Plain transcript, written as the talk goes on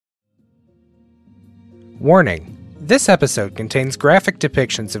Warning. This episode contains graphic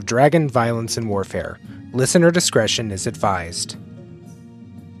depictions of dragon violence and warfare. Listener discretion is advised.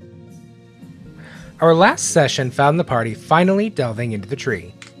 Our last session found the party finally delving into the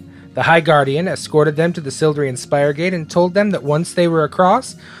tree. The High Guardian escorted them to the Sildrian Spire Gate and told them that once they were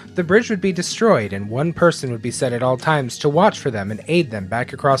across, the bridge would be destroyed and one person would be set at all times to watch for them and aid them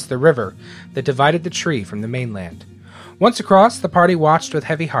back across the river that divided the tree from the mainland. Once across, the party watched with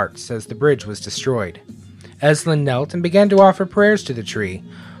heavy hearts as the bridge was destroyed. Eslin knelt and began to offer prayers to the tree,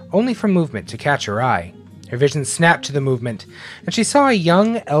 only for movement to catch her eye. Her vision snapped to the movement, and she saw a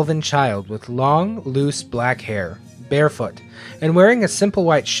young elven child with long, loose black hair, barefoot, and wearing a simple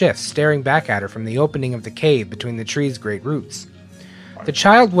white shift staring back at her from the opening of the cave between the tree's great roots. The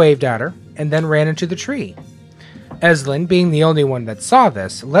child waved at her, and then ran into the tree. Eslin, being the only one that saw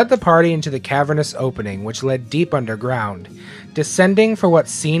this, led the party into the cavernous opening which led deep underground, descending for what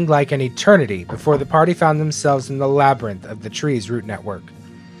seemed like an eternity before the party found themselves in the labyrinth of the tree's root network.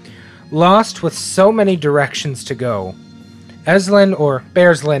 Lost with so many directions to go, Eslin, or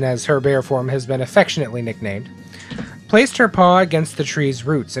Bearslin as her bear form has been affectionately nicknamed, placed her paw against the tree's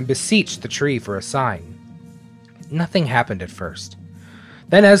roots and beseeched the tree for a sign. Nothing happened at first.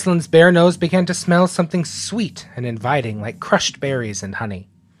 Then Eslin's bare nose began to smell something sweet and inviting, like crushed berries and honey.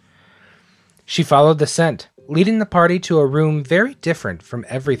 She followed the scent, leading the party to a room very different from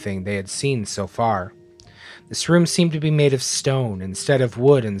everything they had seen so far. This room seemed to be made of stone instead of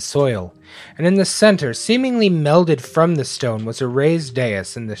wood and soil, and in the center, seemingly melded from the stone, was a raised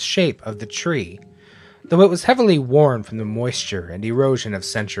dais in the shape of the tree, though it was heavily worn from the moisture and erosion of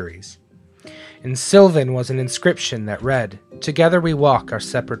centuries. In Sylvan was an inscription that read, "Together we walk our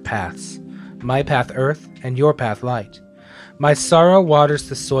separate paths, my path earth and your path light. My sorrow waters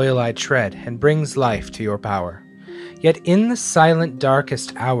the soil I tread and brings life to your power. Yet in the silent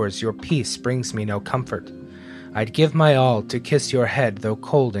darkest hours your peace brings me no comfort. I'd give my all to kiss your head though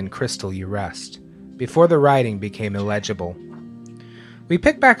cold in crystal you rest," before the writing became illegible. We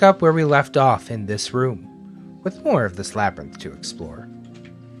pick back up where we left off in this room, with more of this labyrinth to explore.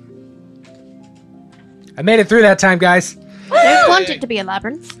 I made it through that time, guys. There's wanted to be a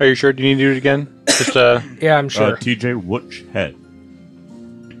labyrinth. Are you sure? Do you need to do it again? Just Yeah, I'm sure. TJ, which head?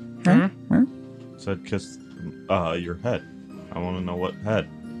 Said kiss your head. I want to know what head.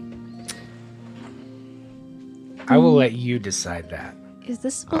 I will let you decide that. Is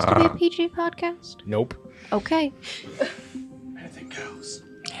this supposed to be a PG podcast? Nope. Okay. Anything goes.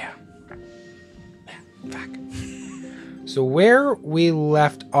 Yeah. Fuck. So where we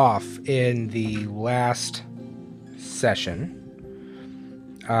left off in the last session,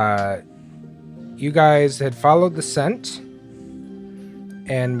 you guys had followed the scent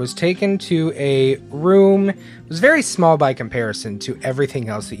and was taken to a room. It was very small by comparison to everything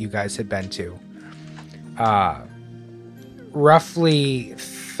else that you guys had been to. Roughly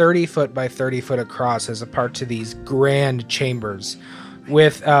 30 foot by 30 foot across as a part to these grand chambers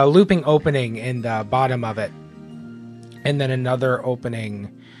with a looping opening in the bottom of it. And then another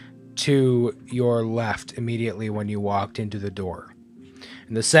opening to your left immediately when you walked into the door.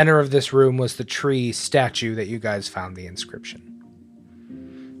 In the center of this room was the tree statue that you guys found the inscription.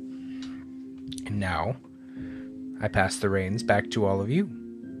 And now, I pass the reins back to all of you.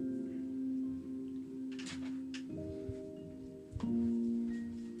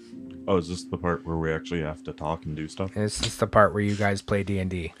 Oh, is this the part where we actually have to talk and do stuff? This is the part where you guys play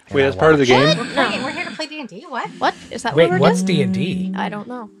D&D. wait, that's part of the game? We're here to play D&D? What? What? Is that Wait, what we're what's doing? D&D? I don't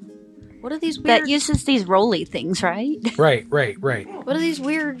know. What are these weird... That uses these roly things, right? Right. What are these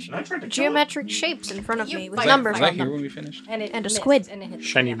weird geometric shapes in front of me with numbers Was I on here them? when we finished? And And a squid.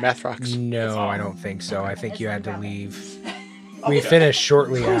 Shiny math rocks. No, I don't think so. I think you had to leave. We finished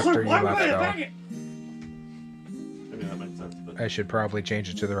shortly after you left, though. I mean, that makes sense, but I should probably change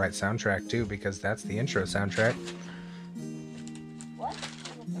it to the right soundtrack, too, because that's the intro soundtrack.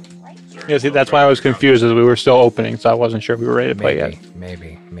 Yeah, see, that's why I was confused as we were still opening, so I wasn't sure if we were ready to play yet.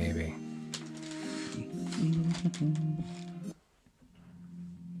 Maybe.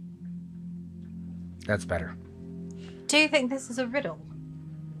 That's better. Do you think this is a riddle?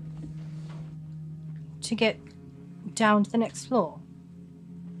 To get down to the next floor?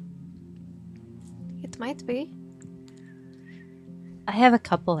 It might be. I have a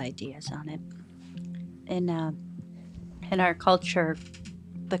couple ideas on it. In our culture,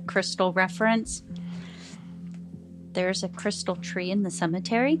 the crystal reference, there's a crystal tree in the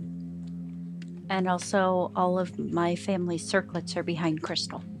cemetery, and also all of my family's circlets are behind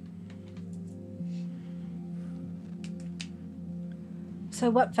crystal. So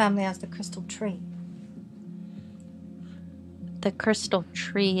what family has the crystal tree? The crystal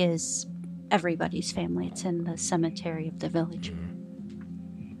tree is everybody's family. It's in the cemetery of the village.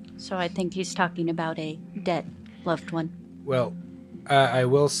 So I think he's talking about a dead loved one. Well, I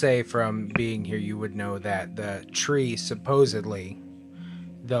will say from being here, you would know that the tree supposedly,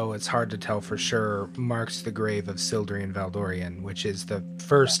 though it's hard to tell for sure, marks the grave of Sildrian Valdorian, which is the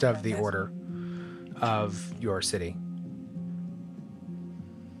first of the order of your city.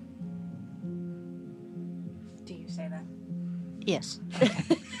 Do you say that? Yes.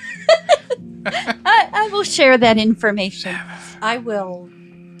 I will share that information. I will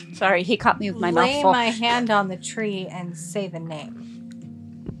Sorry, he caught me with my mouth lay full. my hand on the tree and say the name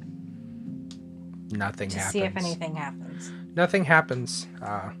Nothing to happens. see if anything happens. Nothing happens.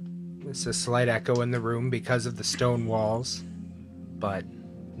 It's a slight echo in the room because of the stone walls, but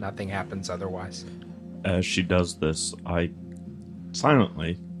nothing happens otherwise. As she does this, I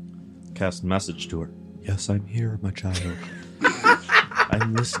silently cast a message to her. Yes, I'm here, my child.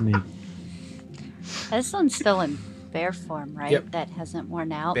 I'm listening. This one's still in bear form, right? Yep. That hasn't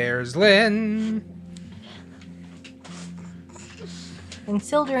worn out. Bears Lynn. And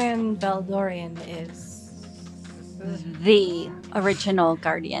Sildrian Valdorian is The original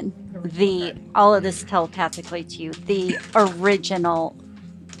guardian. All of this telepathically to you. The original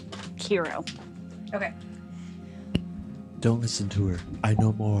hero. okay. Don't listen to her. I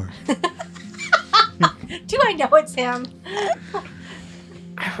know more. Do I know it's him?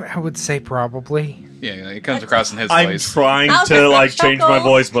 I would say probably. Yeah, it comes across in his I'm voice. trying I'll to just change my chuckle.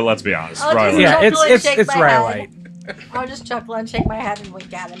 voice, but let's be honest. I'll Riley. just- Yeah, chuckle and shake it's my head. Rhyolite. I'll just chuckle and shake my head and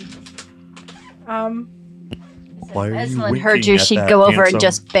wink at him. Why are you Eslin winking heard you, at she'd that go over handsome- and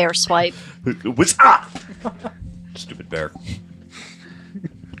just bear swipe. What's ah? Stupid bear.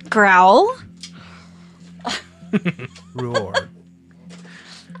 Growl? Roar.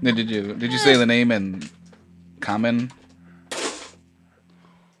 Did you say the name in common?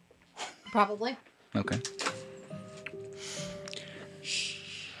 Probably. Okay.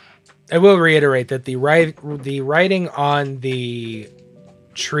 I will reiterate that the writing on the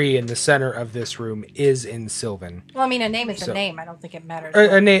tree in the center of this room is in Sylvan. Well, I mean, a name is So- a name. I don't think it matters.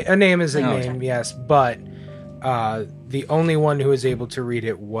 A name is a Oh, name, yes, but the only one who was able to read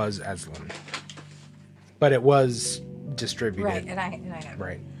it was Eslin. But it was distributed. Right, and I know.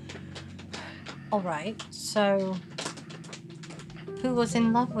 Right. All right. So, who was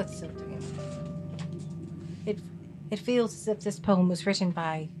in love with Sildrian? It feels as if this poem was written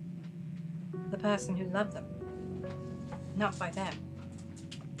by the person who loved them, not by them.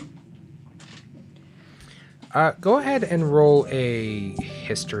 Go ahead and roll a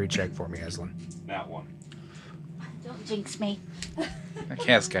history check for me, Eslin. That one. Don't jinx me. I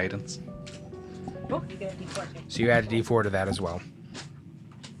cast guidance. Oh, you get a D4 too. So you add a d4 to that as well.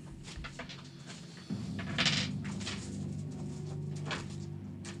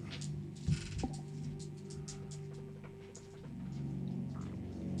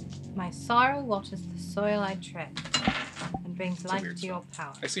 My sorrow waters the soil I tread, and brings life weird to your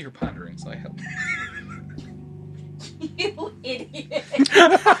power. I see her pondering, so I help. You idiot.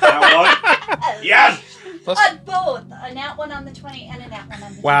 Yes! Plus, On both. A nat one on the 20 and a nat one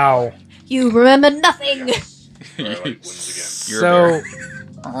on the Wow. You remember nothing. You're a So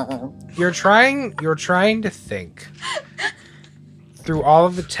you're trying to think through all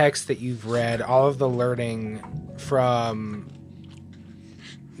of the text that you've read, all of the learning from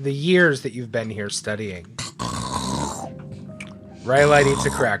the years that you've been here studying. Rhyolite eats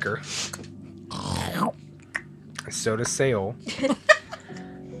a cracker. So does Seol.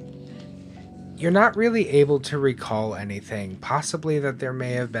 You're not really able to recall anything. Possibly that there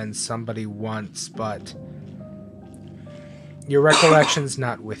may have been somebody once, but your recollection's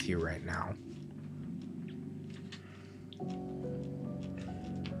not with you right now.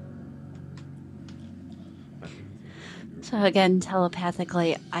 So again,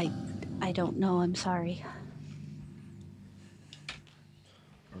 telepathically, I don't know. I'm sorry.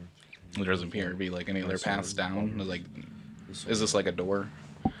 There doesn't appear to be like any other paths down. Like, is this like a door?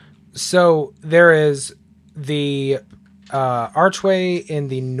 So there is the archway in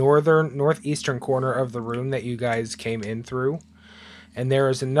the northeastern corner of the room that you guys came in through. And there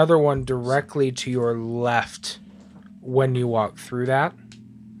is another one directly to your left when you walk through that.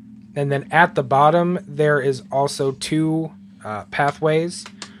 And then at the bottom, there is also two pathways,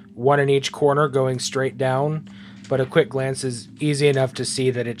 one in each corner going straight down. But a quick glance is easy enough to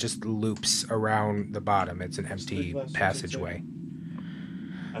see that it just loops around the bottom. It's an empty passageway.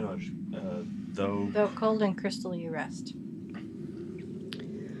 I know. Though. Though cold and crystal you rest.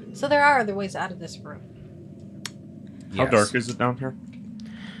 So there are other ways out of this room. How Yes. dark is it down here?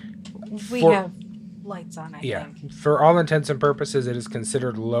 We For- have lights on, I Yeah, think. for all intents and purposes, it is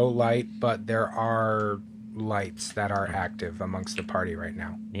considered low light, but there are lights that are active amongst the party right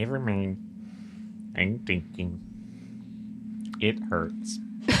now. Never mind. I'm thinking. It hurts.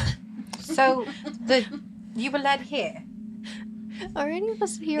 So, you were led here. Are any of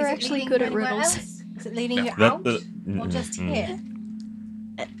us here Is it actually leading good you at anywhere riddles? else? Is it leading you That- out? that- Or just here?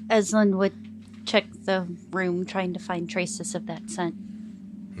 Eslin would check the room trying to find traces of that scent.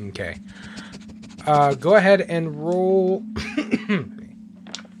 Okay. Go ahead and roll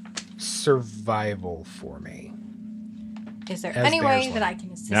survival for me. Is there As any way Bear's that one. I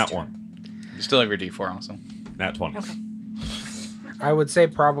can assist Nat her? 1. You still have your D4 also. Nat 20. Okay. I would say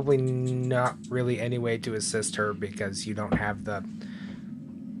probably not really any way to assist her because you don't have the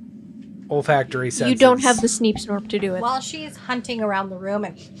olfactory senses. You don't have the sneep snorp to do it. While she's hunting around the room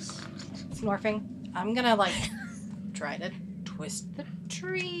and snorfing, I'm gonna try to twist the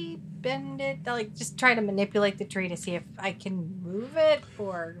tree, bend it, just try to manipulate the tree to see if I can move it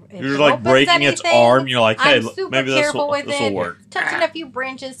or if You're it like opens breaking its anything. arm. You're like, hey, I'm super maybe careful this with will it. work. Touching a few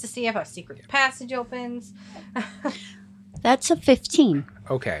branches to see if a secret passage opens. That's a 15.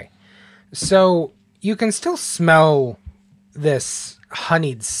 Okay. So you can still smell this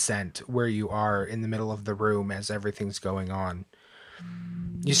honeyed scent where you are in the middle of the room as everything's going on.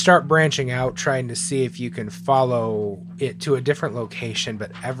 You start branching out, trying to see if you can follow it to a different location,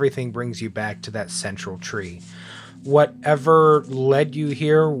 but everything brings you back to that central tree. Whatever led you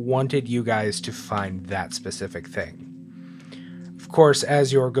here wanted you guys to find that specific thing. Of course,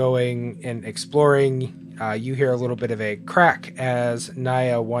 as you're going and exploring, you hear a little bit of a crack as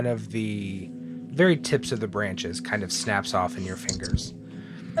Naya, one of the very tips of the branches, kind of snaps off in your fingers.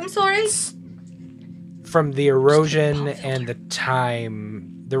 I'm sorry. From the erosion and the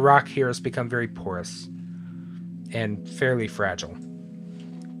time, the rock here has become very porous and fairly fragile.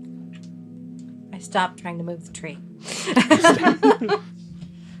 I stopped trying to move the tree.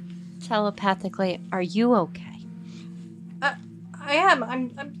 Telepathically, are you okay? I am.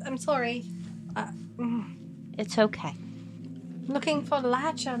 I'm sorry. It's okay. Looking for a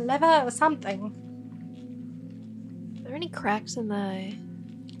latch or lever or something. Are there any cracks in the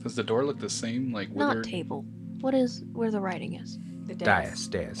Does the door look the same? Like not wither? table? What is where the writing is? The Dais.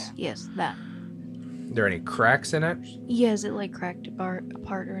 Yes, that. Are there any cracks in it? Yeah, is it cracked apart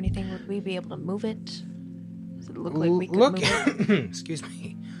or anything? Would we be able to move it? Does it look like we could Look, move it? excuse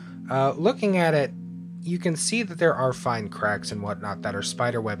me. Looking at it, you can see that there are fine cracks and whatnot that are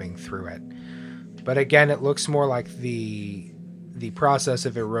spiderwebbing through it. But again, it looks more like the process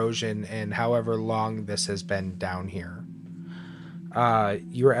of erosion and however long this has been down here.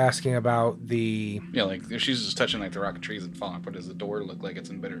 You were asking about the... Yeah, if she's just touching the rock trees and falling, but does the door look like it's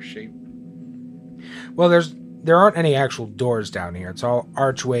in better shape? Well, there aren't any actual doors down here. It's all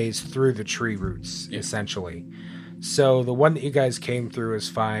archways through the tree roots, essentially. So the one that you guys came through is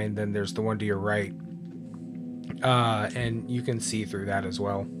fine. Then there's the one to your right. And you can see through that as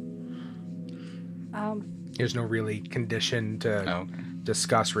well. There's no really condition to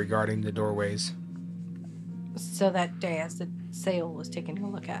discuss regarding the doorways. So that day, as the Sail was taking a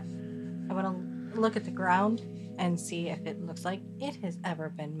look at, I want to look at the ground and see if it looks like it has ever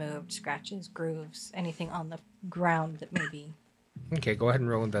been moved. Scratches, grooves, anything on the ground that may be. Okay, go ahead and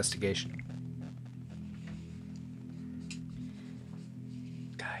roll investigation.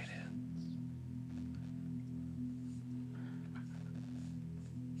 Guidance.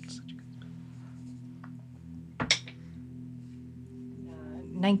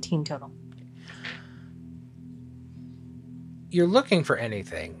 19 total. You're looking for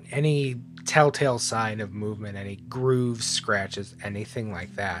anything, any telltale sign of movement, any grooves, scratches, anything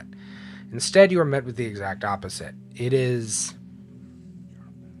like that. Instead, you are met with the exact opposite. It is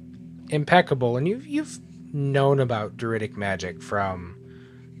impeccable, and you've known about druidic magic from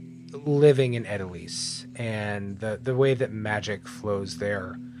living in Edelise and the way that magic flows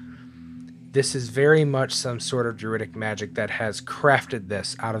there. This is very much some sort of druidic magic that has crafted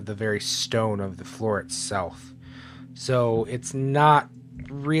this out of the very stone of the floor itself. So it's not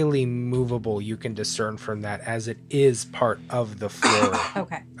really movable, you can discern from that, as it is part of the floor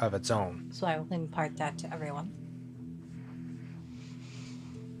Okay. of its own. So I will impart that to everyone.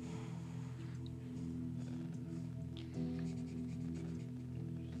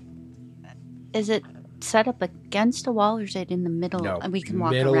 Is it set up against a wall or is it in the middle? No, And we can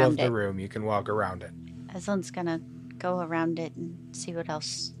walk middle around of the it. room, you can walk around it. Aslan's gonna go around it and see what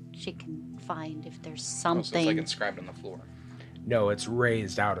else she can find, if there's Oh, so something. it's inscribed on the floor. No, it's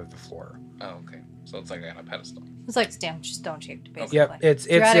raised out of the floor. Oh, okay. So it's on a pedestal. It's like stone shaped, basically. Yep, it's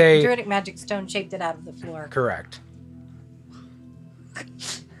Druidic magic stone shaped it out of the floor. Correct.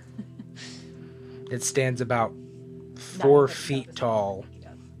 It stands about 4 feet tall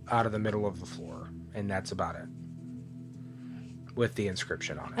out of the middle of the floor, and that's about it. With the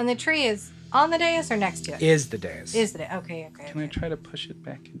inscription on it. And the tree is on the dais or next to it? Is the dais. Is the dais. Okay. Can I try to push it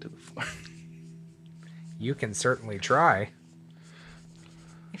back into the floor? You can certainly try.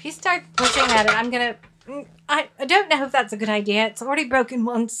 If you start pushing at it, I'm gonna... I don't know if that's a good idea. It's already broken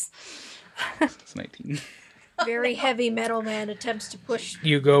once. It's 19. Very heavy metal man attempts to push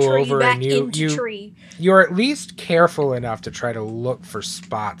You go tree over back and into tree. you're at least careful enough to try to look for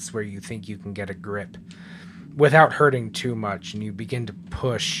spots where you think you can get a grip without hurting too much, and you begin to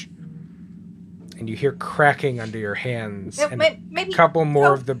push, and you hear cracking under your hands, and maybe a couple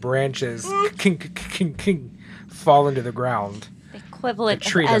more of the branches fall into the ground. The equivalent The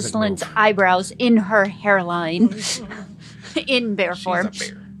tree of doesn't Eslin's move. eyebrows in her hairline. In bear She's form. a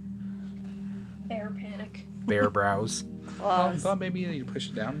bear. Bear panic. Bear brows. I thought maybe you push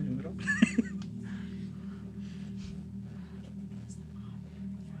it down and move it up.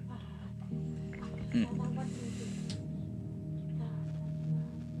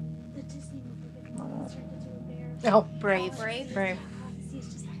 Oh, Brave. brave.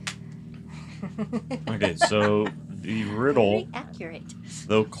 Okay, so the riddle, Very accurate.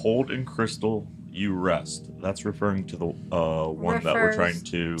 though cold and crystal, you rest. That's referring to the one that we're Refers trying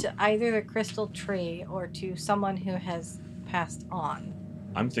to. to either the crystal tree or to someone who has passed on.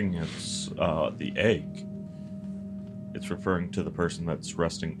 I'm thinking it's the egg. It's referring to the person that's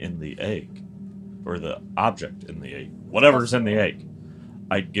resting in the egg, or the object in the egg. Whatever's in the egg.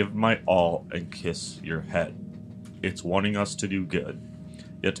 I'd give my all and kiss your head. It's wanting us to do good.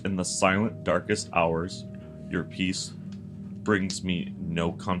 Yet in the silent, darkest hours, your peace brings me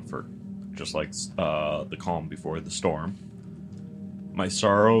no comfort, just like the calm before the storm. My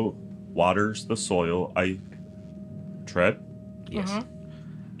sorrow waters the soil I tread. Yes.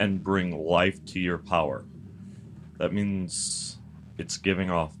 And bring life to your power. That means it's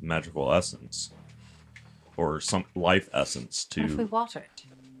giving off magical essence. Or some life essence What if we to... water it?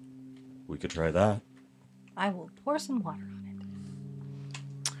 We could try that. I will pour some water on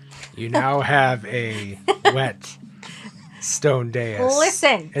it. You now have a wet stone dais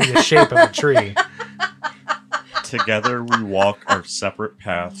Listen. in the shape of a tree. Together we walk our separate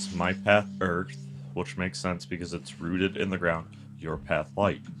paths. My path, earth, which makes sense because it's rooted in the ground. Your path,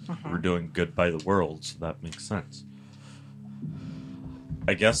 light. We're doing good by the world, so that makes sense.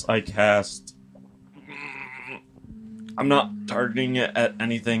 I guess I cast... I'm not targeting it at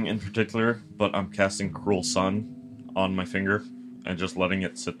anything in particular, but I'm casting Cruel Sun on my finger and just letting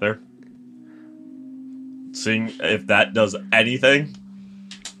it sit there. Seeing if that does anything.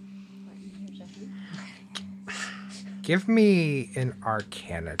 Give me an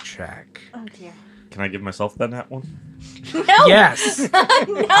Arcana check. Oh dear. Can I give myself then that one? No! Yes!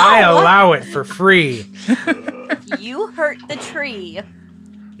 I allow it for free. You hurt the tree.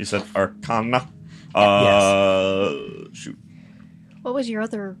 You said Arcana. Shoot. What was your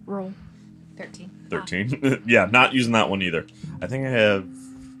other roll? 13. 13. Yeah, not using that one either. I think I have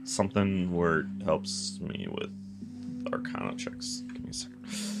something where it helps me with Arcana checks. Give me a second.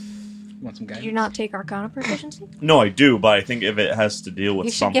 Want some Did guidance? you not take Arcana proficiency? No, I do, but I think if it has to deal with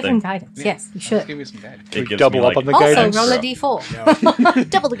You should something, give him guidance. Yeah. Yes, you Let's should. give me some guidance. it gives double me, up like, on the Also, guidance. roll a d4.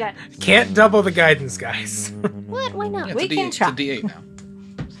 Double the guy. Can't double the guidance, guys. What? Why not? Yeah, We it's a can D8, try. It's a D8 now.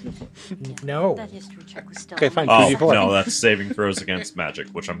 No. That history check was still Okay, on. fine. Oh, 2d4. no, that's saving throws against magic,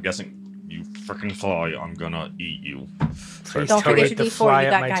 which I'm guessing, you freaking fly, I'm gonna eat you. Please Don't don't forget eat your the D4, fly you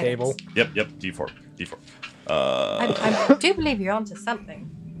at got my guidance. table. Yep, D4. I do believe you're onto something.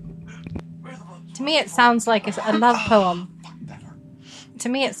 To me, it sounds like it's a love poem. To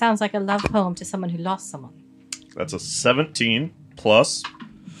me, it sounds like a love poem to someone who lost someone. That's a 17 plus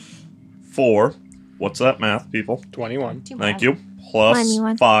 4. What's that math, people? 21. Thank you. Plus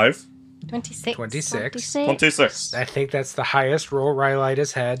 21. 5. 26. 26. 26. I think that's the highest roll Rylite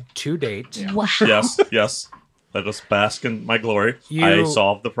has had to date. Wow. Yes. Let us bask in my glory. You- I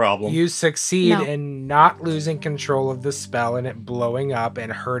solved the problem. You succeed No. in not losing control of the spell and it blowing up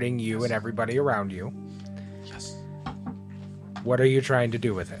and hurting you and everybody around you. Yes. What are you trying to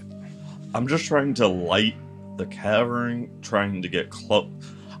do with it? I'm just trying to light the cavern, trying to get close.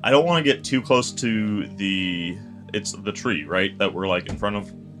 I don't want to get too close to it's the tree, right? That we're like in front of.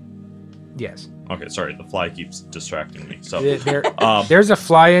 Yes. Okay, sorry. The fly keeps distracting me. So, There's a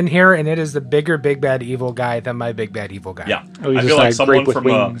fly in here, and it is the bigger big bad evil guy than my big bad evil guy. yeah. Oh, he's I just feel like like someone grape with from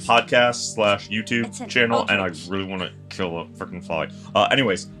wings. a podcast / It's YouTube an channel, and I eldritch. really want to kill a freaking fly.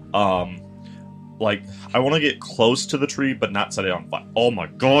 Anyways, like, I want to get close to the tree, but not set it on fire. Oh my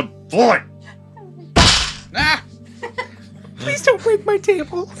god, fly! Ah! Please don't break my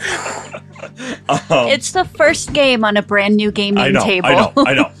table. It's the first game on a brand new gaming table.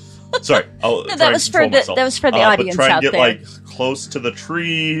 I know. Sorry. That was for the audience try and out get, there. close to the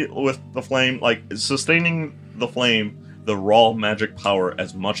tree with the flame, sustaining the flame, the raw magic power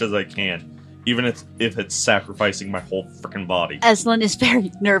as much as I can, even if it's sacrificing my whole freaking body. Eslin is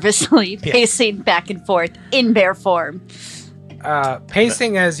very nervously pacing back and forth in bear form.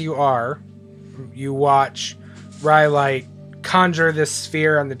 Pacing as you are, you watch Rhylight conjure this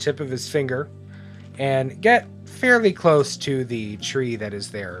sphere on the tip of his finger and get fairly close to the tree that is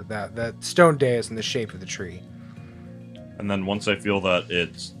there, that stone dais in the shape of the tree. And then once I feel that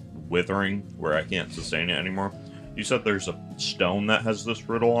it's withering, where I can't sustain it anymore, you said there's a stone that has this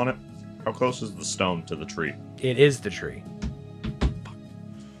riddle on it. How close is the stone to the tree? It is the tree.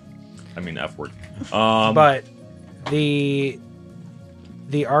 I mean, F word. But the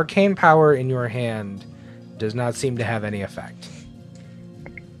arcane power in your hand does not seem to have any effect.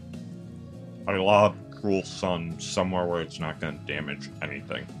 I lob Cruel Sun somewhere where it's not going to damage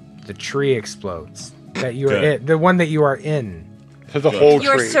anything. The tree explodes. That you are Good. in, the one that you are in. The whole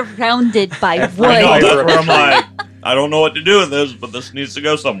You're tree. surrounded by I know, wood. that's where I'm like, I don't know what to do with this, but this needs to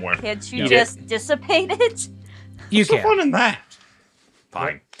go somewhere. Can't you just dissipate it? You What's the can. fun in that?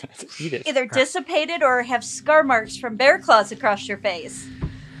 Fine. Eat it. Either dissipate it or have scar marks from bear claws across your face.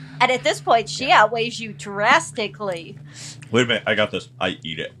 And at this point, she outweighs you drastically. Wait a minute, I got this. I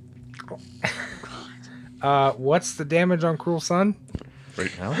eat it. What's the damage on Cruel Sun?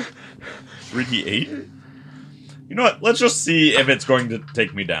 Right now? 3d8? You know what? Let's just see if it's going to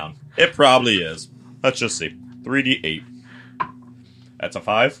take me down. It probably is. Let's just see. 3d8. That's a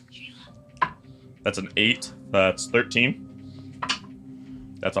 5. That's an 8. That's 13.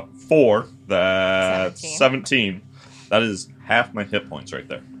 That's a 4. That's 17. That is half my hit points right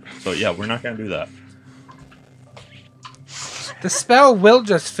there. So yeah, we're not going to do that. The spell will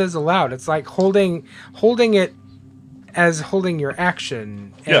just fizzle out. It's like holding it as holding your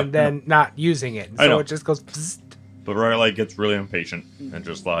action and then not using it. I So know. it just goes. Bzzzt. But Riley gets really impatient and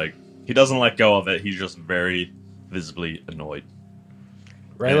just he doesn't let go of it. He's just very visibly annoyed.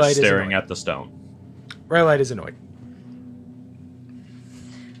 And Rhylight is is staring annoyed. at the stone. Rhylight is annoyed.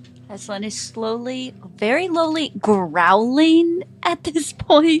 Eslin is slowly, very lowly growling at this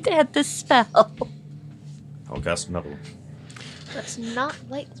point at the spell. I'll cast another one. Let's not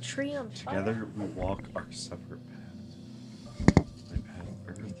light the tree on fire. Together we walk our separate paths. My path of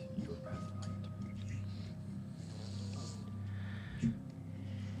earth, your path of light.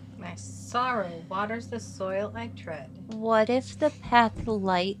 My sorrow waters the soil I tread. What if the path of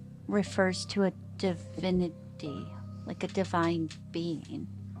light refers to a divinity, like a divine being?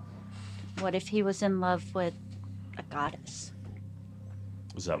 What if he was in love with a goddess?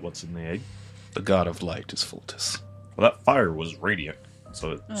 Is that what's in the egg? The god of light is Fultus. Well, that fire was radiant,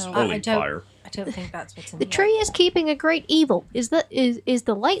 so it's totally fire. I don't think that's what's in The the tree is keeping a great evil. Is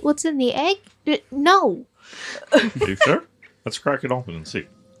the light what's in the egg? No. Are you sure? Let's crack it open and see.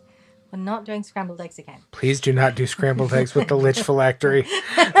 We're not doing scrambled eggs again. Please do not do scrambled eggs with the Lich Phylactery.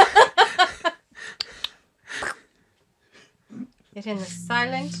 Yet in the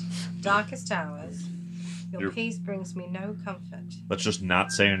silent, darkest hours, your peace brings me no comfort. Let's just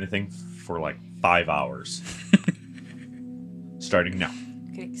not say anything for 5 hours. Starting now.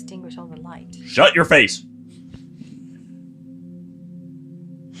 You could extinguish all the light. Shut your face!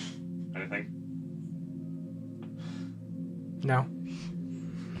 Anything? No.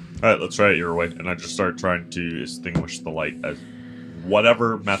 Alright, let's try it your way. And I just start trying to extinguish the light as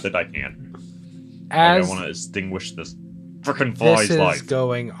whatever method I can. I As want to extinguish this frickin' fly's this is life.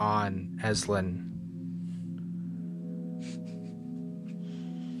 going on, Eslin,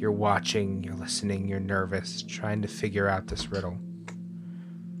 you're watching, you're listening, you're nervous, trying to figure out this riddle.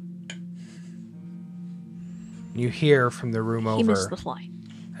 You hear from the room He missed over the fly.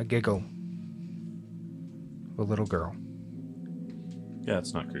 a giggle. A little girl. Yeah,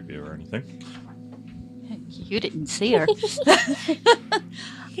 it's not creepy or anything. You didn't see her.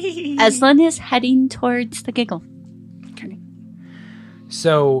 Eslin is heading towards the giggle.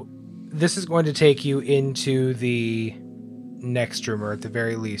 So this is going to take you into the next room, or at the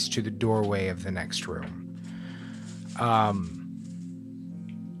very least to the doorway of the next room.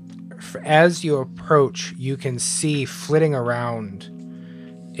 As you approach, you can see flitting around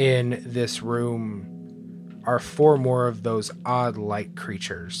in this room are 4 more of those odd light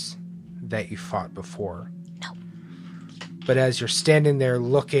creatures that you fought before. No. But as you're standing there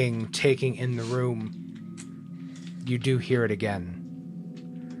looking, taking in the room, you do hear it again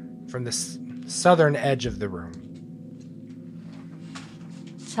from the southern edge of the room.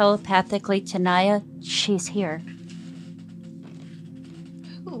 Telepathically to Naya, she's here.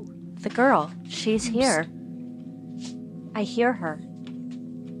 Who? The girl. She's here. I hear her.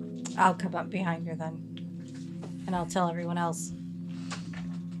 I'll come up behind her then. And I'll tell everyone else.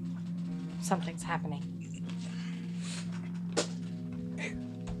 Something's happening.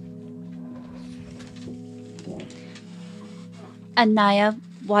 Anaya,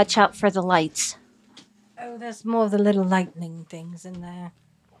 watch out for the lights. Oh, there's more of the little lightning things in there.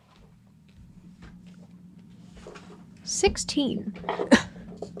 16.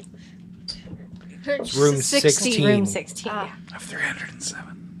 It's room 16. Room 16. Ah. Of 307.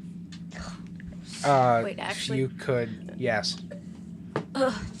 Wait, actually- You could, yes.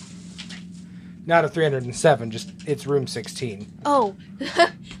 Not a 307, just it's room 16. Oh,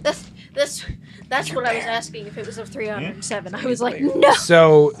 that's what I was asking. If it was of 307, I was like, Wait. no.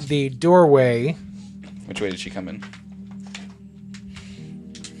 So the doorway. Which way did she come in?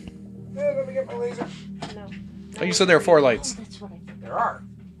 Let me get my laser. No. Oh, you said there were 4 lights. That's what I think. There are.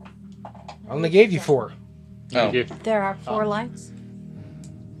 I only gave you 4. Oh, There are 4 lights?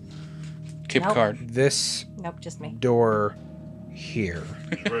 keep Nope. card. This Nope, just me. door here.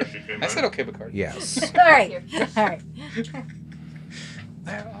 I said okay, but card. Yes. Alright. Alright.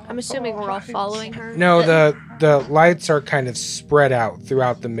 I'm assuming we're all following her. No, the lights are kind of spread out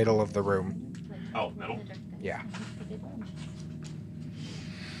throughout the middle of the room. Oh, middle. Yeah.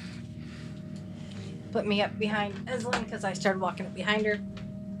 Put me up behind Eslin because I started walking up behind her.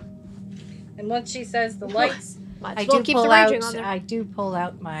 And once she says the lights, Might I as well do keep pull the out. raging on there. I do pull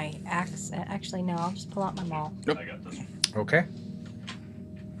out my axe. Actually, no, I'll just pull out my maul. I got this one. Okay.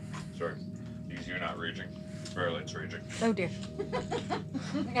 Sorry. Because you're not raging. Violet's raging. Oh dear.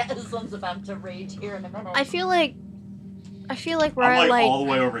 Eslam's about to rage here in a minute. I feel like I'm Rhyolite. like all the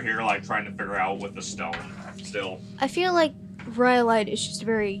way over here, like trying to figure out with the stone still. I feel like Rhyolite is just a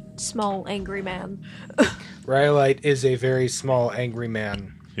very small, angry man. Rhyolite is a very small, angry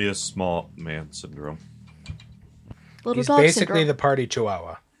man. He has small man syndrome. Little He's dog basically syndrome. the party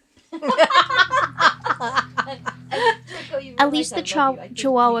chihuahua. At least the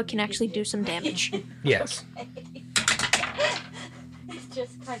Chihuahua can actually do some damage. Yes. It's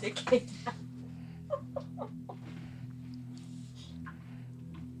just kind of kicked out.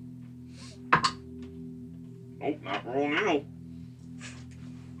 Nope, not roll now.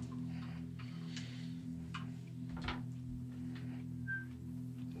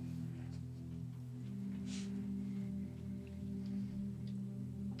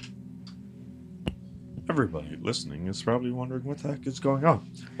 Everybody listening is probably wondering what the heck is going on.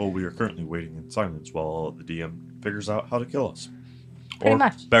 Well, we are currently waiting in silence while the DM figures out how to kill us. Pretty or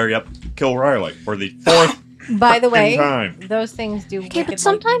much. better yet, kill Rhyolite for the 4th By the way, time. those things do. Okay, but wicked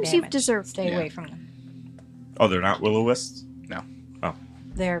sometimes lightning you've damage. deserved Stay Yeah. away from them. Oh, they're not will-o-wisps?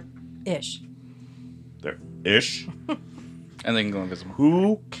 They're ish. They're ish. And they can go invisible.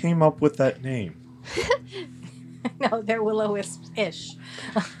 Who came up with that name? No, they're will-o-wisps ish.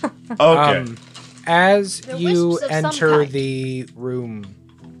 Okay. As They're you wisps of some enter kind. the room,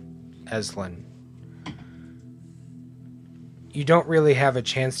 Eslin, you don't really have a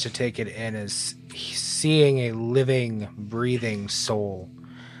chance to take it in as seeing a living, breathing soul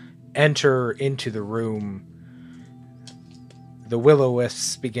enter into the room. The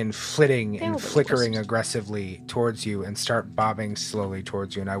will-o-wisps begin flitting They're and will-o-wisps. flickering aggressively towards you and start bobbing slowly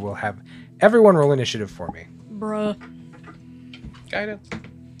towards you, and I will have everyone roll initiative for me. Bruh. Guidance.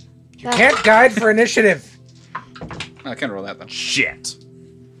 You can't guide for initiative! I can't roll that though. Shit.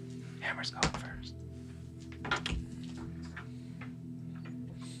 Hammer's going first.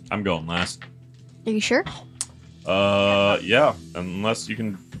 I'm going last. Are you sure? Yeah. Unless you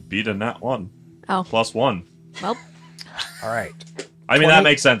can beat a nat 1. Oh. +1. Well, All right. I mean, 20? that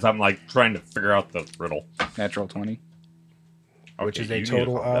makes sense. I'm like trying to figure out the riddle. Natural 20. Which is you a need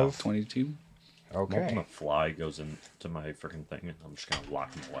total calm down. of... 22. I'm Okay. gonna fly goes into my freaking thing, and I'm just gonna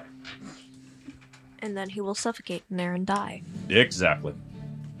lock him away. and then he will suffocate in there and die. Exactly.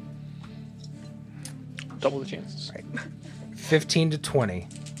 Double the chances. 15 to 20.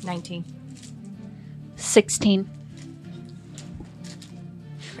 19. 16.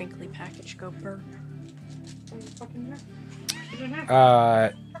 Frankly, package go burn.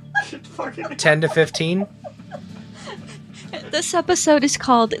 10 to 15. This episode is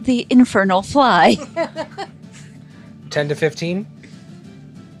called The Infernal Fly. 10 to 15.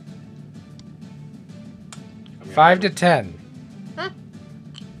 5 to 10.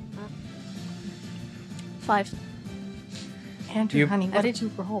 5. Andrew, You- honey, what did you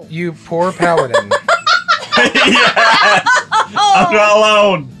roll? You poor paladin. Yes! I'm not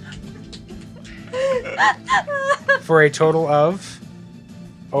alone. For a total of...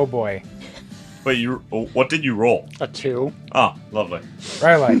 Oh boy. Wait, what did you roll? A 2. Ah, lovely.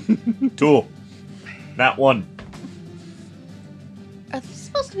 Riley. Tool. Nat 1. Are these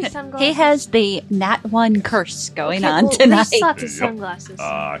supposed to be sunglasses? He has the Nat 1 curse going on well, tonight. These lots of Yep. sunglasses.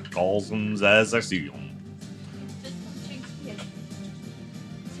 Calls them as I see them.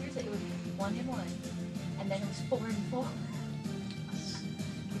 Seriously, it was 1 and 1, and then it was 4 and 4.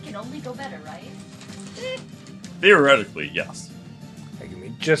 It can only go better, right? Theoretically, yes. Give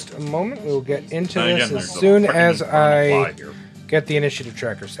me just a moment. We'll get into Then this again, as there's a soon frickin' as infernal I fly here. get the initiative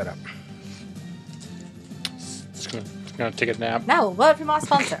tracker set up. It's gonna take a nap. Now, what from our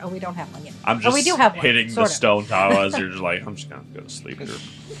sponsor? Oh, we don't have one yet. I'm Oh, just we do have one, hitting the sort of. stone tile as you're just like, I'm just gonna go to sleep here.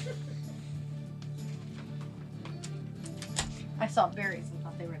 I saw berries and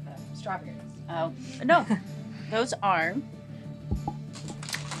thought they were the strawberries. Oh, no. Those are.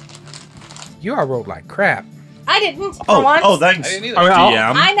 You all rolled like crap. I didn't. For once. Oh, thanks. I didn't either. I mean,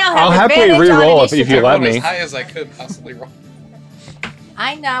 DM. I now have I'll happily advantage on re-roll if you initiative. let I rolled me. as high as I could possibly roll.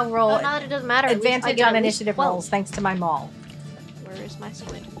 I now roll Oh, no, it doesn't matter. At least I advantage get on at least initiative 12. rolls thanks to my maul. Where is my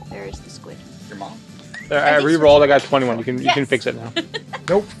squid? There is the squid. Your mom. There, I re-rolled. I got 21. You can fix it now.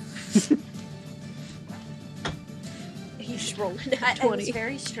 Nope. He just rolled it I at was 20.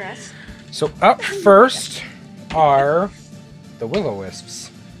 very stressed. So up first are the will-o-wisps.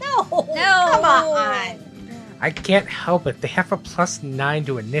 No, No. come on. I can't help it. They have a +9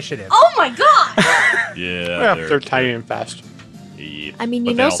 to initiative. Oh my god. Yeah, They're tiny and fast. Yep. I mean,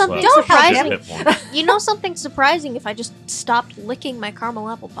 But you they know also something have surprising? hit points. You know something surprising if I just stopped licking my caramel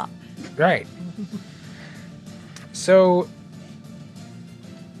apple pop. Right. So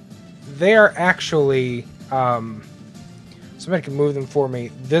they are actually somebody can move them for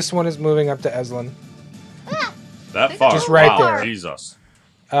me. This one is moving up to Eslin. That far. Just right Wow, there. Jesus.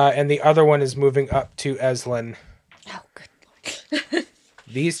 And the other one is moving up to Eslin. Oh, good.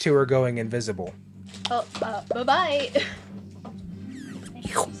 These two are going invisible. Oh, bye-bye.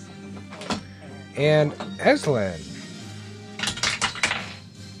 And Eslin.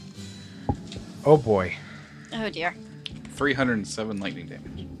 Oh boy. Oh, dear. 307 lightning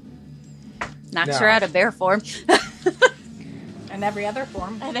damage. Knocks No. her out of bear form. And every other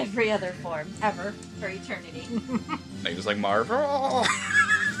form And every other form. ever. For eternity. Now you just like Marv.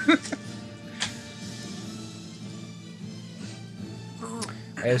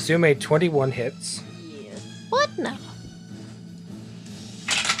 I assume a 21 hits. What now?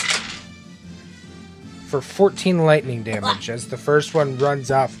 For 14 lightning damage as the first one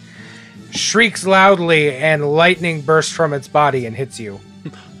runs up, shrieks loudly, and lightning bursts from its body and hits you.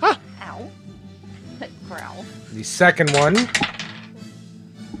 Ow. Growl. The second one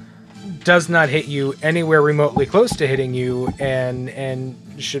does not hit you anywhere remotely close to hitting you and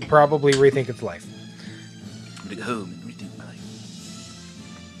should probably rethink its life. I'm gonna go home and rethink my life.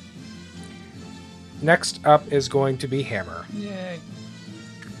 Next up is going to be Hammer. Yay.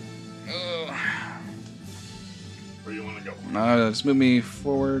 Where do you want to go? Just move me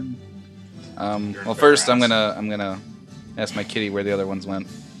forward. Well, fair first I'm ass. gonna ask my kitty where the other ones went.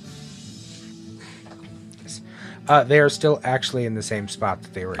 They are still actually in the same spot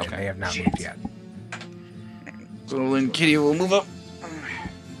that they were in. Okay. They have not moved yet. So then kitty will move up.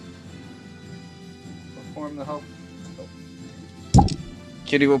 Perform the help.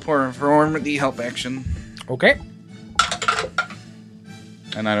 Kitty will perform the help action, Okay,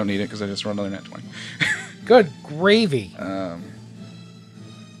 and I don't need it because I just rolled another nat 20. good gravy. I'll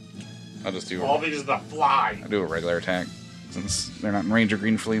just do All these the fly. I'll do a regular attack since they're not in range of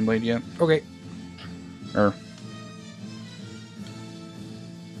Green Flame Blade yet. Okay, Or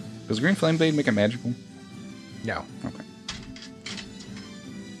does Green Flame Blade make a magical? no. Okay.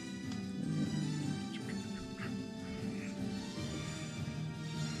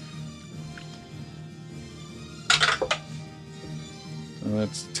 So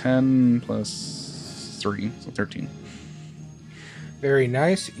that's 10 plus 3, so 13. Very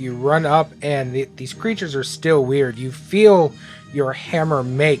nice. You run up, and these creatures are still weird. You feel your hammer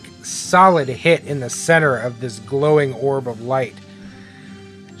make solid hit in the center of this glowing orb of light.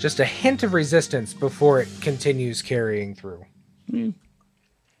 Just a hint of resistance before it continues carrying through. And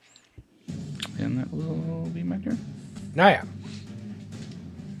that will be my turn. Naya.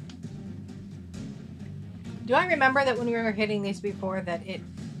 Do I remember that when we were hitting these before that it,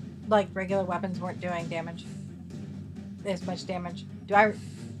 like regular weapons, weren't doing damage? As much damage. Do I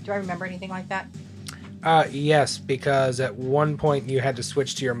remember anything like that? Yes, because at one point you had to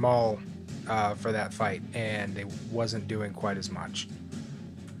switch to your maul for that fight, and it wasn't doing quite as much.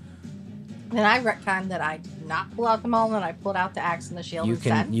 Then I retconned that I did not pull out the maul and I pulled out the axe and the shield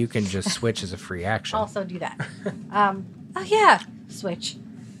instead. You can just switch as a free action. Also do that. Oh yeah, switch.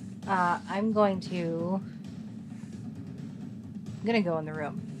 I'm gonna go in the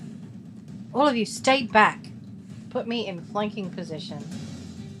room. All of you, stay back. Put me in flanking position.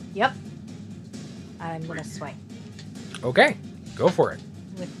 Yep. I'm gonna swing Okay, go for it.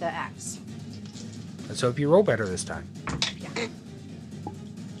 with the axe. Let's hope you roll better this time.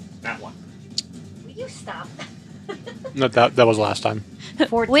 That one. Will you stop? No, that was last time.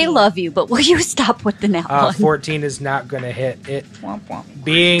 14. We love you, but will you stop with the nat one? 14 is not going to hit. It Womp womp.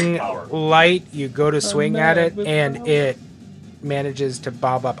 being Power. light, you go to swing at it, with and power. it manages to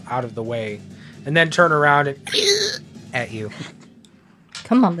bob up out of the way, and then turn around and at you.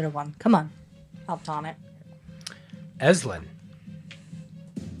 Come on, little one. Come on. I'll taunt it. Eslin.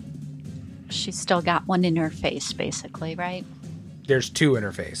 She's still got one in her face, basically, right? There's two in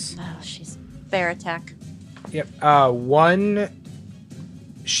her face. Oh, she's bear attack. Yep. One,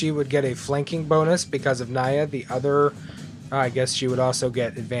 she would get a flanking bonus because of Naya. The other, I guess she would also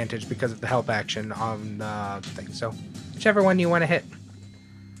get advantage because of the help action on the thing. So, whichever one you want to hit.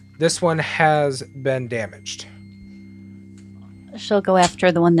 This one has been damaged. She'll go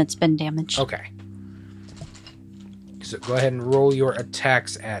after the one that's been damaged. Okay. So go ahead and roll your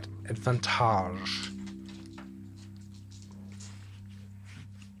attacks at advantage.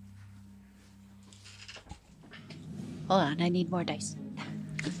 Hold on, I need more dice.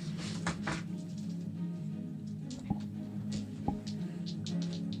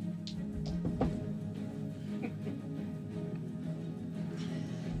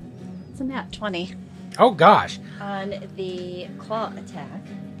 It's a nat 20 Oh gosh. on the claw attack.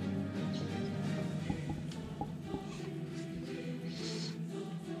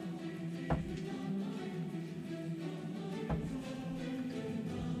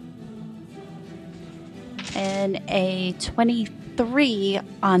 And a 23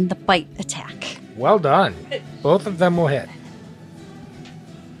 on the bite attack. Well done. Both of them will hit.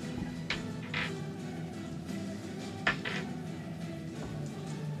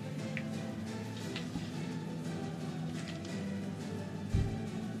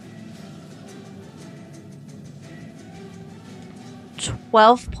 Tw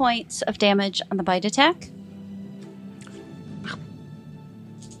 12 points of damage on the bite attack.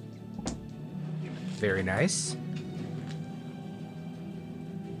 Very nice.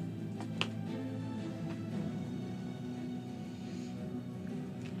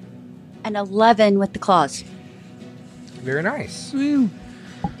 And 11 with the claws. Very nice. Did you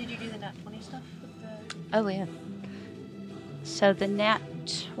do the nat 20 stuff with the... Oh, yeah. So the nat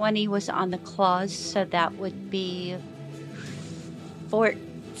 20 was on the claws, so that would be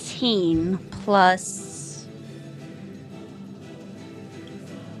 14 plus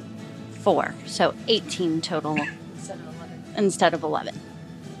 4. So 18 total instead of 11.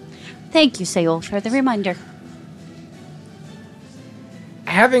 Thank you, Seol, for the reminder.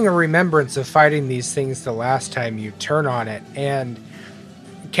 Having a remembrance of fighting these things the last time, you turn on it and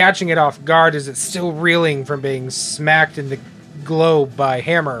catching it off guard as it's still reeling from being smacked in the globe by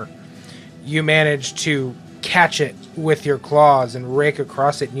Hammer, you manage to catch it with your claws and rake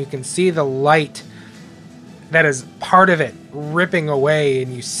across it, and you can see the light that is part of it ripping away,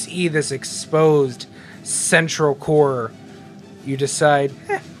 and you see this exposed central core. You decide,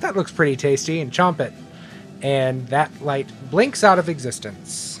 that looks pretty tasty, and chomp it. And that light blinks out of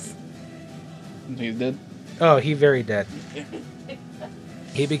existence. He's dead. Oh, he very dead.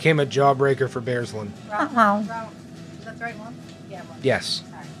 He became a jawbreaker for Bearslin. Is that the right one? Yeah, one. Yes.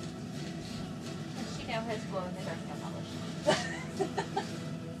 Alright. She now has glow in the dark knowledge.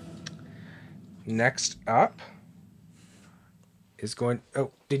 Next up is going... Oh,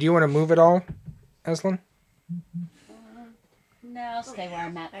 did you want to move at all, Eslin? No, I'll stay where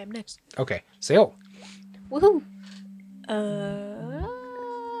I'm at. I am next. Okay, Sail. Woohoo!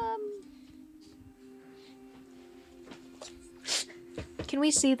 Can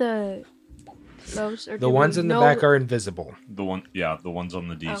we see those? Or The ones in the back are invisible. The ones on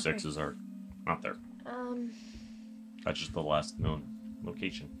the D6s are not there. That's just the last known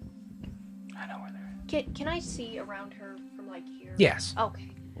location. I know where they're at. Can I see around her from like here? Yes. Okay.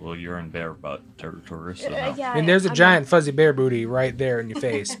 Well, you're in bear butt territory, so no. Yeah. I mean, there's a giant fuzzy bear booty right there in your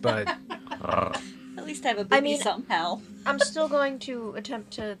face, but... At least I have a baby somehow. I'm still going to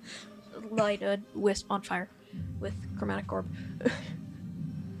attempt to light a wisp on fire with chromatic orb.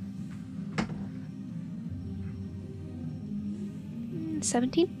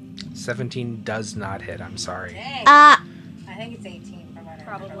 17? 17 does not hit, I'm sorry. Dang. Ah! I think it's 18 from what I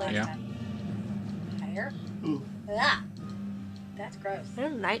Probably. remember last Yeah. time. Higher? Ah! That's gross.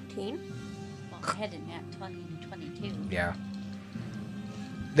 19? Well, I had a nat 20 and 22. Yeah.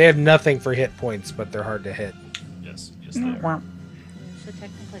 They have nothing for hit points, but they're hard to hit. Yes, they are. So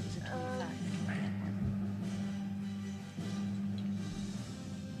technically it's a 25.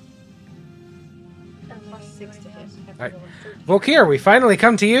 Plus 6 to hit. Right. Volkir, we finally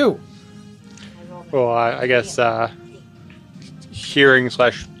come to you. Well, I guess hearing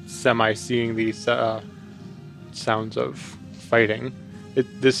 / semi-seeing these sounds of fighting.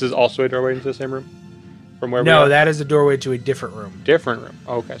 This is also a doorway into the same room? From where we No, are? that is a doorway to a different room. Different room.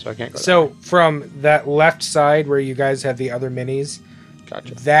 Okay, so I can't go So from that left side where you guys have the other minis, there.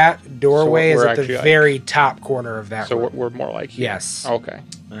 Gotcha. that doorway So is we're at the actually, like- very top corner of that So room. we're more like here. Yes. Okay.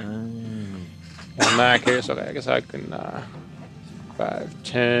 Well, in that case, okay, I guess I can 5,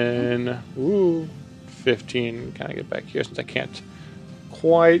 10, 15. Can I get back here since I can't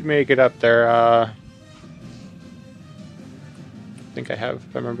quite make it up there? I think I have,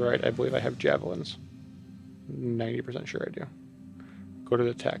 if I remember right, I believe I have javelins. 90% sure I do. Go to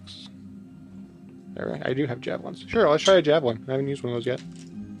the text. There, I do have javelins. Sure, let's try a javelin. I haven't used one of those yet.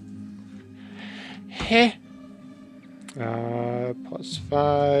 Heh. Plus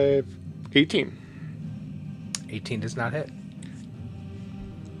 5, 18. 18 does not hit.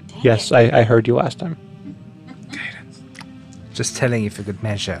 Yes, I heard you last time. Just telling you for good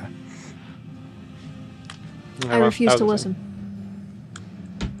measure. I refuse to listen.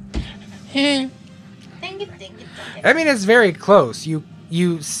 I mean, it's very close.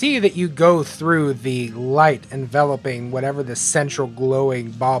 You see that you go through the light enveloping whatever the central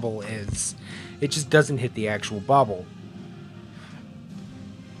glowing bauble is. It just doesn't hit the actual bauble.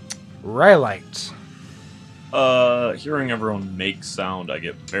 Rylite. Hearing everyone make sound, I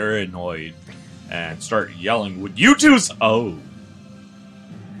get very annoyed and start yelling, "Would you two oh,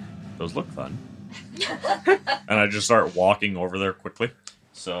 those look fun." And I just start walking over there quickly.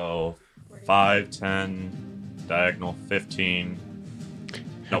 So 5, 10, diagonal 15.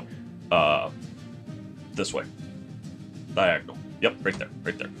 Nope. This way. Diagonal. Yep, right there.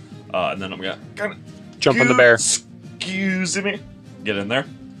 And then I'm gonna kind of Jump on the bear. Excuse me. Get in there.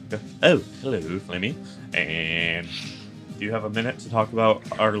 Go, oh, hello, Flammy. And do you have a minute to talk about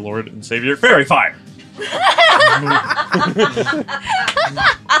our Lord and Savior, Fairy Fire?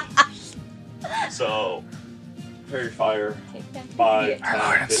 So, Fairy Fire, 5,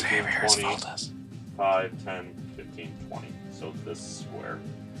 10, 15, 20. 5, 10, 15, 20. So this square.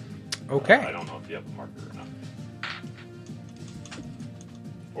 Okay. I don't know if you have a marker or not.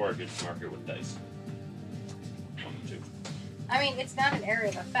 Or I could just mark it with dice. 1, 2. I mean, it's not an area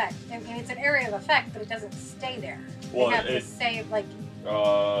of effect. I mean, it's an area of effect, but it doesn't stay there. Well, they have to it- save, like,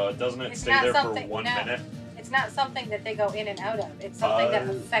 Doesn't it It's stay not there for something- 1 no. minute? it's not something that they go in and out of. It's something that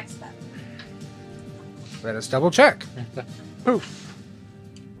affects them. Let us double check. Poof.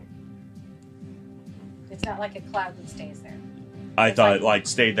 It's not like a cloud that stays there. I It's thought like- it like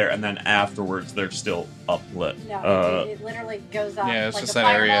stayed there, and then afterwards they're still uplit. No, it literally goes off Yeah, it's like just a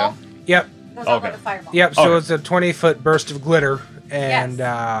that area. fireball. Yep. Goes off Okay. like a fireball. Yep. So Okay. it's a 20-foot burst of glitter, and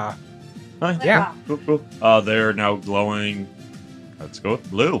Yes. Like, yeah. wow. Cool. They're now glowing. Let's go with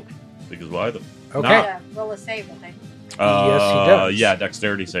blue. Because why the? okay. Yeah, roll a save, I think. Yes, he does. Yeah,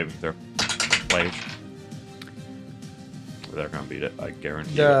 dexterity saving throw. Wave. They're gonna beat it. I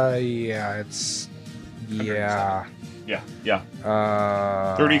guarantee. Yeah, it's yeah.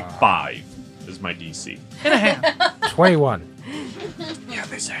 Yeah. 35 is my DC. 21. Yeah,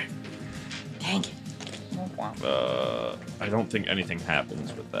 they say. Dang it. I don't think anything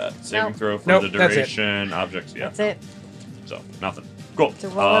happens with that. Saving Nope. throw for Nope, the that's it. duration, objects, yeah. That's it. So, nothing. Cool. It's a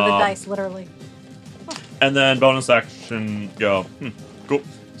roll of the dice, literally. And then bonus action, go. Cool.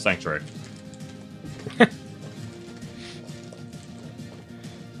 Sanctuary.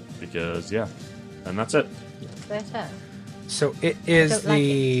 Because, yeah. And that's it. That's it. So it is Don't like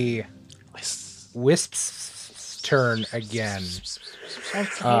the Wisp's turn again.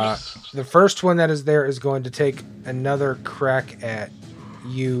 The first one that is there is going to take another crack at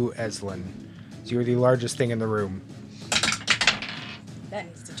you, Eslin. So you're the largest thing in the room. That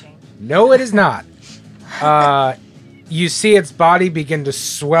needs to change. No, it is not. You see its body begin to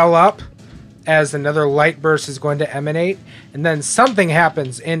swell up as another light burst is going to emanate, and then something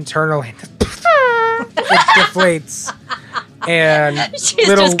happens internally. It deflates, and She's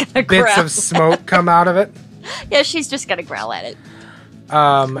little just gonna bits growl. of smoke come out of it. Yeah, she's just gonna growl at it.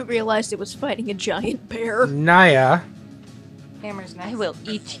 I realized it was fighting a giant bear. Naya, Hammer's next. I will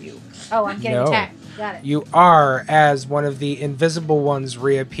eat you. Oh, I'm getting No. attacked. Got it. you are, as one of the invisible ones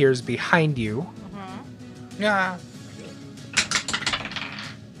reappears behind you. Yeah.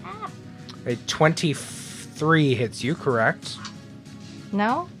 A 23 hits you, correct?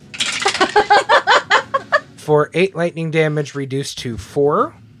 No? For 8 lightning damage reduced to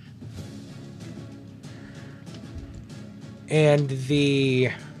 4. And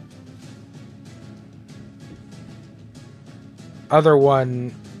the other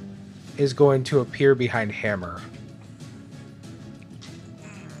one is going to appear behind Hammer.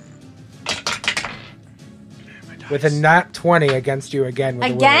 With a nat 20 against you again.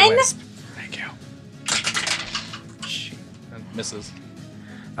 With Again? A will-o-wisp. Thank you. That misses.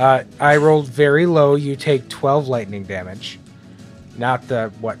 I rolled very low. You take 12 lightning damage. Not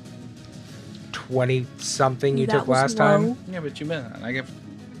the, 20-something you That took was last low. time? Yeah, but you missed. I give.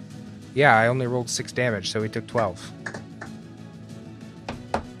 Yeah, I only rolled 6 damage, so he took 12.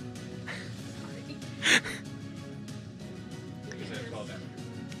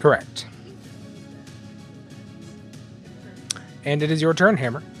 Correct. And it is your turn,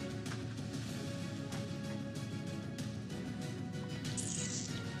 Hammer.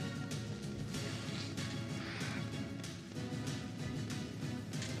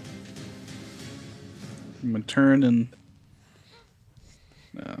 I'm gonna turn and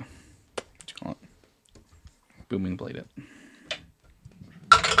what you call it? Booming blade it.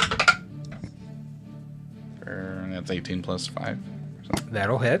 That's 18 plus 5.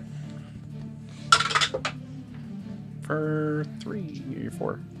 That'll hit. For 3 or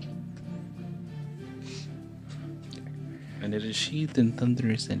 4. And it is sheathed in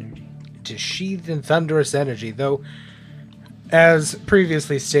thunderous energy. It is sheathed in thunderous energy, though, as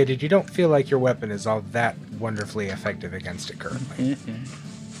previously stated, you don't feel like your weapon is all that wonderfully effective against it currently.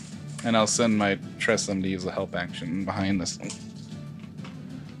 And I'll send my Tressum to use the help action behind this one.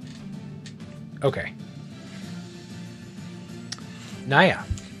 Okay. Naya.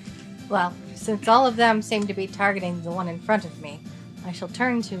 Well, since all of them seem to be targeting the one in front of me, I shall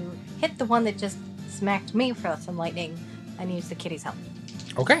turn to hit the one that just smacked me for some lightning and use the kitty's help.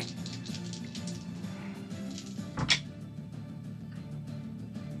 Okay.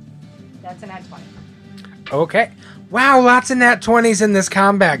 That's an nat 20. Okay. Wow, lots of nat 20s in this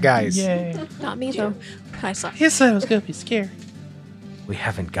combat, guys. Yay. Not me, though. I suck. He said it was gonna be scary. We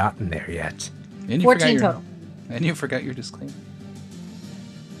haven't gotten there yet. And 14 total. And you forgot your disclaimer.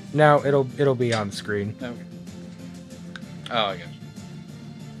 No, it'll be on screen. Okay. Oh, I got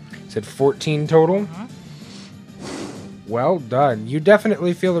you. Said 14 total. Well done. You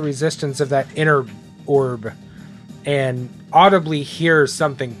definitely feel the resistance of that inner orb and audibly hear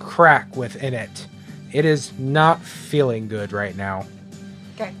something crack within it. It is not feeling good right now.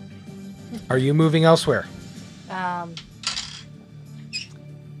 Okay. Are you moving elsewhere? No,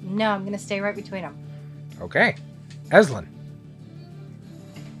 I'm going to stay right between them. Okay. Eslin.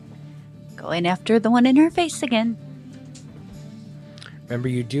 Going after the one in her face again. Remember,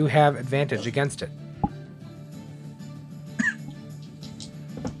 you do have advantage against it.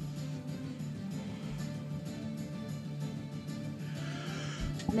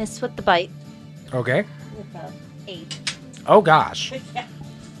 Miss with the bite. Okay. With the 8. Oh, gosh.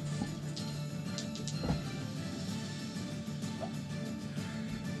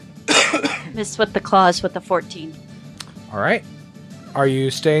 Miss with the claws with the 14. All right. Are you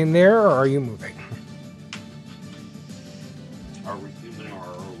staying there or are you moving? Are we healing or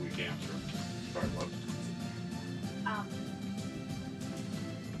are we cancer? Sorry, what?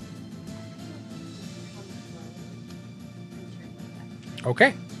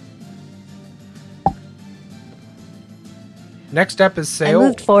 Okay. Next up is I Sail.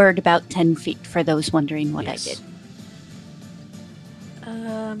 moved forward about 10 feet for those wondering what Yes. I did.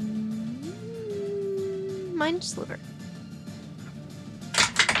 Mine sliver.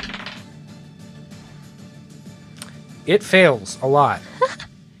 It fails a lot.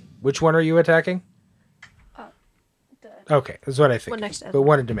 Which one are you attacking? Okay, that's what I think. One next to But Eslin.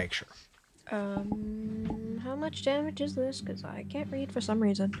 wanted to make sure. How much damage is this? Because I can't read for some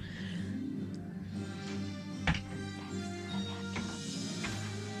reason.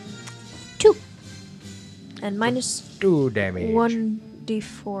 Two. And minus 2 damage.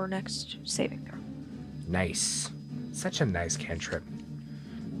 1d4 next saving throw. Nice. Such a nice cantrip.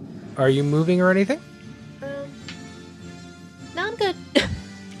 Are you moving or anything? No, I'm good.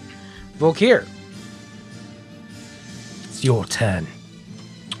 Volkir. It's your turn.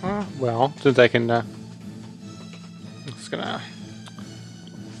 Well, since I can, just gonna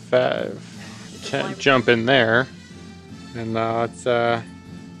 5, 10, jump in there, and let's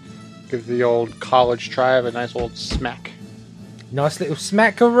give the old college tribe a nice old smack. Nice little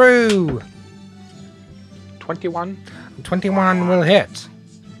smackaroo. 21. 21 will hit.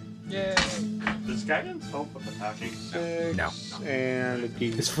 Yay. Does guidance help with attacking? 6 No. and a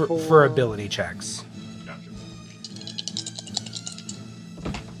D4. It's for ability checks. Gotcha.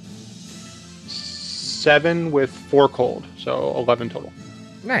 7 with 4 cold, so 11 total.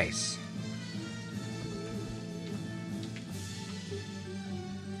 Nice.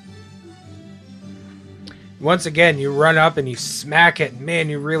 Once again, you run up and you smack it. Man,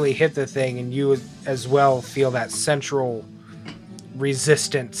 you really hit the thing, and you as well feel that central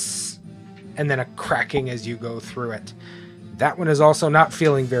resistance and then a cracking as you go through it. That one is also not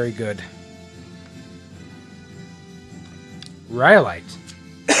feeling very good. Rhyolite.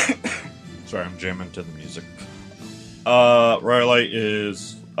 Sorry, I'm jamming to the music. Rhyolite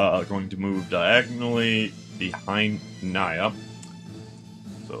is going to move diagonally behind Naya.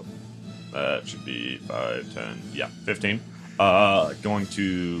 So that should be 5, 10, 15. Going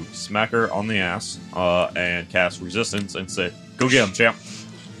to smack her on the ass and cast resistance and say, "Go get him, champ."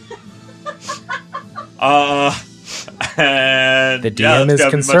 And The DM is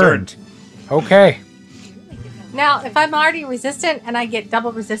concerned. Okay. Now, if I'm already resistant and I get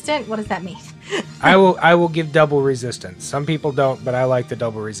double resistant, what does that mean? I will give double resistance. Some people don't, but I like the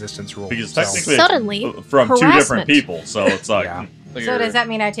double resistance rule. Because so- technically Suddenly, it's from two harassment. different people, so it's like Yeah. So does that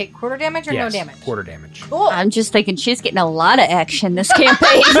mean I take quarter damage or yes, no damage? quarter damage. Cool. I'm just thinking she's getting a lot of action this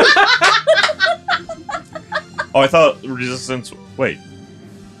campaign. Oh, I thought resistance. Wait.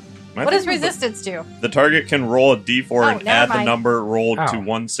 What does resistance do? The target can roll a d4 and never add the mind. number rolled to Oh.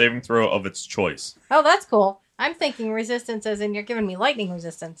 one saving throw of its choice. Oh, that's cool. I'm thinking resistance as in you're giving me lightning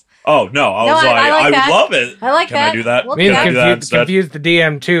resistance. Oh, no. I No, was I like, like I that. would love it. I like Can that. I do that? We'll Me do Can I that. do that instead? confused the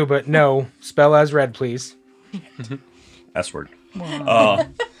DM too, but no. Spell as read, please. S word. And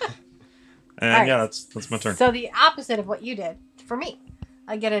Alright. yeah, that's my turn. So the opposite of what you did for me.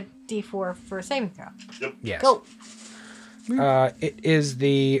 I get a D4 for a saving throw. Yes. Go. It is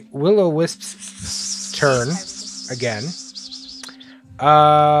the Will-O-Wisp's turn again.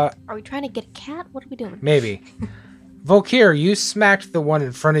 Are we trying to get a cat? What are we doing? Maybe. Volkir, you smacked the one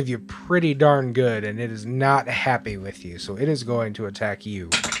in front of you pretty darn good, and it is not happy with you, so it is going to attack you.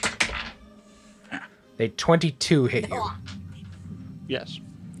 They 22 hit you. Yes.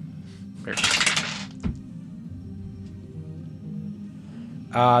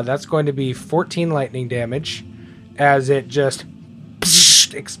 That's going to be 14 lightning damage as it just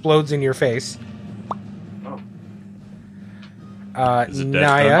explodes in your face. Is it dead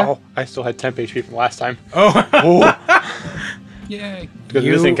Naya. Oh, I still had temp HP from last time. Oh, Yay. Because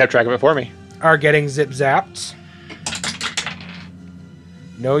You- this thing kept track of it for me. are getting zip zapped.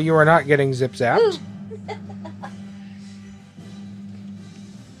 No, you are not getting zip zapped.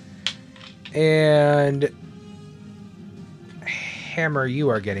 And Hammer, you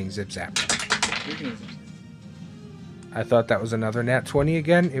are getting zip zapped. I thought that was another nat 20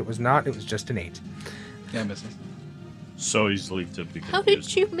 again. It was not. It was just an 8. Yeah, misses. So easily to be How confused.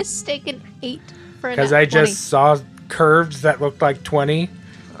 did you mistake an 8 for a Because nat I 20? just saw curves that looked like 20.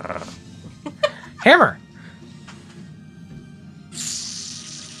 Hammer.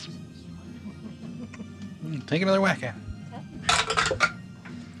 Take another whack at it.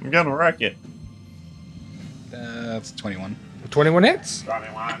 I'm gonna wreck it. That's 21. 21 hits.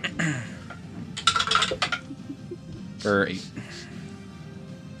 For 8.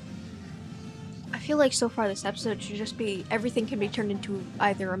 I feel like so far this episode should just be everything can be turned into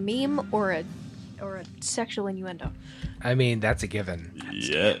either a meme or a sexual innuendo. I mean, that's a given.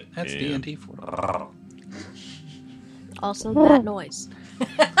 Yeah. That's yeah. D&D for Also, that noise.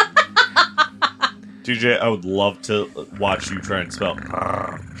 TJ, I would love to watch you try and spell.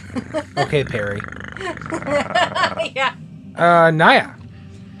 Okay, Perry. Yeah. Naya.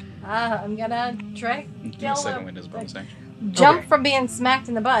 I'm gonna try to Give me a yell second out- wind as a bonus action. jump Okay. from being smacked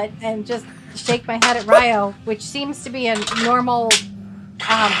in the butt and just shake my head at Ryo, which seems to be a normal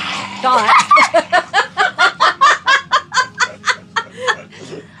thought.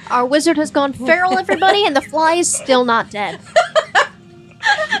 Our wizard has gone feral, everybody, and the fly is still not dead.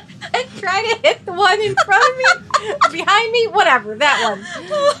 I try to hit the one in front of me, behind me, whatever, that one.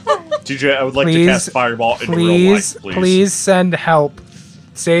 TJ, I would like to Please, cast Fireball in real life, please. Please send help.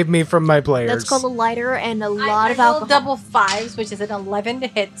 Save me from my players. That's called a lighter and a lot I of rolled alcohol. double 5s, which is an 11 to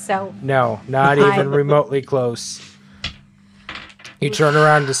hit, so No, not even remotely close. You turn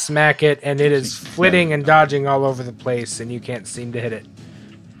around to smack it, and it is flitting and dodging all over the place, and you can't seem to hit it.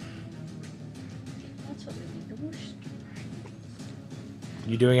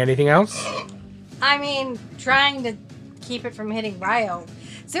 You doing anything else? I mean, trying to keep it from hitting Ryo.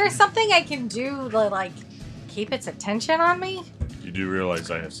 Is there something I can do to, like, keep its attention on me? You do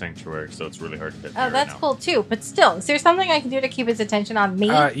realize I have Sanctuary, so it's really hard to hit me Oh, right that's now. cool too. But still, is there something I can do to keep its attention on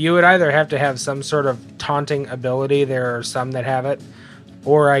me? You would either have to have some sort of taunting ability, there are some that have it,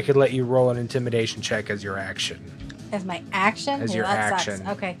 or I could let you roll an intimidation check as your action. As my action? As Yeah, your that action. Sucks.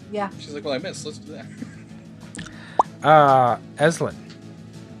 Okay, yeah. She's like, well, I missed. Let's do that. Eslin.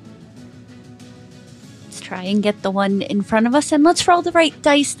 Let's try and get the one in front of us, and let's roll the right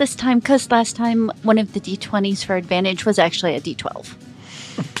dice this time, because last time one of the d20s for advantage was actually a d12.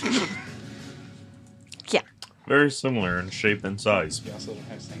 Yeah. Very similar in shape and size. We also don't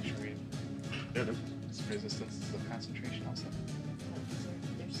have sanctuary. It's resistance to concentration also.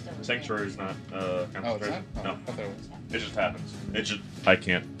 Sanctuary is not Oh, it's concentration. not? Oh, No, I thought it was. it just happens. I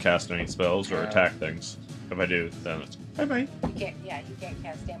can't cast any spells or attack things. If I do, then it's bye-bye. You can't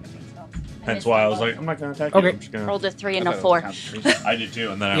cast damaging spells. Hence why I was like, I'm not going to attack Okay. you. I'm just gonna... Rolled a 3 and I a thought it 4. was concentration. I did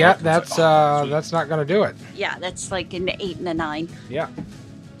too, and then I Yeah, looked and that's was like, that's not going to do it. Yeah, that's like an 8 and a 9. Yeah.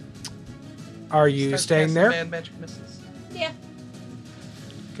 Are you Start staying casting there? Mad magic missiles. Yeah.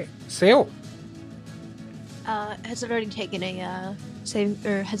 Okay. Sail. Has it already taken a save,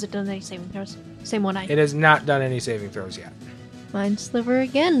 or has it done any saving throws? Same one I. It has not done any saving throws yet. Mind sliver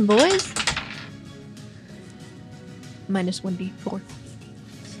again, boys. Minus 1d4.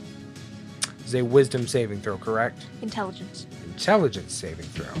 It's a wisdom saving throw, correct? Intelligence. Intelligence saving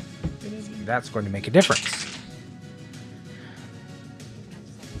throw. That's going to make a difference.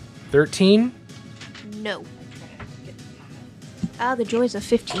 13. No. The joys of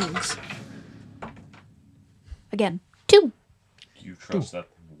 15s. Again. 2. You trust that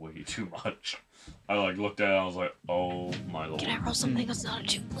thing way too much. I looked at it and I was like, oh my lord. Can I roll something that's not a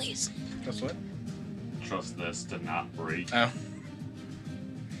 2, please? Guess what? Trust this to not break. Oh.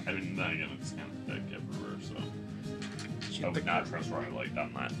 I mean, then again, it's kind of thick everywhere, so I would not trust Riley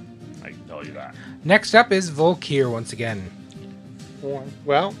on that. I can tell you that. Next up is Volkir once again. Well,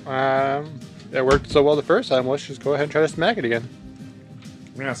 that worked so well the first time. Let's just go ahead and try to smack it again.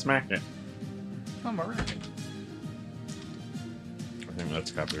 I'm gonna smack it. I'm alright. I think that's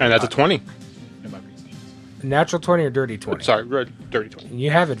copyright. And that's a 20. Natural 20 or dirty 20? Sorry, dirty 20. You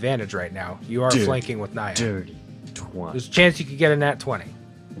have advantage right now. You are Dude. flanking with Naya. Dirty 20. There's a chance you could get a nat 20.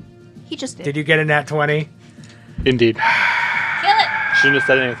 He just did. Did you get a nat 20? Indeed. Kill it! Shouldn't have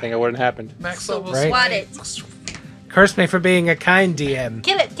said anything. It wouldn't have happened. Max So level. Right. swat it. Curse me for being a kind DM.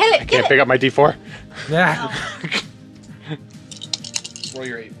 Kill it! Kill it! I Kill can't pick it! up my D4. Yeah. Roll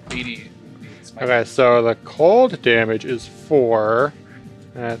your 80. Okay, so the cold damage is 4.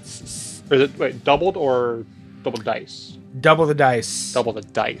 That's... Or is it, wait, doubled or double dice? Double the dice. Double the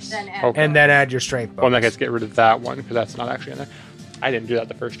dice. Then add- Okay. And then add your strength Well, in that bonus. case, get rid of that one, because that's not actually in there. I didn't do that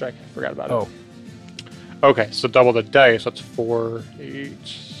the first strike. I forgot about Oh. it. Okay, so double the dice. That's 4,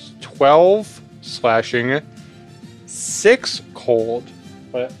 8, 12 slashing, 6 cold,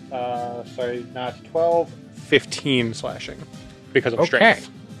 but, sorry, not 12, 15 slashing, because of Okay. strength.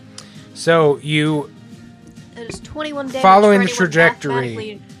 So you, That is 21 damage. Following for the anyone trajectory.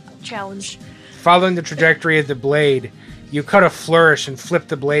 mathematically challenged. following the trajectory of the blade, you cut a flourish and flip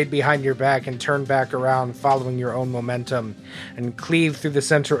the blade behind your back and turn back around, following your own momentum, and cleave through the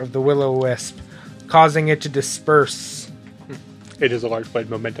center of the will-o-wisp, causing it to disperse. It is a large blade.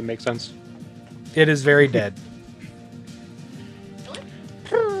 Momentum makes sense. It is very dead.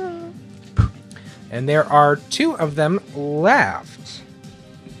 And there are 2 of them left.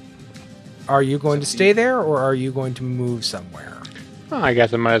 Are you going to stay there, or are you going to move somewhere? Oh, I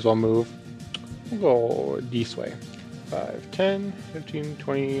guess I might as well move. We'll go this way. 5, 10, 15,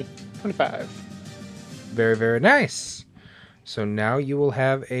 20, 25. Very, very nice. So now you will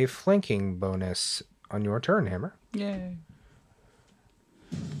have a flanking bonus on your turn, Hammer. Yay.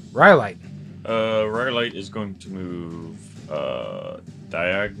 Rylite. Rylite is going to move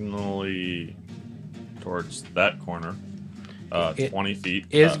diagonally towards that corner. It 20 feet.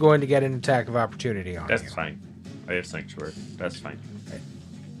 Is going to get an attack of opportunity on That's you. fine. I have Sanctuary. That's fine.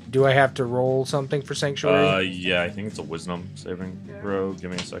 Do I have to roll something for Sanctuary? Yeah, I think it's a Wisdom saving throw. Give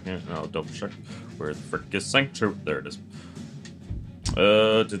me a second, and I'll double check where the frick is Sanctuary. There it is.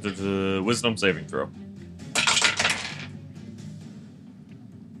 Wisdom saving throw.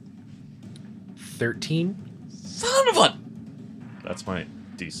 13? Son of a. That's my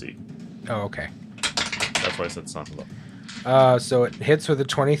DC. Oh, okay. That's why I said son of a. So it hits with a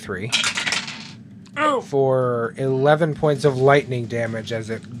 23. For 11 points of lightning damage as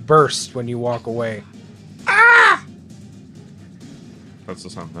it bursts when you walk away. That's the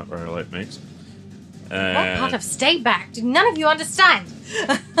sound that Rylite makes. What part And of stay back? Do none of you understand?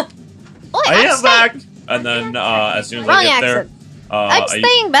 I am back! And then as soon as I Wrong get there, accent. I'm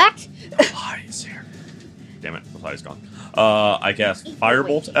staying back. The fly is here. Damn it, the fly's gone. I cast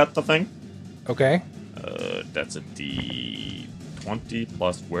Firebolt at the thing. Okay. That's a D20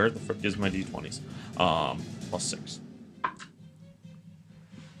 plus, where the frick is my D20s? Plus 6.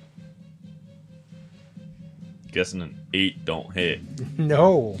 Guessing an 8 don't hit.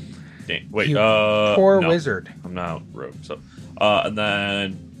 No. Dang. Wait, You poor no. wizard. I'm not rogue, so. And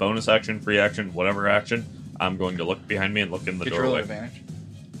then bonus action, free action, whatever action. I'm going to look behind me and look in the Did you roll doorway. advantage?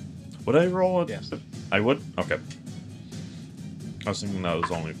 Would I roll it? Yes. I would? Okay. I was thinking that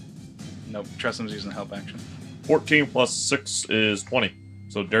was only Nope. Tressam's using the help action. 14 plus 6 is 20.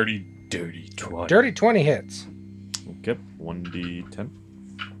 So dirty 20. Dirty 20 hits. Okay, 1d10.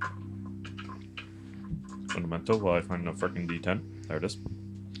 Fundamental while I find a freaking d10. There it is.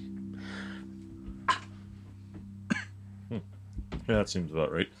 Yeah, that seems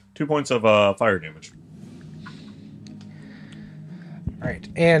about right. 2 points of fire damage. All right.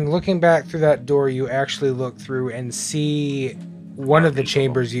 And looking back through that door, you actually look through and see one of the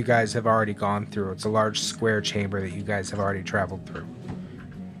chambers you guys have already gone through. It's a large square chamber that you guys have already traveled through.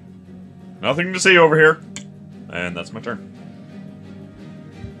 Nothing to see over here. And that's my turn.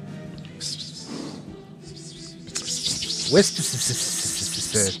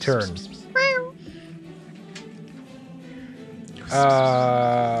 Wisp turn.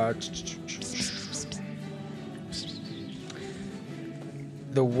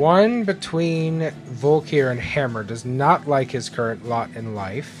 The one between Volkir and Hammer does not like his current lot in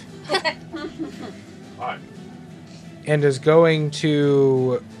life. Hi. And is going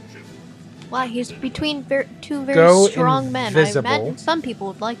to Why, he's between two very Go strong men. I invisible. imagine some people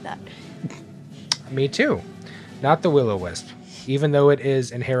would like that. me too. Not the Will-O-Wisp, even though it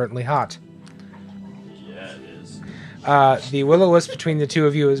is inherently hot. Yeah, it is. The Will-O-Wisp between the two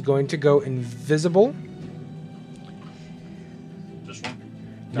of you is going to go invisible. Just one?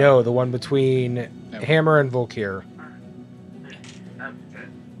 No, the one between Hammer and Volkir.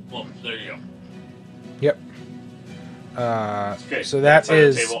 Well, there you go. Yep. Okay, So that side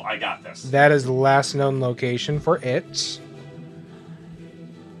of the is table. I got this. that is the last known location for it.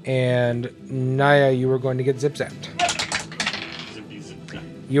 And Naya, you are going to get zip zapped.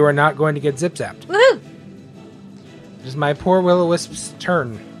 You are not going to get zip zapped. Woohoo! It is my poor Will-O-Wisp's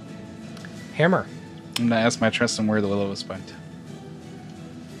turn. Hammer. I'm gonna ask my Tressam where the Will-O-Wisp went.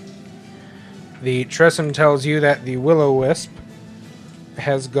 The Tressum tells you that the Will-O-Wisp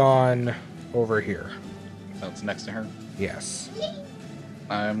has gone over here. So it's next to her. Yes.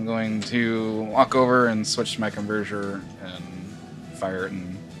 I'm going to walk over and switch to my converger and fire it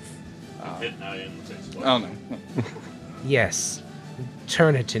and. Hit Naya in the face. Oh no. Yes.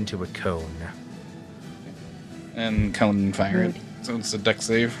 Turn it into a cone. And cone and fire it. So it's a deck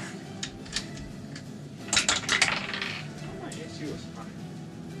save.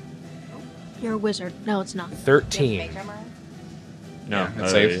 You're a wizard. No, it's not. 13. No, Yeah, it I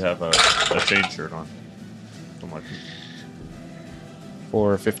saves. have a chain shirt on. Don't like it.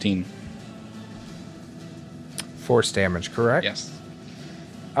 For 15. Force damage, correct? Yes.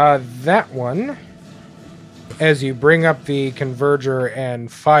 That one, as you bring up the converger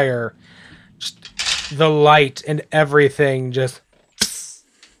and fire, just the light and everything just,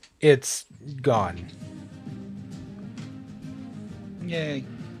 it's gone. Yay.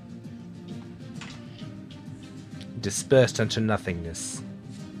 Dispersed into nothingness.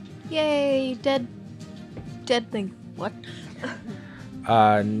 Yay, dead thing. What?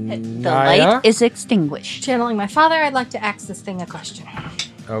 The Naya? light is extinguished. Channeling my father, I'd like to ask this thing a question.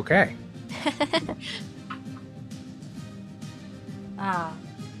 Okay.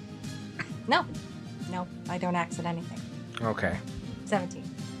 No. No, I don't accident anything. Okay. 17.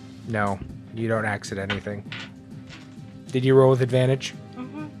 No, you don't accident anything. Did you roll with advantage?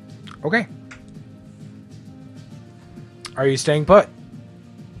 Mm-hmm. Okay. Are you staying put?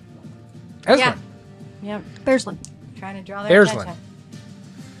 Ezra. Yeah. Yep. Bearsland. Trying to draw their There's attention.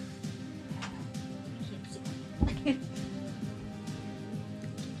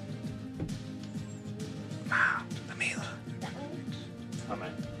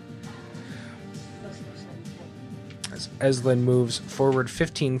 As Eslin moves forward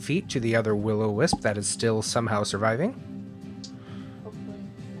 15 feet to the other Will-O-Wisp that is still somehow surviving.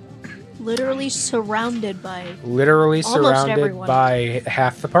 Literally surrounded by. Literally Almost surrounded everyone. by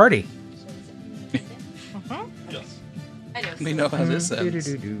half the party. Yes. We know how this ends.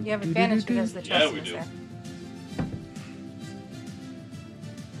 You have advantage because the Yeah, trust we is do. there.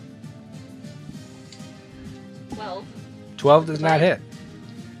 Well, 12 does not hit.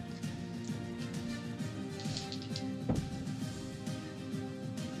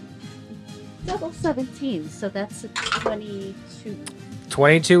 double 17, so that's a 22.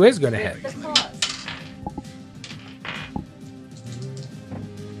 22 is going to hit. The claws.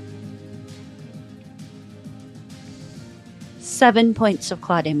 Seven points of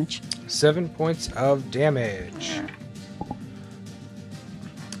claw damage. 7 points of damage.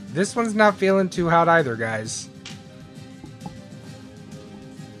 This one's not feeling too hot either, guys.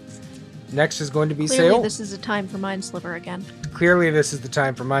 Next is going to be Clearly, Sail. this is a time for Mind Sliver again. Clearly, this is the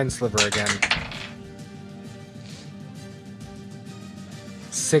time for Mind Sliver again.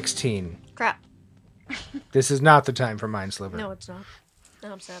 16. Crap. This is not the time for Mind Sliver. No, it's not.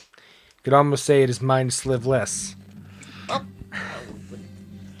 No, I'm sad. Could almost say it is Mind Slivless. Oh,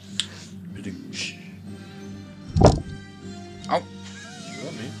 Oh.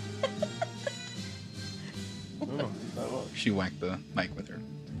 She whacked the mic with her.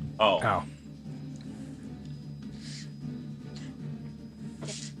 Oh.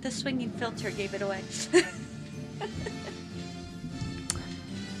 The swinging filter gave it away.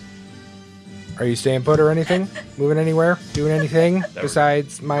 Are you staying put or anything? Moving anywhere? Doing anything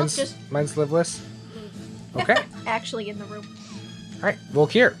besides Mind just- Slivless? Okay. actually in the room. All right.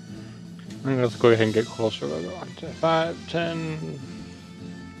 Volkir. I'm going to go ahead and get closer. We'll go on to 5, 10,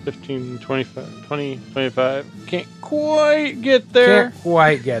 15, 25, 20, 25. Can't quite get there. Can't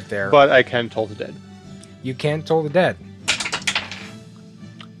quite get there. But I can toll the dead. You can't toll the dead.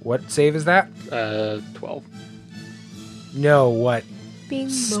 What save is that? 12. No, what? Bing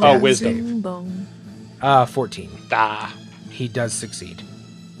Oh, bong. wisdom. Bing bong. 14. Ah. He does succeed.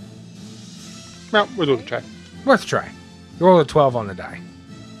 Well, we'll do a try. Worth a try. You roll a 12 on the die.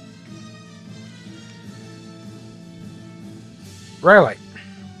 Rhyolite.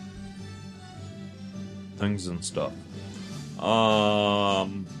 Things and stuff.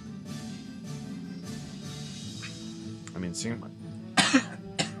 I mean, seeing my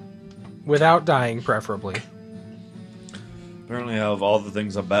Without dying, preferably. apparently I have all the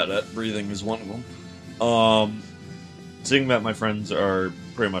things I'm bad at. Breathing is one of them. Seeing that my friends are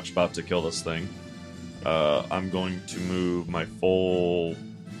pretty much about to kill this thing, I'm going to move my full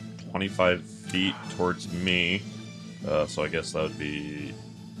 25 feet towards me. So I guess that would be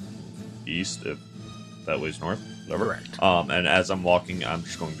east if that way's north. Whatever. Correct. And as I'm walking, I'm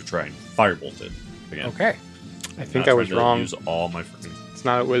just going to try and firebolt it again. Okay. I think Not I was trying to wrong. Use all my freaking. It's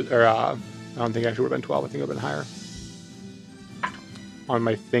not, I don't think it actually would have been 12. I think it would have been higher. On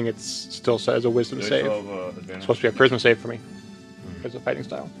my thing, it still says a wisdom save. It's supposed to be a charisma save for me. Because of fighting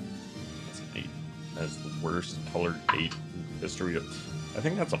style. That's an 8. That's the worst colored 8 in history. I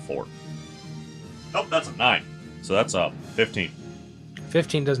think that's a 4. Nope, that's a 9. So that's a 15.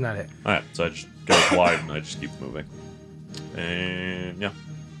 15 does not hit. Alright, so I just go wide and I just keep moving. And yeah.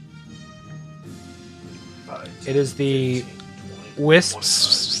 It is the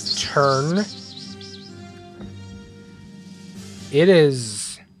Wisp's turn. It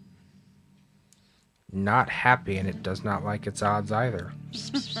is not happy, and it does not like its odds either.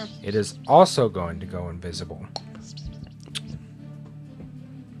 It is also going to go invisible.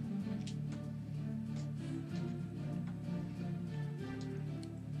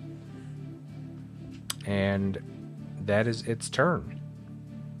 And that is its turn.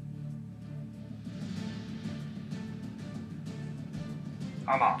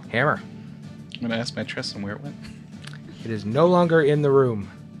 Hammer. I'm gonna ask my Tristan where it went. It is no longer in the room.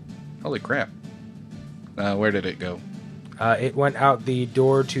 Holy crap! Where did it go? It went out the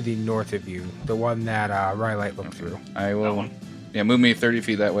door to the north of you, the one that Rhyolite looked through. I will. That one? Yeah, move me 30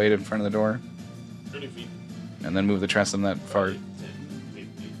 feet that way in front of the door, 30 feet. and then move the Tristan that far. 10,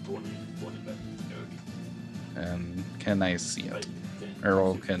 15, 20 back. And can I see it?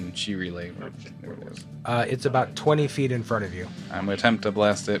 Or can she relay? There it is. It's about 20 feet in front of you. I'm gonna attempt to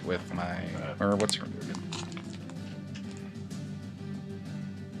blast it with my. Or what's her?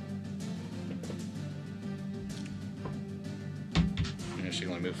 She can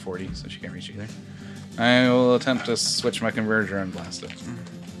only move 40, so she can't reach either. I will attempt to switch my converger and blast it.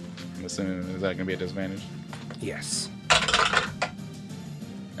 I'm assuming, is that gonna be a disadvantage? Yes.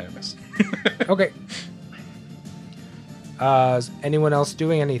 I missed. Okay. Is anyone else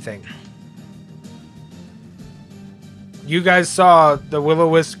doing anything? You guys saw the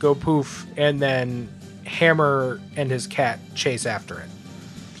will-o-wisp go poof, and then Hammer and his cat chase after it.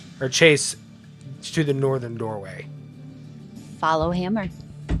 Or chase to the northern doorway. Follow Hammer.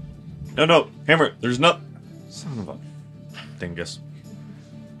 No, Hammer, there's no. Son of a dingus.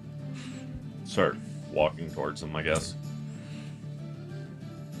 Start walking towards him, I guess.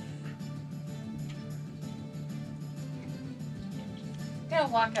 I'm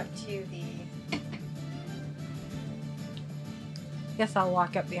gonna walk up to the. Guess I'll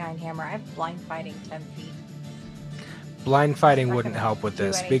walk up behind Hammer. I have blind fighting 10 feet. Blind fighting Not wouldn't gonna help with do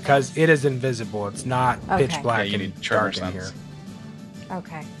this anything. because it is invisible. It's not pitch Okay. black Yeah, you and need charmer dark in here. sense.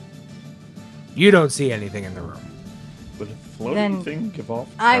 Okay. You don't see anything in the room. Would a floating Then thing give off?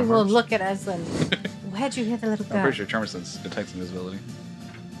 I will tremors? look at Eslin. Where'd you hear the little I'm girl? pretty sure Charmer Sense detects invisibility.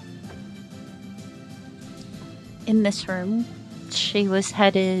 In this room, she was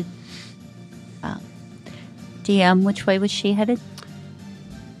headed. DM, which way was she headed?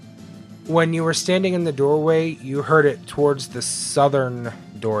 When you were standing in the doorway, you heard it towards the southern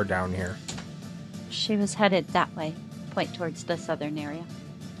door down here. She was headed that way. Point towards the southern area.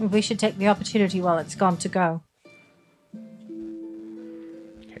 We should take the opportunity while it's gone to go.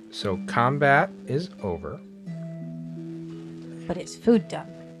 Okay, so combat is over. But it's food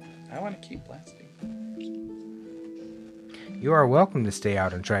done. I want to keep blasting. You are welcome to stay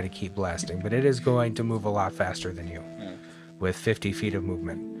out and try to keep blasting, but it is going to move a lot faster than you, with 50 feet of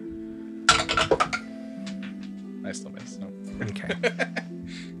movement. I still miss. No. Okay.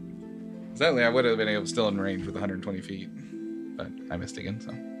 Sadly, I would have been able still in range with 120 feet, but I missed again,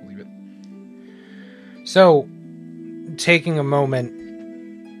 so we'll leave it. So, taking a moment.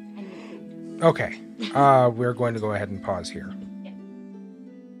 Okay. We're going to go ahead and pause here.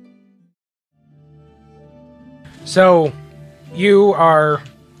 So, you are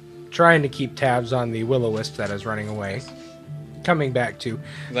trying to keep tabs on the will-o-wisp that is running away. Coming back to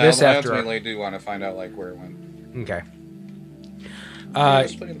this I after. ultimately do want to find out where it went. Okay.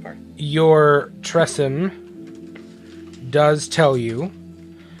 Just look at the party. Your Tressym does tell you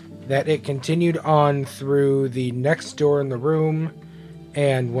that it continued on through the next door in the room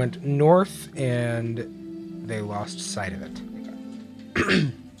and went north, and they lost sight of it.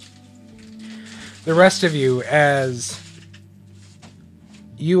 Okay. The rest of you, as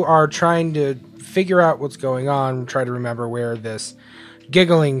you are trying to figure out what's going on, try to remember where this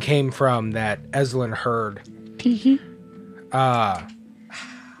giggling came from that Eslin heard.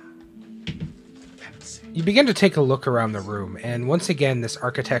 You begin to take a look around the room, and once again, this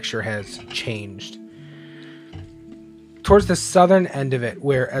architecture has changed. Towards the southern end of it,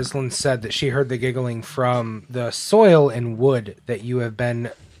 where Eslin said that she heard the giggling from the soil and wood that you have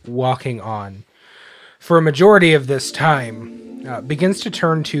been walking on for a majority of this time, begins to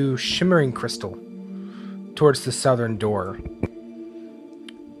turn to shimmering crystal towards the southern door.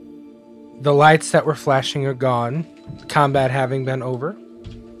 The lights that were flashing are gone, combat having been over.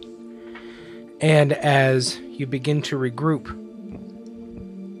 And as you begin to regroup,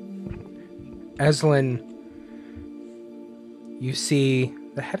 Eslin, you see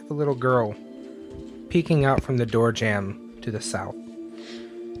the head of a little girl peeking out from the door jamb to the south.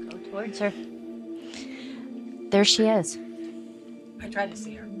 Go towards her. There she is. I try to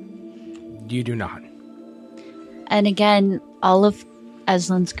see her. You do not. And again, all of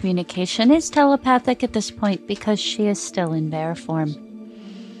Eslin's communication is telepathic at this point because she is still in bear form.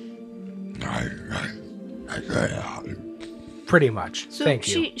 Pretty much. So Thank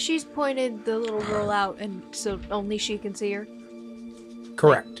you. she's pointed the little girl out, and so only she can see her.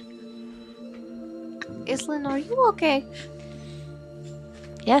 Correct. Islin, are you okay?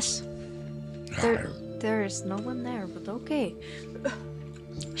 Yes, There is no one there, but okay.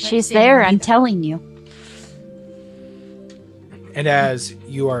 she's see there, her I'm either. telling you. And as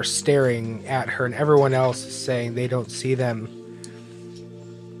you are staring at her and everyone else is saying they don't see them,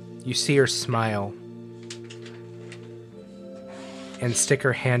 you see her smile and stick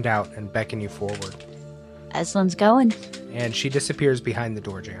her hand out and beckon you forward. Eslin's going. And she disappears behind the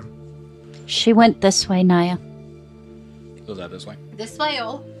door jamb. She went this way, Naya. Goes out this way. This way,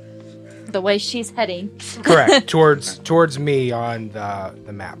 oh. The way she's heading. Correct. towards me on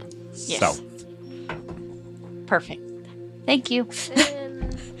the map. Yes. South. Perfect. Thank you. Then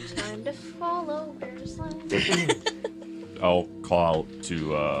time to follow Islin. I'll call out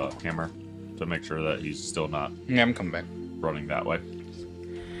to Hammer to make sure that he's still not Yeah, I'm coming back. running that way.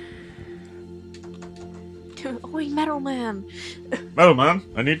 Oi, Metal Man. Metal Man,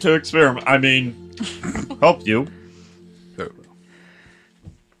 I need to experiment. I mean, help you.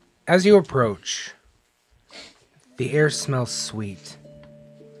 As you approach, the air smells sweet.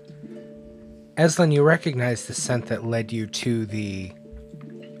 Eslin, you recognize the scent that led you to the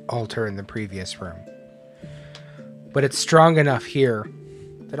altar in the previous room. But it's strong enough here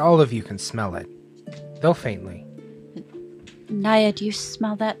that all of you can smell it, though faintly. Naya, do you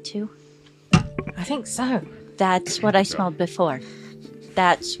smell that too? I think so. That's what I smelled before.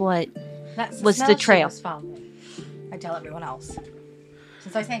 That's what... That's Was smell the she trail. was following. I tell everyone else.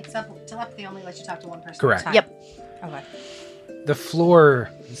 Since I think telepathy only lets you talk to one person Correct. at a time. Yep. Okay. The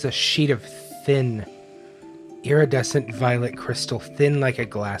floor is a sheet of thin, iridescent violet crystal, thin like a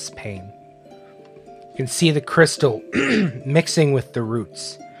glass pane. You can see the crystal mixing with the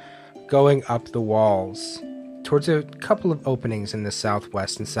roots, going up the walls towards a couple of openings in the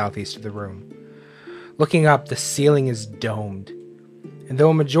southwest and southeast of the room. Looking up, the ceiling is domed. And though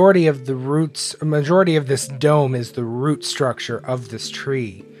a majority of this dome is the root structure of this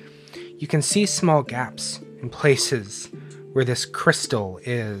tree, you can see small gaps in places where this crystal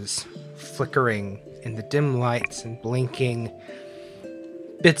is flickering in the dim lights and blinking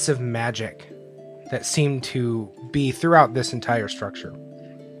bits of magic that seem to be throughout this entire structure.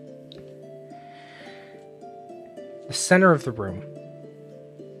 The center of the room.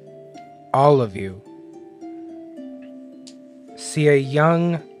 All of you see a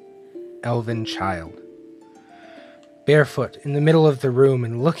young elven child, barefoot in the middle of the room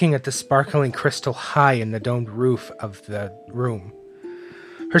and looking at the sparkling crystal high in the domed roof of the room.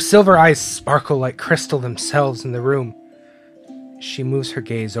 Her silver eyes sparkle like crystal themselves in the room. She moves her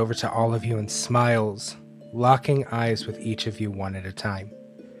gaze over to all of you and smiles, locking eyes with each of you one at a time.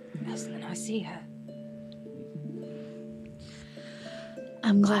 Aslan, I see her.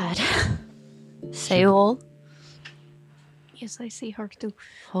 I'm glad. Seol? Yes, I see her too.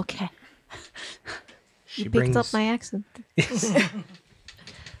 Okay. She You picked up my accent.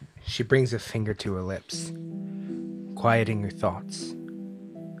 She brings a finger to her lips, quieting your thoughts,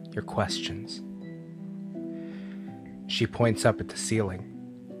 your questions. She points up at the ceiling.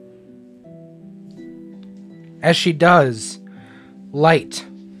 As she does, light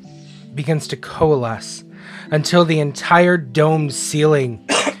begins to coalesce until the entire domed ceiling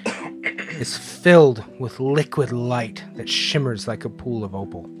is filled with liquid light that shimmers like a pool of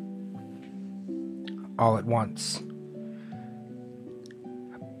opal. All at once,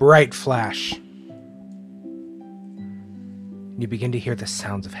 a bright flash. You begin to hear the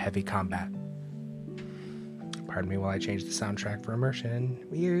sounds of heavy combat. Pardon me while I change the soundtrack for immersion.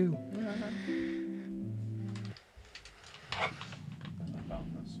 Woo!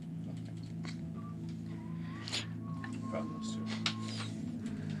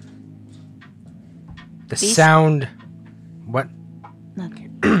 The sound... What?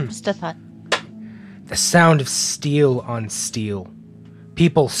 Nothing. Just a thought. The sound of steel on steel.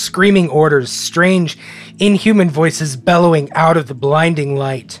 People screaming orders, strange, inhuman voices bellowing out of the blinding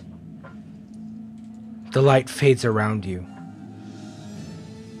light. The light fades around you.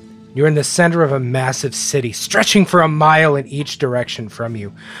 You're in the center of a massive city, stretching for a mile in each direction from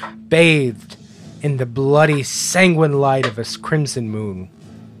you, bathed in the bloody, sanguine light of a crimson moon.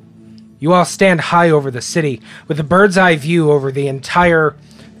 You all stand high over the city, with a bird's eye view over the entire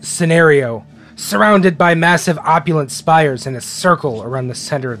scenario, surrounded by massive opulent spires in a circle around the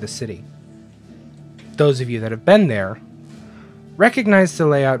center of the city. Those of you that have been there recognize the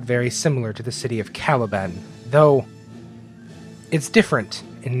layout very similar to the city of Caliban, though it's different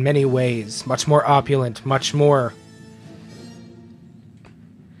in many ways, much more opulent, much more,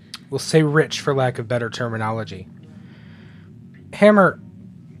 we'll say rich for lack of better terminology. Hammer,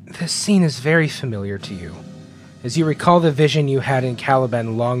 this scene is very familiar to you, as you recall the vision you had in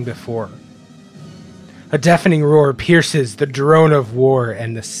Caliban long before. A deafening roar pierces the drone of war,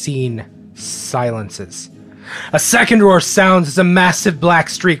 and the scene silences. A second roar sounds as a massive black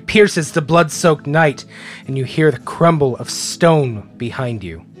streak pierces the blood-soaked night, and you hear the crumble of stone behind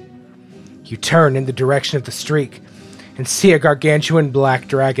you. You turn in the direction of the streak, and see a gargantuan black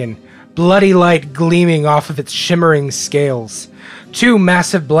dragon, bloody light gleaming off of its shimmering scales. Two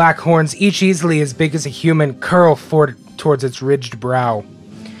massive black horns, each easily as big as a human, curl forward towards its ridged brow.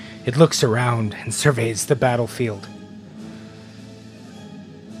 It looks around and surveys the battlefield.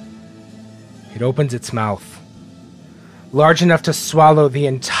 It opens its mouth, large enough to swallow the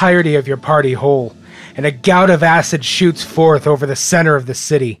entirety of your party whole, and a gout of acid shoots forth over the center of the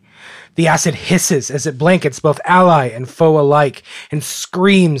city. The acid hisses as it blankets both ally and foe alike, and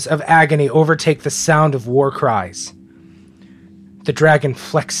screams of agony overtake the sound of war cries. The dragon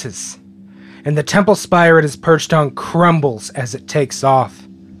flexes, and the temple spire it is perched on crumbles as it takes off.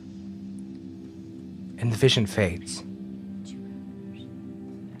 And the vision fades.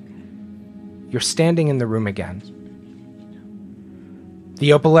 You're standing in the room again. The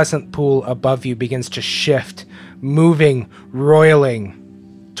opalescent pool above you begins to shift, moving, roiling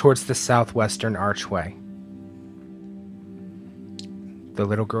towards the southwestern archway. The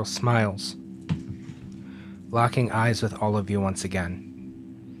little girl smiles, locking eyes with all of you once again,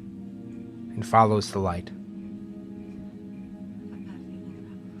 and follows the light.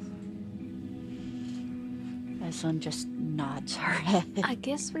 Aslan just nods her head. I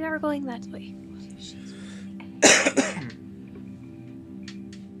guess we are going that way.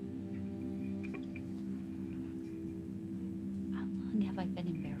 How long have I been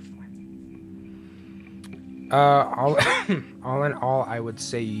in bear form? All in all, I would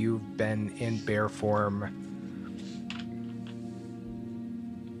say you've been in bear form.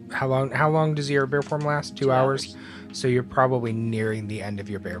 How long does your bear form last? 2 hours? So you're probably nearing the end of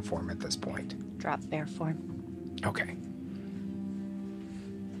your bear form at this point. Drop bear form. Okay.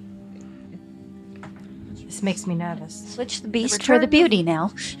 This makes me nervous. Switch the beast return for the of- beauty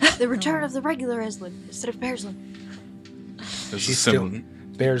now. The return of the regular Eslin instead of Bearslin. This is She's still similar.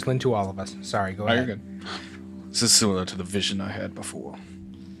 Bearslin to all of us. Sorry, go Oh, you're ahead. good. This is similar to the vision I had before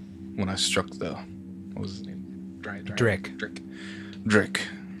when I struck the what was his name? Drick. Drick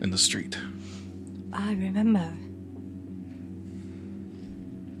in the street. I remember.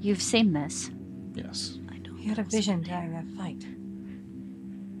 You've seen this. Yes. He had a vision during that fight.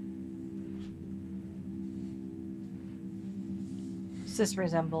 Does this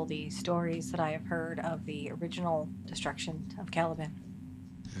resemble the stories that I have heard of the original destruction of Caliban?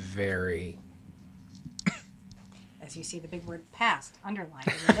 Very. As you see the big word past underlined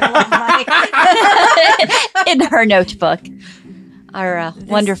in the middle of my... In her notebook. Our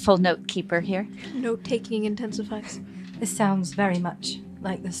wonderful note keeper here. Note-taking intensifies. This sounds very much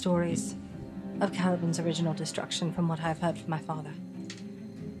like the stories of Caliban's original destruction from what I've heard from my father.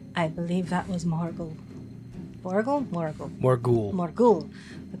 I believe that was Morguul. Morguul,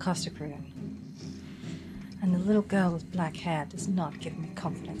 the Caustic Ruin. And the little girl with black hair does not give me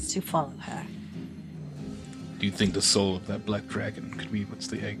confidence to follow her. Do you think the soul of that black dragon could be what's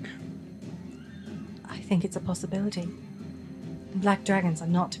the egg? I think it's a possibility. Black dragons are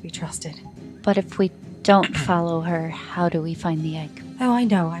not to be trusted. But if we don't follow her, how do we find the egg? Oh, I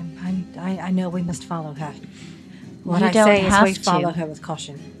know. I know we must follow her. What You I don't say is have we follow to. her with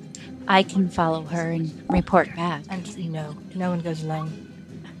caution. I can follow her and report back. And no one goes alone.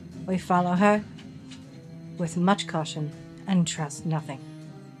 We follow her with much caution and trust nothing.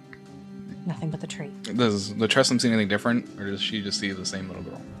 Nothing but the tree. Does the Tressum see anything different, or does she just see the same little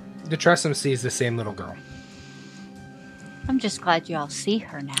girl? The Tressum sees the same little girl. I'm just glad you all see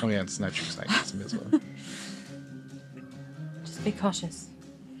her now. Oh yeah, it's not true sight. It's invisible. Just be cautious.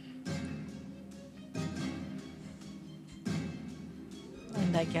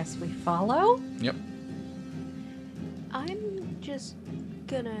 And I guess we follow? Yep. I'm just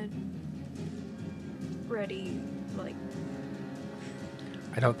gonna ready, like,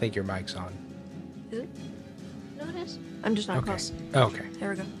 I don't think your mic's on. is it? No, it is. I'm just not Okay. close. Okay.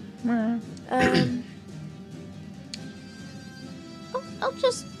 There we go. I'll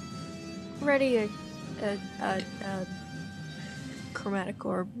just ready a chromatic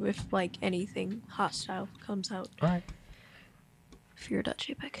orb if like anything hostile comes out. All right. If you're a Dutch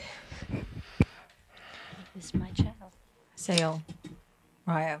epic. This is my child. Sail.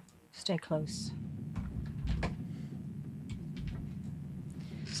 Ryo, stay close.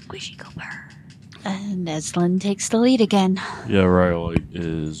 Squishy go burr. And Eslin takes the lead again. Yeah, Riley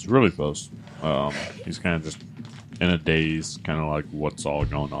is really close. He's kind of just in a daze, kind of like what's all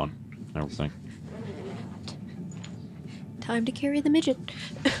going on and everything. Time to carry the midget.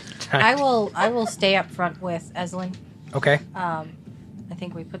 I will stay up front with Eslin. Okay. I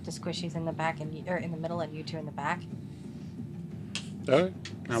think we put the squishies in the back or in the middle and you two in the back. Okay.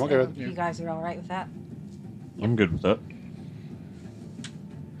 I'm okay with it. You guys are all right with that? I'm good with that.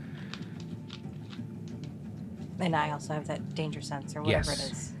 And I also have that danger sense or whatever Yes.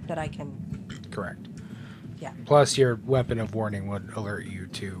 it is that I can. Correct. Yeah. Plus, your weapon of warning would alert you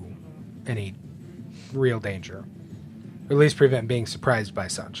to any real danger. Or at least prevent being surprised by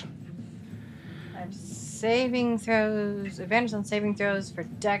such. I have saving throws, advantage on saving throws for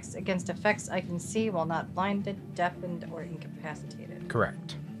dex against effects I can see while not blinded, deafened, or incapacitated.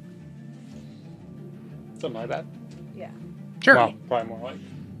 Correct. Something like that. Yeah. Sure. Well, probably more like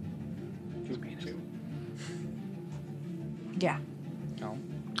 2. Yeah. No.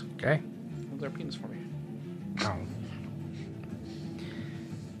 Okay. Hold their penis for me. Oh.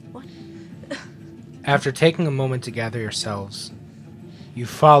 What? After taking a moment to gather yourselves, you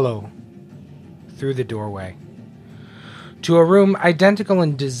follow through the doorway to a room identical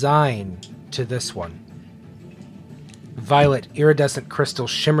in design to this one. Violet, iridescent crystal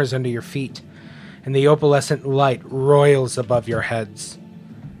shimmers under your feet, and the opalescent light roils above your heads.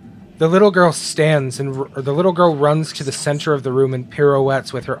 The little girl stands, and the little girl runs to the center of the room and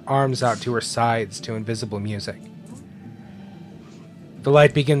pirouettes with her arms out to her sides to invisible music. The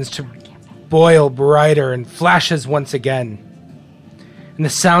light begins to boil brighter and flashes once again. And the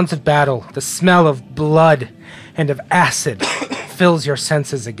sounds of battle, the smell of blood and of acid fills your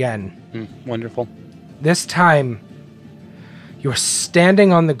senses again. Wonderful. This time, you're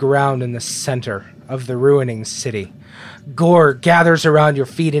standing on the ground in the center of the ruining city. Gore gathers around your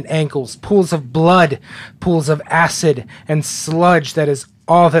feet and ankles, pools of blood, pools of acid, and sludge that is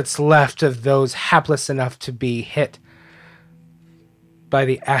all that's left of those hapless enough to be hit by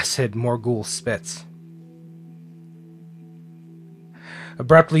the acid Morguul spits.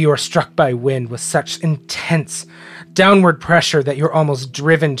 Abruptly, you are struck by wind with such intense downward pressure that you're almost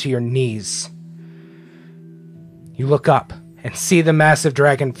driven to your knees. You look up and see the massive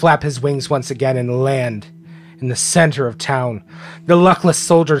dragon flap his wings once again and land in the center of town. The luckless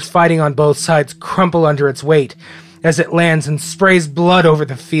soldiers fighting on both sides crumple under its weight as it lands and sprays blood over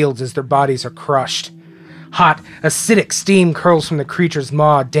the fields as their bodies are crushed. Hot, acidic steam curls from the creature's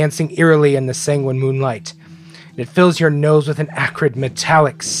maw, dancing eerily in the sanguine moonlight. It fills your nose with an acrid,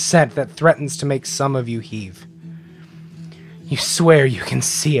 metallic scent that threatens to make some of you heave. You swear you can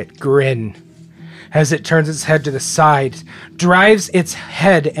see it grin as it turns its head to the side, drives its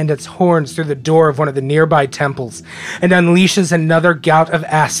head and its horns through the door of one of the nearby temples, and unleashes another gout of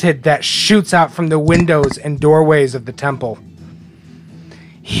acid that shoots out from the windows and doorways of the temple.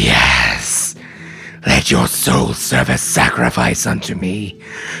 Yes, let your soul serve as sacrifice unto me,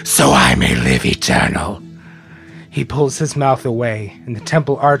 so I may live eternal. He pulls his mouth away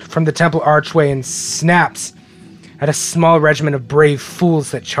from the temple archway and snaps at a small regiment of brave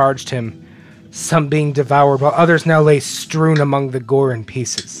fools that charged him, some being devoured while others now lay strewn among the gore and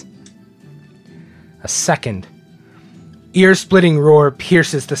pieces. A second, ear-splitting roar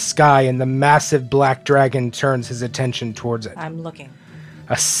pierces the sky and the massive black dragon turns his attention towards it. I'm looking.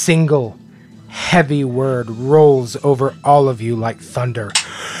 A single, heavy word rolls over all of you like thunder.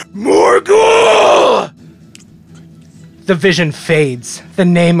 Morguul! The vision fades, the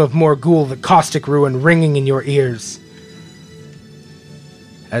name of Morguul, the Caustic Ruin, ringing in your ears.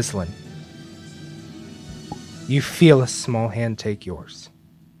 Eslin, you feel a small hand take yours.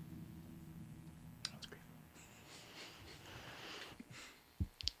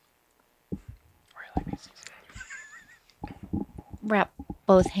 Wrap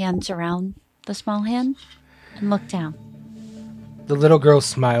both hands around the small hand and look down. The little girl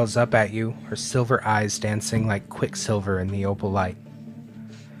smiles up at you, her silver eyes dancing like quicksilver in the opal light.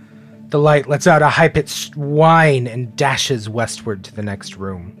 The light lets out a high-pitched whine and dashes westward to the next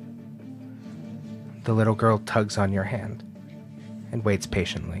room. The little girl tugs on your hand and waits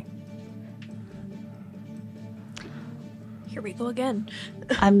patiently. Here we go again.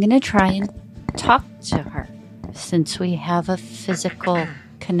 I'm going to try and talk to her since we have a physical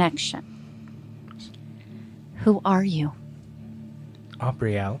connection. Who are you?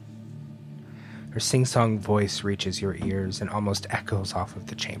 Aubrielle. Her sing-song voice reaches your ears and almost echoes off of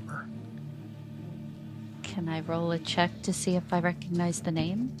the chamber. Can I roll a check to see if I recognize the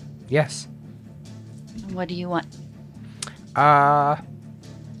name? Yes. What do you want?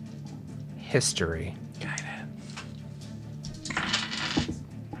 History.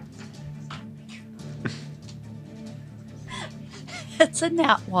 It's a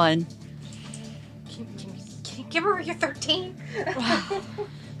nat 1. Can you give her your 13?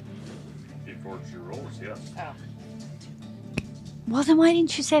 Before she rolls, yes. Oh. Well, then why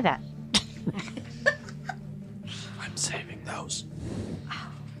didn't you say that? I'm saving those.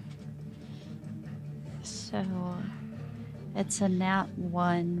 So, it's a nat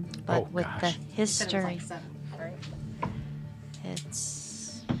 1, but Oh, with gosh. the You said it was history, like 7, right?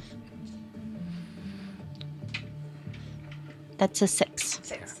 that's a 6.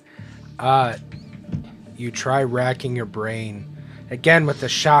 6. You try racking your brain, again with the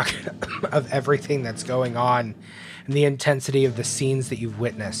shock of everything that's going on and the intensity of the scenes that you've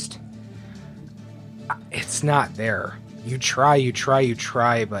witnessed. It's not there. You try,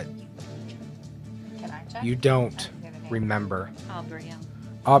 but Can I check? you don't I don't get a name. remember. Aubrielle.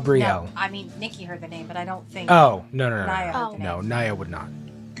 Aubrielle. No, I mean, Nikki heard the name, but I don't think. Oh, no. Naya heard the No, Naya would not.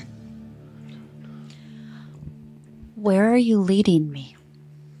 Where are you leading me?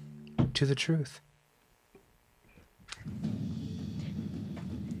 To the truth.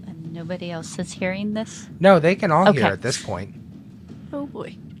 And nobody else is hearing this? No, they can all hear Okay. at this point. Oh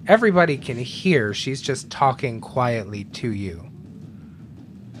boy. Everybody can hear. She's just talking quietly to you.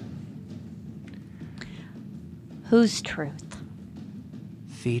 Whose truth?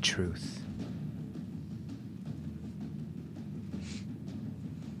 The truth.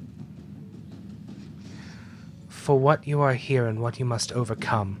 For what you are here and what you must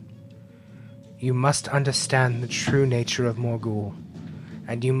overcome, you must understand the true nature of Morguul,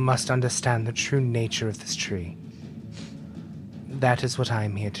 and you must understand the true nature of this tree. That is what I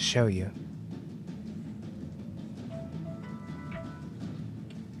am here to show you.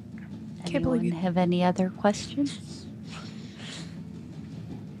 Can't believe Anyone you- have any other questions?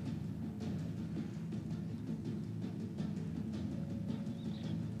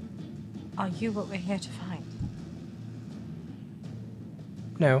 Are you what we're here to find?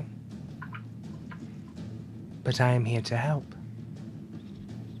 No. But I am here to help.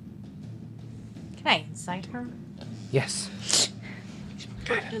 Can I incite her? Yes.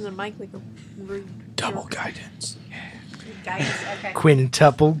 Put it in the mic like a rude. Double guidance. Guys, okay.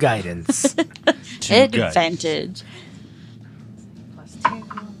 Quintuple guidance. Advantage. Plus 2.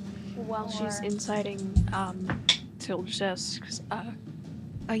 While she's Four. inciting, Till just asks,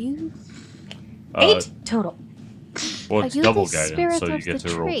 are you 8 total. Well, Are it's you double the guidance, spirit so you of get the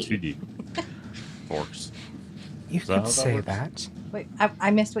to roll tree? 2d4s. You Is that how could that say works? that. Wait,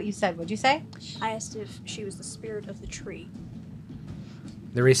 I missed what you said. What'd you say? I asked if she was the spirit of the tree.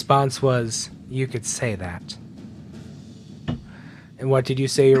 The response was, you could say that. And what did you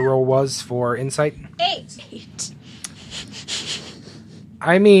say your role was for insight? 8.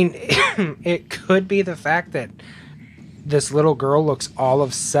 I mean, it could be the fact that this little girl looks all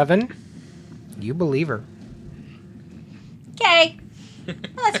of 7. You believe her. Okay.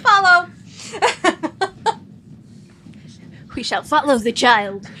 Let's follow. We shall follow the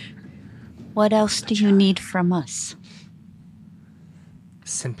child. What else do you need from us?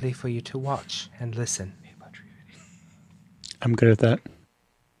 Simply for you to watch and listen. I'm good at that.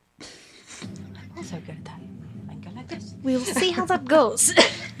 I'm also good at that. I'm good at this. We'll see how that goes.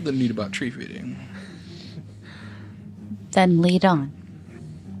 The need about tree feeding. Then lead on.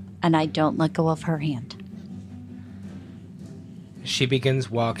 And I don't let go of her hand. She begins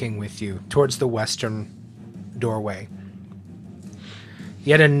walking with you towards the western doorway.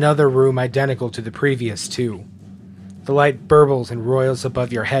 Yet another room identical to the previous two. The light burbles and roils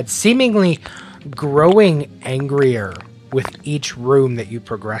above your head, seemingly growing angrier with each room that you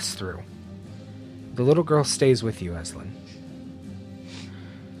progress through. The little girl stays with you, Eslin.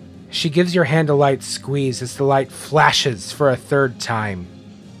 She gives your hand a light squeeze as the light flashes for a third time.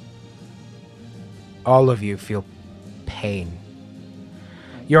 All of you feel pain.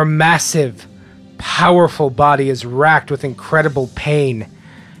 Your massive, powerful body is racked with incredible pain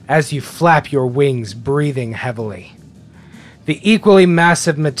as you flap your wings, breathing heavily. The equally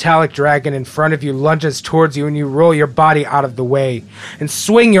massive metallic dragon in front of you lunges towards you and you roll your body out of the way and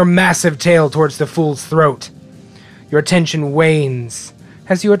swing your massive tail towards the fool's throat. Your attention wanes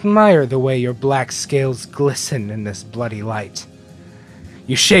as you admire the way your black scales glisten in this bloody light.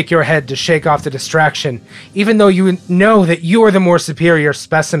 You shake your head to shake off the distraction, even though you know that you are the more superior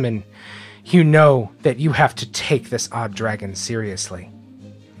specimen. You know that you have to take this odd dragon seriously.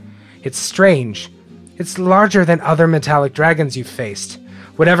 It's strange. It's larger than other metallic dragons you've faced.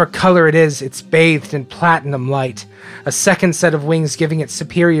 Whatever color it is, it's bathed in platinum light, a second set of wings giving it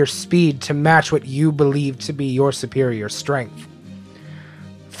superior speed to match what you believe to be your superior strength.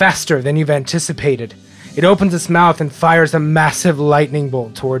 Faster than you've anticipated, it opens its mouth and fires a massive lightning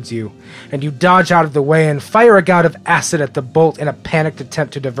bolt towards you, and you dodge out of the way and fire a gout of acid at the bolt in a panicked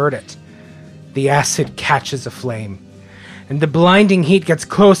attempt to divert it. The acid catches aflame, and the blinding heat gets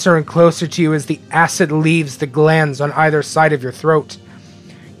closer and closer to you as the acid leaves the glands on either side of your throat.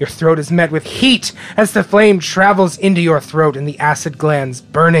 Your throat is met with heat as the flame travels into your throat and the acid glands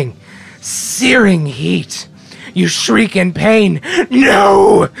burning, searing heat. You shriek in pain.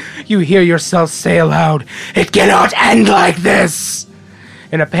 No! You hear yourself say aloud, "It cannot end like this!"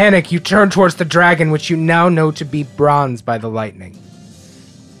 In a panic, you turn towards the dragon, which you now know to be bronze by the lightning.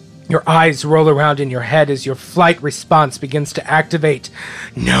 Your eyes roll around in your head as your flight response begins to activate.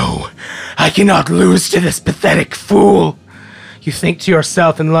 No, I cannot lose to this pathetic fool. You think to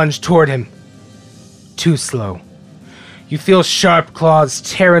yourself and lunge toward him. Too slow. You feel sharp claws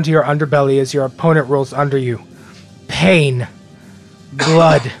tear into your underbelly as your opponent rolls under you. Pain.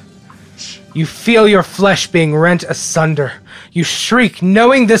 Blood. You feel your flesh being rent asunder. You shriek,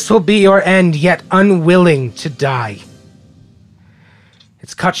 knowing this will be your end, yet unwilling to die.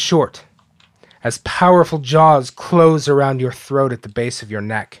 It's cut short, as powerful jaws close around your throat at the base of your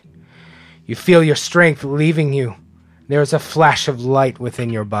neck. You feel your strength leaving you. There is a flash of light within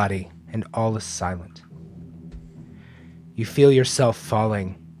your body, and all is silent. You feel yourself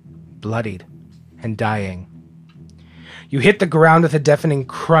falling, bloodied, and dying. You hit the ground with a deafening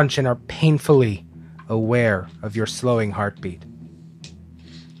crunch and are painfully aware of your slowing heartbeat.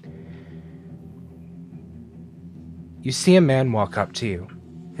 You see a man walk up to you,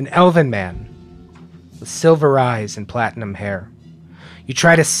 an elven man with silver eyes and platinum hair. You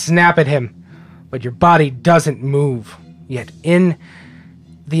try to snap at him, but your body doesn't move. Yet in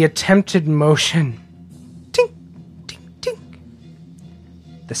the attempted motion, tink, tink, tink,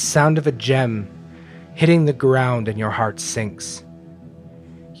 the sound of a gem hitting the ground and your heart sinks.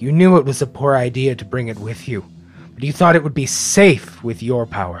 You knew it was a poor idea to bring it with you, but you thought it would be safe with your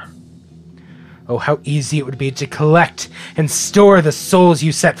power. Oh, how easy it would be to collect and store the souls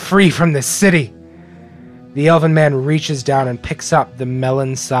you set free from this city. The elven man reaches down and picks up the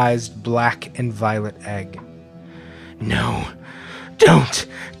melon-sized black and violet egg. No, don't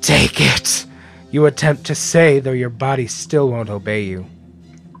take it, you attempt to say, though your body still won't obey you.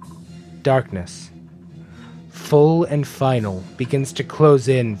 Darkness, full and final, begins to close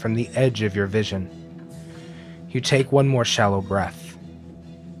in from the edge of your vision. You take one more shallow breath,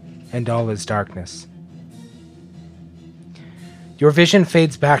 and all is darkness. Your vision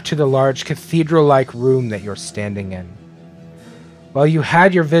fades back to the large cathedral-like room that you're standing in. While you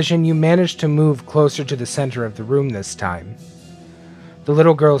had your vision, you managed to move closer to the center of the room this time. The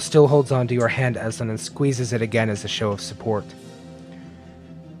little girl still holds onto your hand, Eslin, and squeezes it again as a show of support.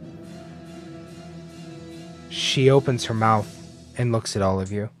 She opens her mouth and looks at all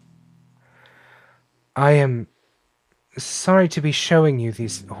of you. I am sorry to be showing you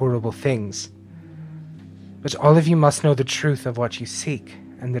these horrible things, but all of you must know the truth of what you seek,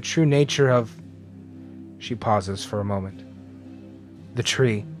 and the true nature of... She pauses for a moment. The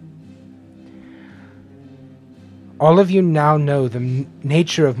tree. All of you now know the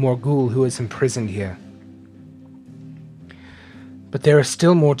nature of Morguul, who is imprisoned here. But there is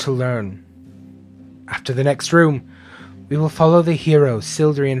still more to learn. After the next room, we will follow the hero,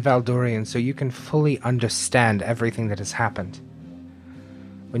 Sildri and Valdorian, so you can fully understand everything that has happened.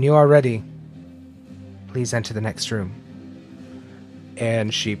 When you are ready, please enter the next room.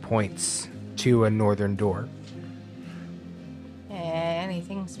 And she points to a northern door.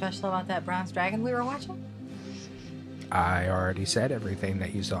 Anything special about that bronze dragon we were watching? I already said everything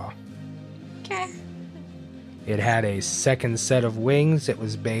that you saw. Okay. It had a second set of wings. It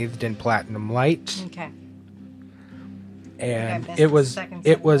was bathed in platinum light. Okay. And Okay, it was second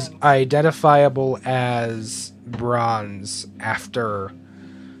set it of was wings. identifiable as bronze after,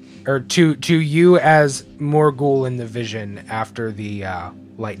 or to you as Morguul in the vision after the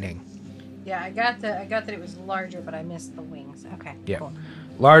lightning. Yeah, I got that it was larger, but I missed the wings. Okay. Yeah. Cool.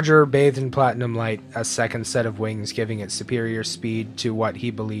 Larger, bathed in platinum light, a second set of wings, giving it superior speed to what he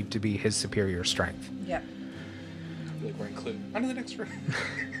believed to be his superior strength. Yep. I feel like we're included. On to the next room.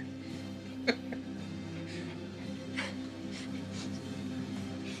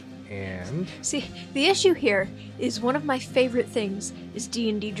 And See, the issue here is one of my favorite things is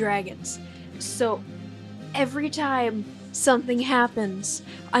D&D dragons. So every time something happens,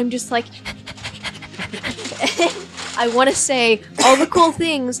 I'm just like I want to say all the cool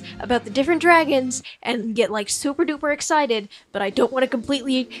things about the different dragons and get like super duper excited, but I don't want to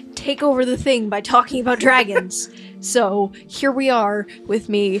completely take over the thing by talking about dragons. So here we are with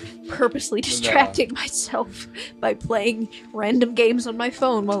me purposely distracting myself by playing random games on my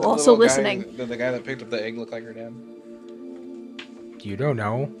phone while also listening. Did the guy that picked up the egg look like her dad? you don't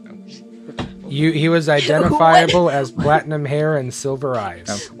know. He was identifiable as platinum hair and silver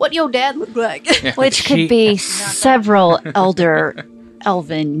eyes. What your dad look like? Which could be several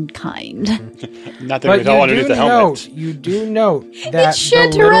elven kind. Nothing But with all underneath the helmet. you do note that It's the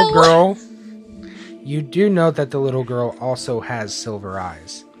little Chanterelle. girl. You do note that the little girl also has silver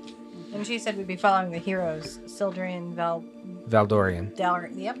eyes. And she said we'd be following the heroes, Sildrian, Valdorian.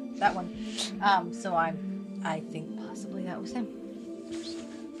 Yep, that one. So I think possibly that was him.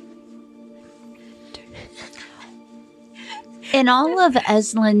 In all of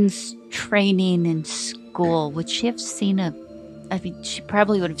Eslin's training in school, would she have seen she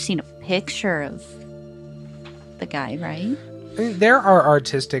probably would have seen a picture of the guy, right? I mean, there are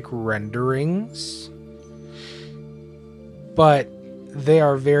artistic renderings, but they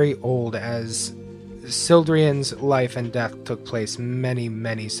are very old, as Sildrian's life and death took place many,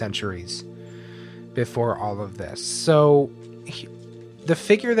 many centuries before all of this. So the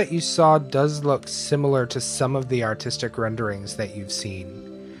figure that you saw does look similar to some of the artistic renderings that you've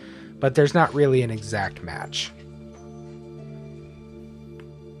seen, but there's not really an exact match.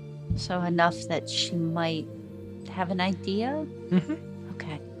 So enough that she might have an idea? Mm-hmm.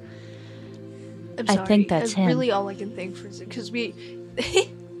 Okay. I'm I sorry. think that's That's him. really all I can think for, because we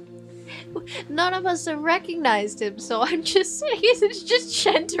none of us have recognized him. So I'm just saying, it's just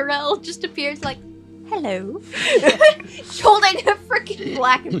Chanterelle just appears like, hello, holding a freaking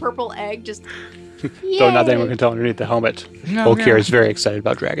black and purple egg. Just Though not anyone can tell underneath the helmet. Volkir is very excited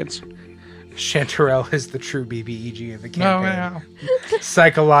about dragons. Chanterelle is the true BBEG of the campaign.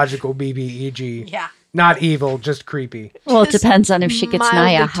 Psychological BBEG. Yeah. Not evil, just creepy. Well, it depends on if she gets Mildly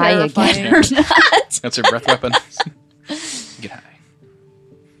Naya high again or not. That's her breath weapon. Get high.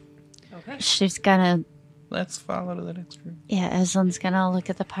 Okay. She's gonna, Let's follow to the next room. Eslin's gonna look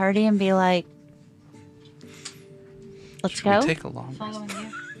at the party and be like, let's Should go. we take a long rest? Following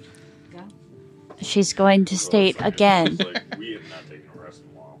you. Go. She's going to state again, Like, we have not taken a rest in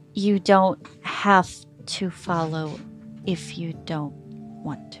a while. you don't have to follow if you don't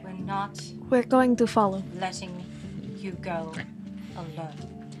want to. We're not we're going to follow. letting you go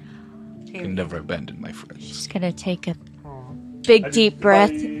alone. You Period. can never abandon my friends. She's gonna take a big deep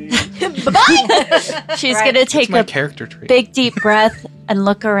breath. She's Right. gonna It's take my a character trait. big deep breath and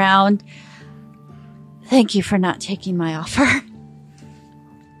look around. Thank you for not taking my offer.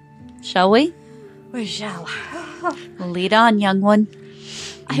 Shall we? We shall. Lead on, young one.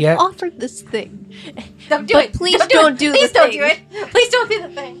 I've Yet- offered this thing. Don't do But it. please don't do Please the don't thing. do it. Please don't do the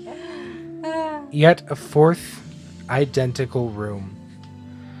thing. Yet a fourth identical room.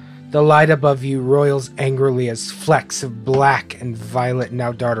 The light above you roils angrily as flecks of black and violet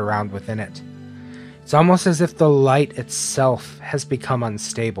now dart around within it. It's almost as if the light itself has become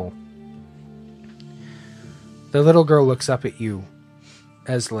unstable. The little girl looks up at you,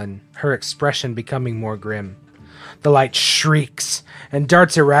 Eslin, her expression becoming more grim. The light shrieks and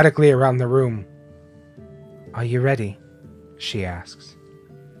darts erratically around the room. "Are you ready?" she asks.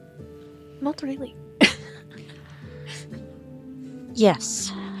 Not really.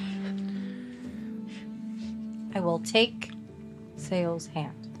 Yes. I will take Sail's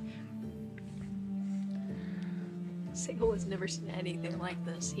hand. Sable has never seen anything like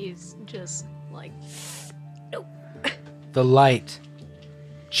this. He's just like, nope. The light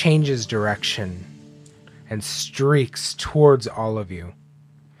changes direction and streaks towards all of you.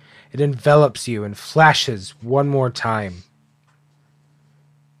 It envelops you and flashes one more time.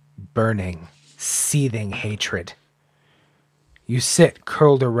 Burning, seething hatred. You sit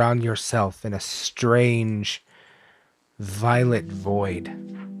curled around yourself in a strange, violet void.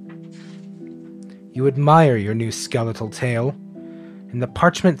 You admire your new skeletal tail and the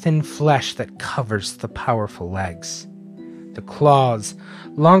parchment-thin flesh that covers the powerful legs. The claws,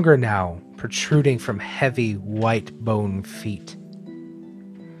 longer now, protruding from heavy, white bone feet.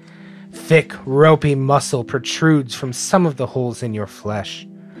 Thick, ropey muscle protrudes from some of the holes in your flesh.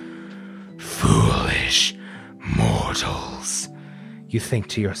 Foolish mortals, you think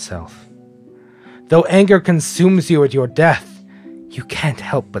to yourself. Though anger consumes you at your death, you can't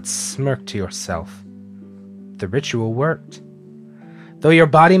help but smirk to yourself. The ritual worked. Though your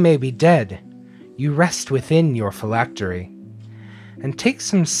body may be dead, you rest within your phylactery, and take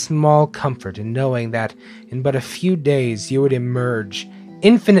some small comfort in knowing that in but a few days you would emerge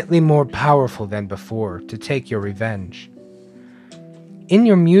infinitely more powerful than before to take your revenge. In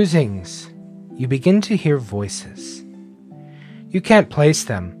your musings, you begin to hear voices. You can't place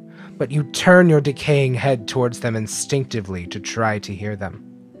them, but you turn your decaying head towards them instinctively to try to hear them.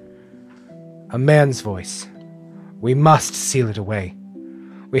 A man's voice. "We must seal it away.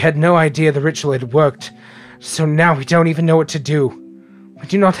 We had no idea the ritual had worked, so now we don't even know what to do. We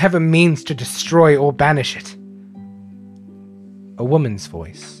do not have a means to destroy or banish it." A woman's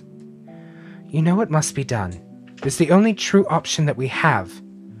voice. "You know what must be done. It's the only true option that we have."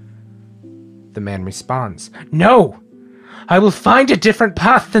 The man responds, "No! I will find a different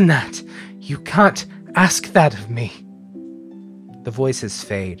path than that. You can't ask that of me." The voices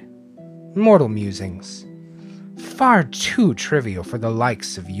fade. Mortal musings. Far too trivial for the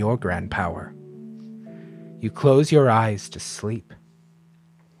likes of your grand power. You close your eyes to sleep,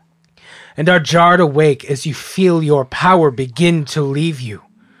 and are jarred awake as you feel your power begin to leave you.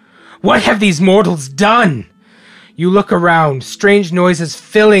 What have these mortals done? You look around, strange noises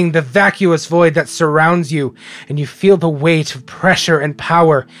filling the vacuous void that surrounds you, and you feel the weight of pressure and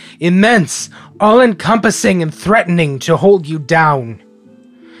power, immense, all-encompassing and threatening to hold you down.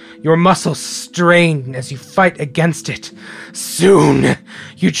 Your muscles strain as you fight against it. Soon,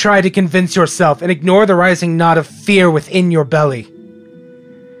 you try to convince yourself and ignore the rising knot of fear within your belly.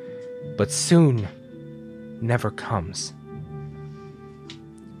 But soon never comes.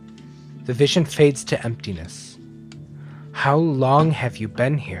 The vision fades to emptiness. How long have you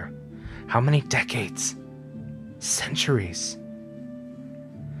been here? How many decades? Centuries?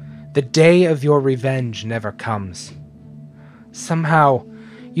 The day of your revenge never comes. Somehow,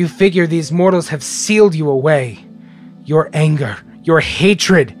 you figure these mortals have sealed you away. Your anger, your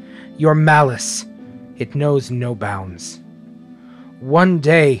hatred, your malice, it knows no bounds. One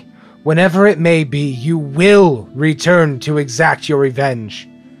day, whenever it may be, you will return to exact your revenge.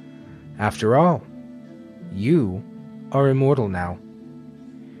 After all, you are immortal now,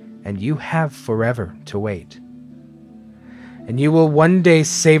 and you have forever to wait. And you will one day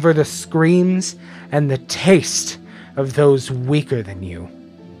savor the screams and the taste of those weaker than you.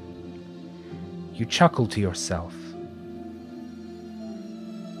 You chuckle to yourself,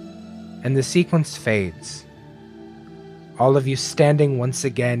 and the sequence fades. All of you standing once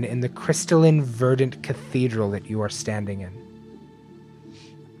again in the crystalline, verdant cathedral that you are standing in.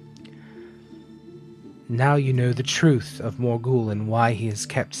 Now you know the truth of Morguul and why he is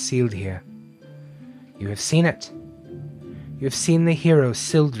kept sealed here. You have seen it. You have seen the hero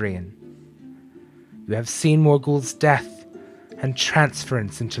Sildrian. You have seen Morguul's death and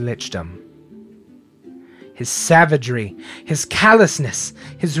transference into lichdom. His savagery, his callousness,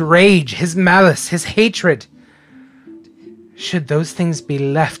 his rage, his malice, his hatred. Should those things be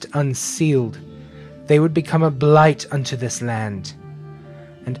left unsealed, they would become a blight unto this land,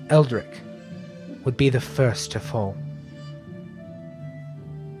 and Eldrick would be the first to fall.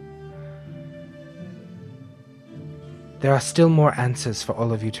 There are still more answers for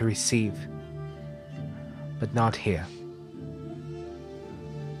all of you to receive, but not here.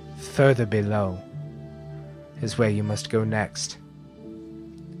 Further below is where you must go next.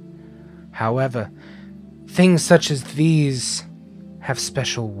 However, things such as these have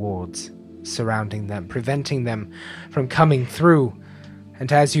special wards surrounding them, preventing them from coming through.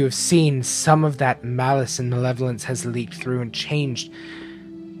 And as you have seen, some of that malice and malevolence has leaked through and changed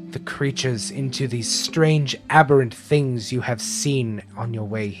the creatures into these strange, aberrant things you have seen on your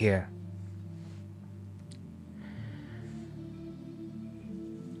way here.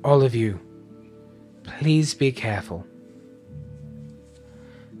 All of you, please be careful.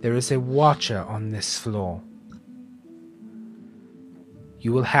 There is a watcher on this floor.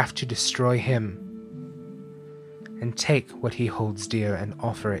 You will have to destroy him and take what he holds dear and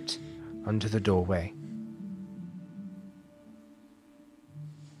offer it under the doorway.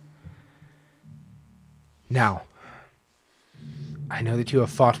 Now, I know that you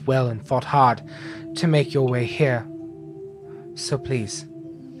have fought well and fought hard to make your way here, so please,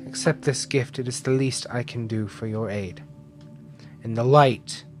 accept this gift. It is the least I can do for your aid. And the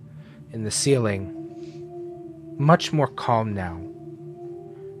light in the ceiling, much more calm now,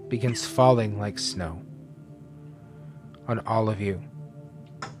 begins falling like snow on all of you.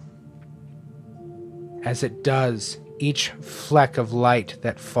 As it does, each fleck of light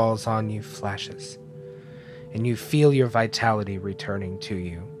that falls on you flashes, and you feel your vitality returning to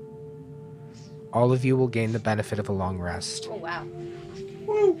you. All of you will gain the benefit of a long rest. Oh, wow.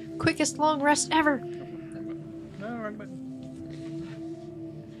 Woo! Quickest long rest ever. No, wrong button.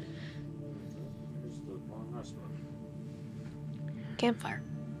 Campfire.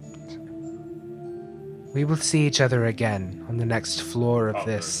 We will see each other again on the next floor of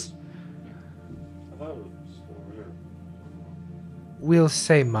this. We'll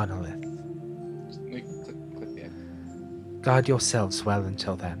say monolith. Click the X. Guard yourselves well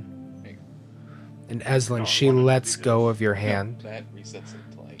until then. There you go. And Eslin, she lets go of your hand, That resets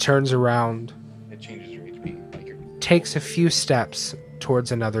it to like. turns around, It changes your HP. Like your. takes a few steps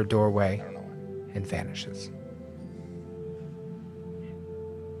towards another I doorway, don't know why. and vanishes.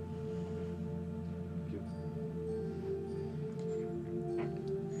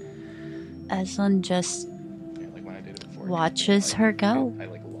 Aslan just Yeah, like when I did it before. watches her go. I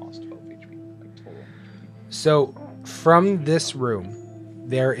like lost 12 HP. Like total. So, from this room,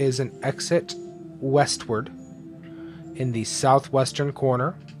 there is an exit westward in the southwestern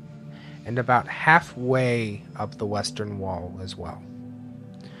corner, and about halfway up the western wall as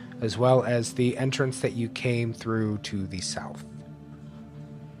well as the entrance that you came through to the south.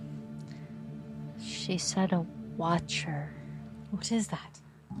 She said a watcher. What is that?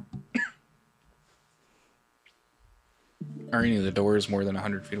 Are any of the doors more than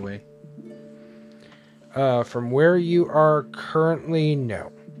 100 feet away? From where you are currently,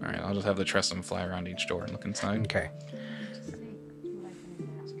 no. Alright, I'll just have the Tressum fly around each door and look inside. Okay.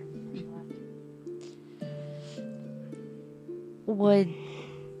 Would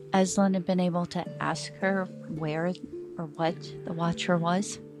Aslan have been able to ask her where or what the watcher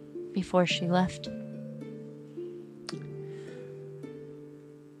was before she left?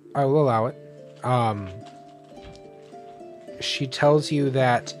 I will allow it. She tells you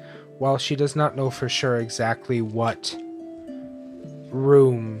that while she does not know for sure exactly what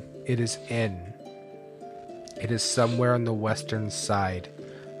room it is in, it is somewhere on the western side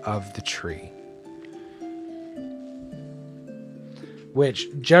of the tree. Which,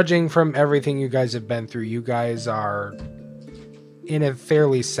 judging from everything you guys have been through, you guys are in a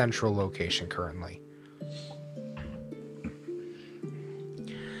fairly central location currently.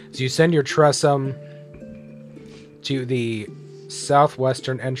 So you send your Tressum to the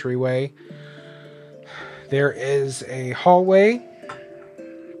southwestern entryway. There is a hallway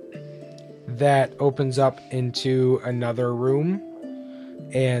that opens up into another room,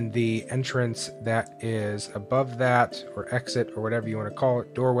 and the entrance that is above that, or exit, or whatever you want to call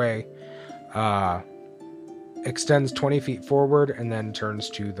it, doorway, extends 20 feet forward and then turns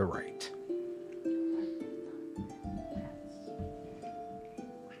to the right.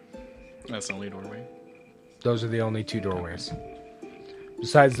 That's the only doorway. Those are the only two doorways,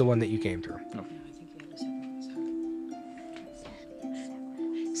 besides the one that you came through.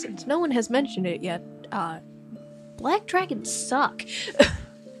 Since no one has mentioned it yet, black dragons suck.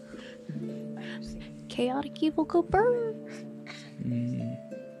 Chaotic evil go burn.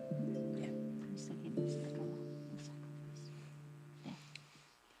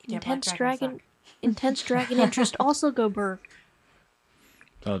 Yeah, Intense black dragon. dragons intense dragon interest also go burr.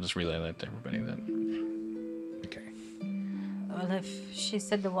 I'll just relay that to everybody then. Okay. Well, if she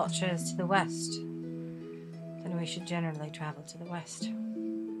said the Watcher is to the west, then we should generally travel to the west.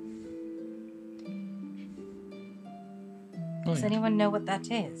 Oh, Does yeah. anyone know what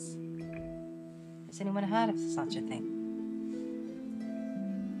that is? Has anyone heard of such a thing?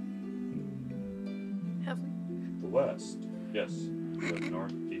 The west. Yes. The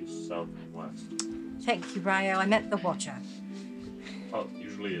north, east, south, and west. Thank you, Ryo. I meant the Watcher. Oh,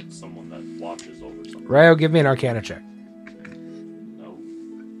 usually it's someone that watches over something. Ryo, give me an Arcana check. No.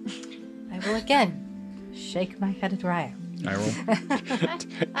 I will again shake my head at Ryo. I roll.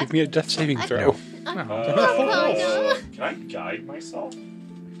 Give me a death saving throw. Can I guide myself?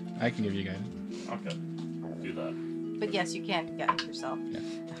 I can give you guidance. Okay. Do that. But yes, you can get it yourself.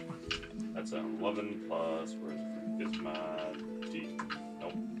 That's an 11 plus. Where's it's my D?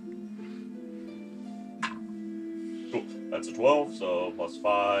 Nope. Cool. That's a 12. So plus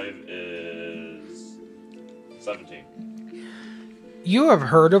 5 is 17. You have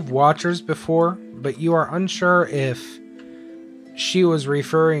heard of Watchers before, but you are unsure if she was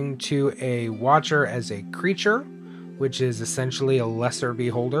referring to a Watcher as a creature, which is essentially a lesser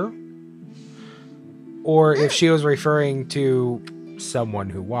beholder, or if she was referring to someone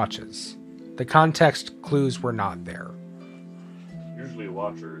who watches. The context clues were not there. Usually a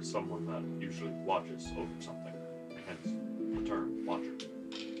watcher is someone that usually watches over something. Hence the term watcher.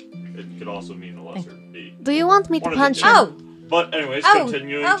 It could also mean a lesser being. Do you want me to One of the punch two. you? Oh! But anyways, Oh,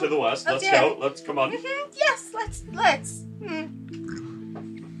 continuing oh, to the west. oh Let's dear. go. Let's come on. Yes, let's.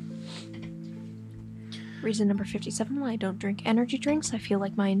 Reason number 57 why I don't drink energy drinks. I feel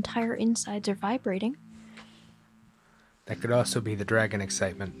like my entire insides are vibrating. That could also be the dragon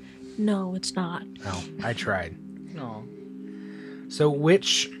excitement. No, it's not. No, I tried. No. So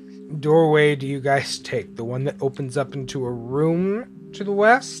which doorway do you guys take? The one that opens up into a room to the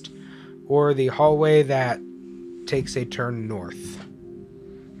west, or the hallway that takes a turn north?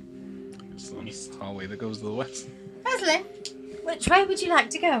 It's the hallway that goes to the west. Rosalind, which way would you like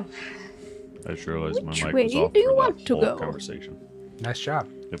to go? I just realized my Which mic way was off do you for want that to whole go? conversation. Nice job.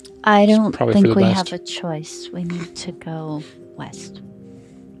 I don't probably for think the we best. have a choice. We need to go west.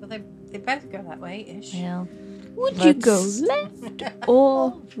 Well, they both go that way-ish. Well, Would you go Let's- left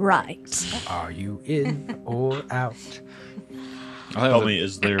or right? Are you in or out? Tell me,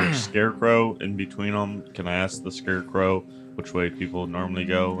 is there a scarecrow in between them? Can I ask the scarecrow which way people normally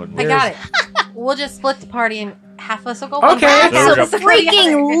go? And I got it. We'll just split the party and half of us will go Okay. one way, There we half go. of us will go the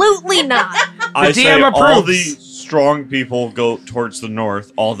Freaking other. lootly not. I The say DM all the approves. strong people go towards the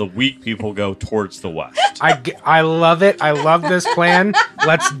north, all the weak people go towards the west. I love it. I love this plan.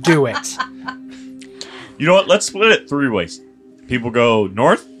 Let's do it. You know what? Let's split it 3 ways. People go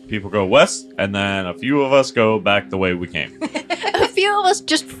north, people go west, and then a few of us go back the way we came. A few of us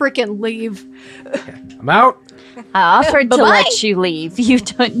just freaking leave. I'm out. I offered to Bye-bye. let you leave. You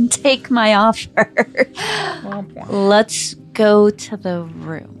didn't take my offer. Let's go to the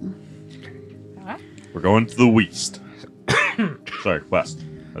room. We're going to the west. Sorry, west.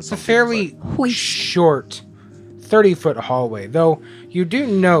 That's It's a something fairly short 30-foot hallway, though you do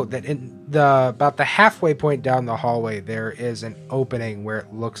note that in about the halfway point down the hallway there is an opening where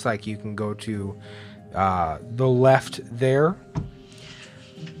it looks like you can go to the left there.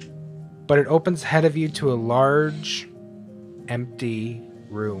 But it opens ahead of you to a large, empty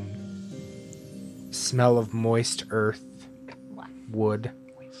room. Smell of moist earth, wood.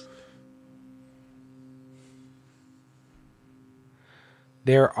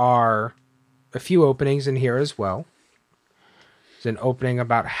 There are a few openings in here as well. There's an opening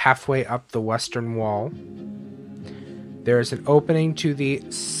about halfway up the western wall. There is an opening to the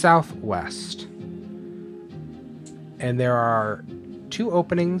southwest. And there are 2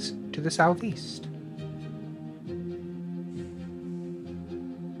 openings to the southeast.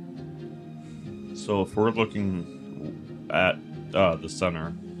 So if we're looking at the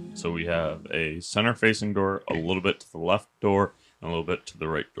center, so we have a center-facing door, a little bit to the left door, and a little bit to the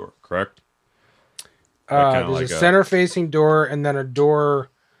right door, correct? Kinda There's like a a- center-facing door and then a door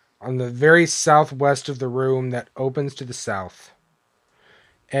on the very southwest of the room that opens to the south.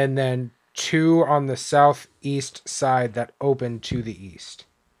 And then 2 on the southeast side that open to the east.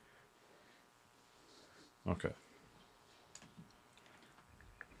 Okay.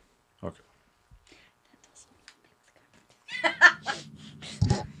 Okay.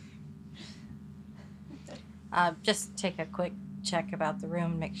 Just take a quick check about the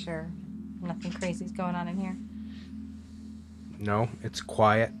room, make sure nothing crazy's going on in here. No, it's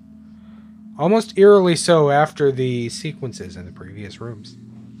quiet. Almost eerily so after the sequences in the previous rooms.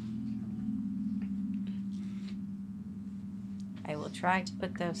 try to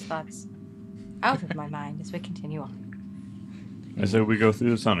put those thoughts out of my mind as we continue on. I say we go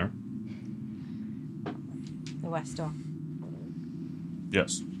through the center. The west door.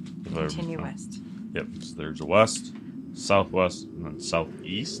 Yes. Continue west. Yep. So there's a west, southwest, and then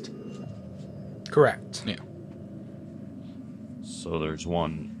southeast. Correct. Yeah. So there's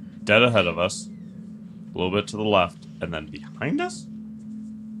one dead ahead of us, a little bit to the left, and then behind us?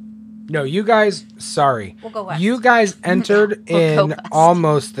 No, you guys, sorry. We'll go west. You guys entered We'll go in west.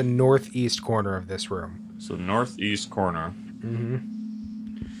 almost the northeast corner of this room. So northeast corner. Mm-hmm.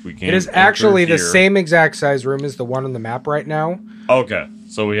 We can't It is enter actually the here. same exact size room as the one on the map right now. Okay.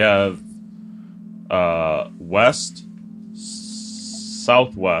 So we have west,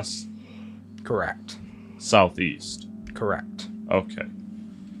 southwest, Correct. southeast. Correct. Okay.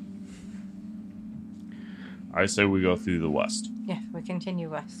 I say we go through the west. Yeah, we continue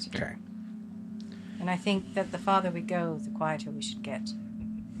west. Okay. And I think that the farther we go, the quieter we should get.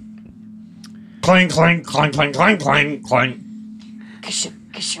 Clang, clang, clang, clang, clang, clang, clang. Kishum,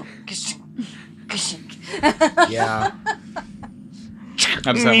 kishum, kishum, kishum. Yeah.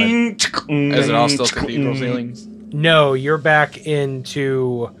 How does that like? Is it all still cathedral ceilings? No, you're back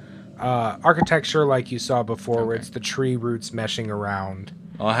into architecture like you saw before, where Okay. it's the tree roots meshing around.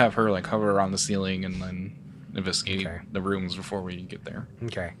 I'll have her like hover around the ceiling and then investigate Okay. the rooms before we get there.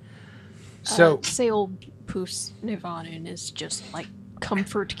 Okay. So, say old Poos Nivanin is just like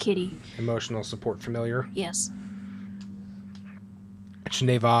comfort kitty. emotional support familiar. Yes.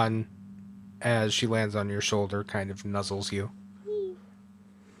 Sinevan, as she lands on your shoulder, kind of nuzzles you.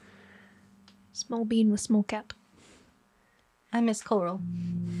 Small bean with small cap. I miss Coral.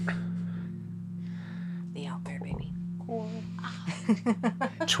 The owlbear baby.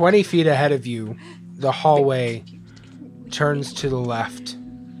 20 feet ahead of you, the hallway turns to the left.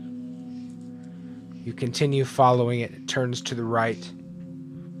 You continue following it. It turns to the right.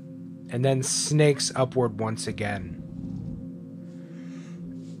 And then snakes upward once again.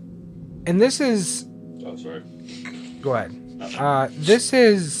 And this is... Oh, sorry. Go ahead. This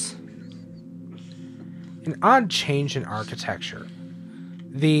is an odd change in architecture.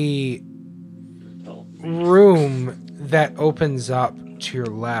 The room that opens up to your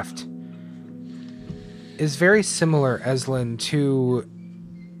left is very similar, Eslin, to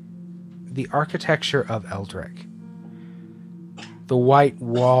the architecture of Eldrick. The white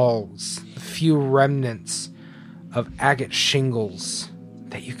walls, the few remnants of agate shingles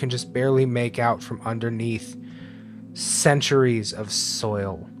that you can just barely make out from underneath centuries of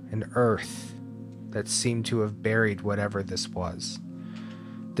soil and earth that seem to have buried whatever this was.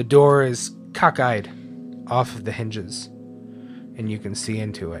 The door is cockeyed off of the hinges, and you can see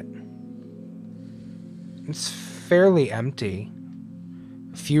into it. It's fairly empty.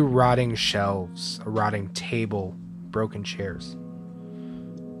 A few rotting shelves, a rotting table, broken chairs.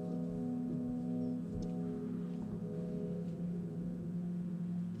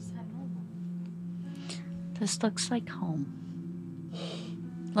 This looks like home.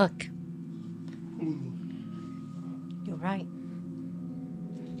 Look, You're right.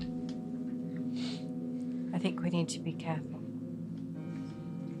 I think we need to be careful.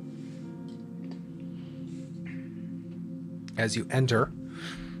 As you enter,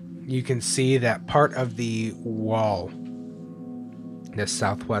 you can see that part of the wall, this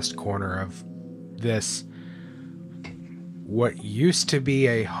southwest corner of this, what used to be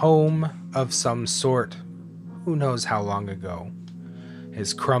a home of some sort, who knows how long ago,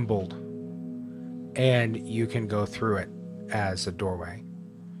 has crumbled, and you can go through it as a doorway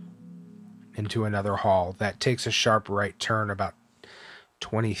into another hall that takes a sharp right turn about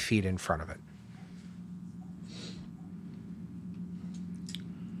 20 feet in front of it.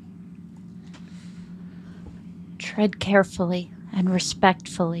 tread carefully and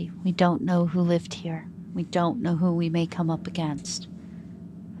respectfully. We don't know who lived here. We don't know who we may come up against.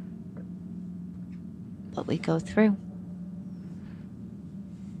 But we go through.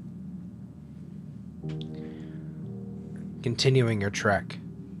 Continuing your trek,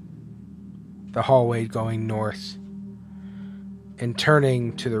 the hallway going north and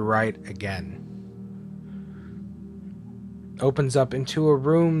turning to the right again opens up into a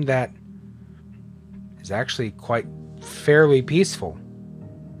room that is actually quite fairly peaceful.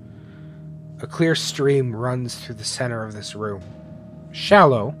 A clear stream runs through the center of this room.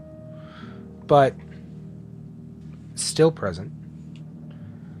 Shallow, but still present.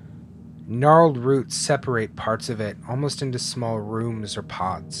 Gnarled roots separate parts of it almost into small rooms or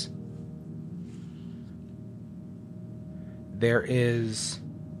pods. There is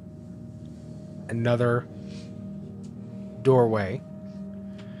another doorway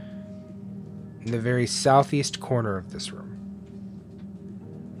in the very southeast corner of this room.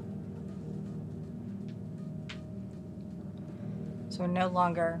 So we're no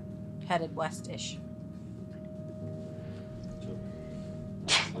longer headed west-ish.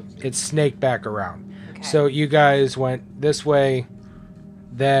 It's snaked back around. Okay. So you guys went this way,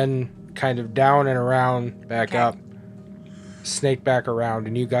 then kind of down and around, back Okay. up, snake back around,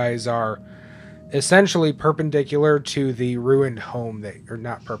 and you guys are essentially perpendicular to the ruined home that, or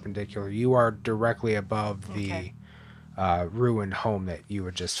not perpendicular, you are directly above Okay. the ruined home that you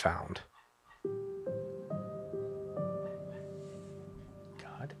had just found.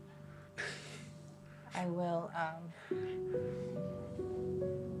 God. I will,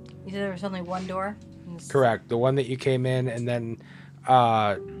 you said there was only one door? Correct. The one that you came in, and then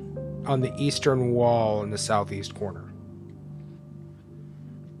on the eastern wall in the southeast corner.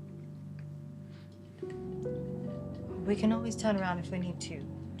 We can always turn around if we need to. Do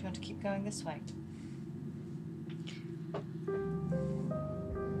you want to keep going this way?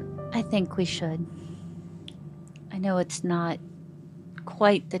 I think we should. I know it's not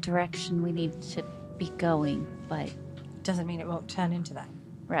quite the direction we need to be going, but... Doesn't mean it won't turn into that.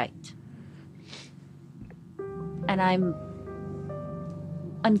 Right. And I'm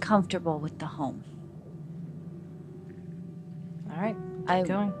uncomfortable with the home. All right, I keep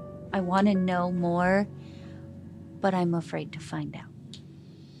going. I want to know more, but I'm afraid to find out.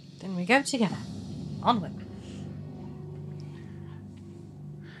 Then we go together. Onward.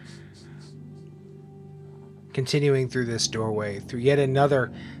 Continuing through this doorway, through yet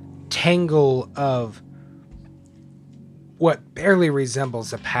another tangle of what barely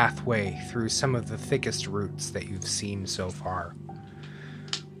resembles a pathway through some of the thickest roots that you've seen so far.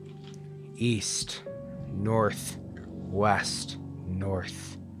 East, north, west,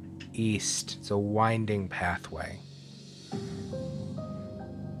 north, east. It's a winding pathway.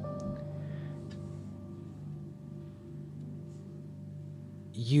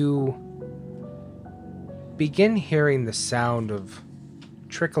 You begin hearing the sound of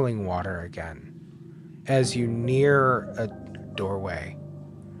trickling water again as you near a doorway.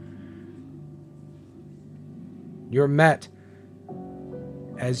 You're met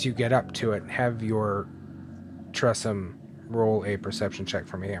as you get up to it. Have your Tressum roll a perception check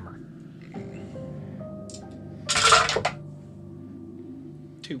from Hammer.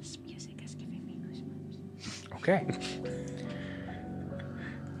 2. Music is giving me goosebumps. Okay.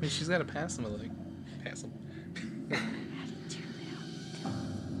 I mean, she's got to pass him, pass him.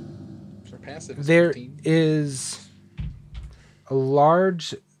 For passive, it's There 15. is a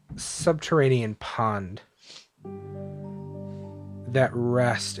large subterranean pond that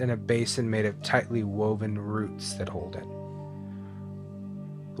rests in a basin made of tightly woven roots that hold it.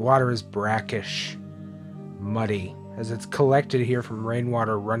 The water is brackish, muddy, as it's collected here from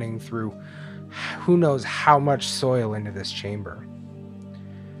rainwater running through who knows how much soil into this chamber.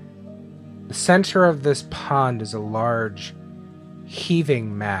 The center of this pond is a large,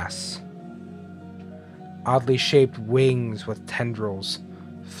 heaving mass. Oddly shaped wings with tendrils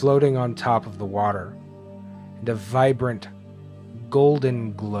floating on top of the water, and a vibrant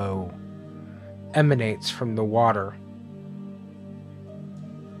golden glow emanates from the water.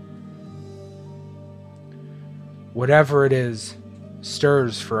 Whatever it is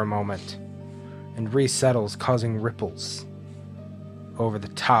stirs for a moment and resettles, causing ripples over the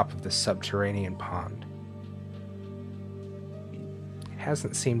top of the subterranean pond. It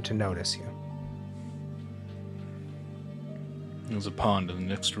hasn't seemed to notice you. There's a pond in the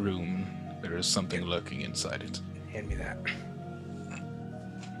next room. There is something lurking inside it. Hand me that.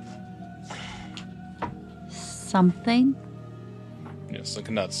 Something? Yes, I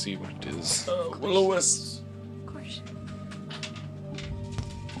cannot see what it is. Will-o-wisps. Of course.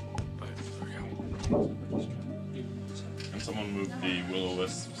 Can someone move the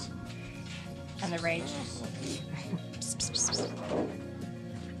will-o-wisps? And the rage.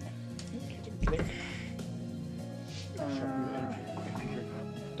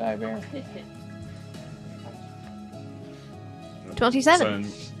 Die bear.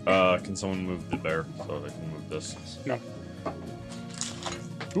 27. Can someone move the bear so they can move this? No.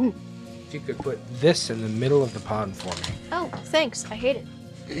 If you could put this in the middle of the pond for me. Oh, thanks. I hate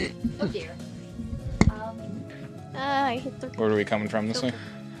it. Oh dear. I hit the. Where are we coming from this way?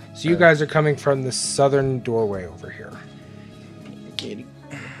 So you guys are coming from the southern doorway over here. Katie.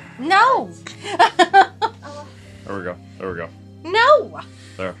 No! There we go. There we go. No!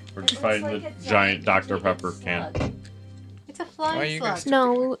 There. We're just fighting the giant Dr. Pepper can. It's a Why are flying you slug. guys-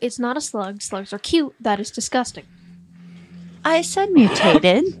 No, it's not a slug. Slugs are cute. That is disgusting. I said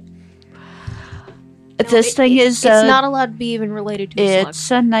mutated. No, This thing is It's not allowed to be even related to a slug.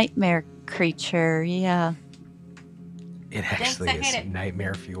 it's a nightmare creature, yeah. It actually I is hate it.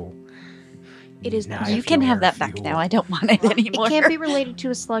 nightmare fuel. It is not. You can have that back now. I don't want it anymore. It can't be related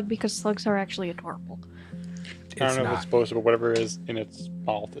to a slug because slugs are actually adorable. I don't know if it's supposed to, but whatever is in its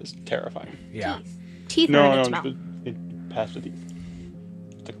mouth is terrifying. Yeah. Teeth are in its mouth. It passed the teeth.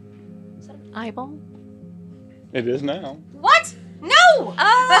 Is that an eyeball? It is now. What? No!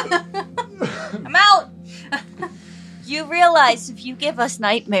 I'm out! You realize if you give us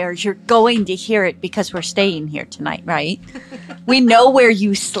nightmares, you're going to hear it because we're staying here tonight, right? We know where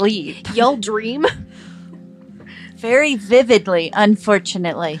you sleep. Y'all dream? Very vividly,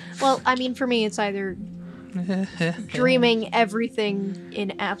 unfortunately. Well, I mean, for me, it's either dreaming everything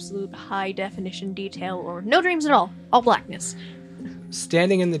in absolute high definition detail or no dreams at all blackness.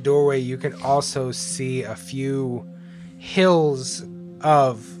 Standing in the doorway, you can also see a few hills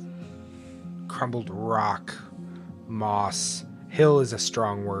of crumbled rock, moss. Hill is a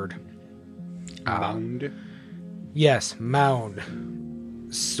strong word. Mound. Yes,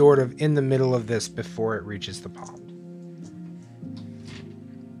 mound. Sort of in the middle of this before it reaches the pond.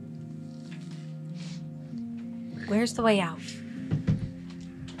 Where's the way out?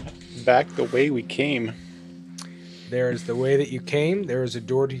 Back the way we came. There is the way that you came. There is a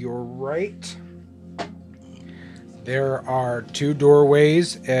door to your right. There are 2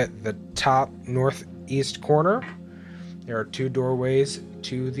 doorways at the top northeast corner. There are 2 doorways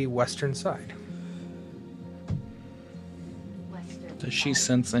to the western side. Does she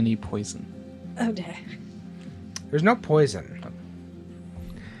sense any poison? Oh, dear. There's no poison.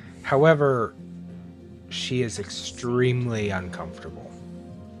 However, she is extremely uncomfortable.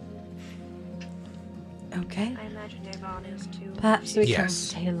 Okay. I imagine Avon is too. Perhaps we can Yes.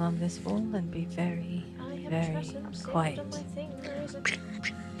 stay along this wall and be very, very quiet.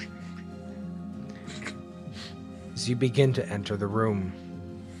 As you begin to enter the room,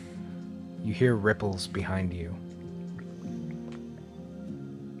 you hear ripples behind you.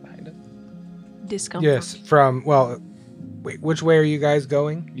 Behind it? Discomfort. Yes, wait, which way are you guys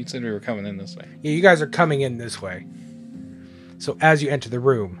going? You said we were coming in this way. Yeah, you guys are coming in this way. So as you enter the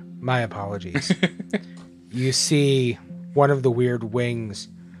room, my apologies, you see one of the weird wings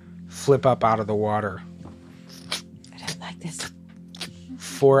flip up out of the water. I don't like this.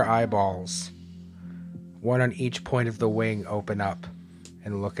 4 eyeballs, one on each point of the wing, open up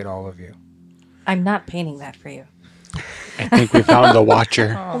and look at all of you. I'm not painting that for you. I think we found the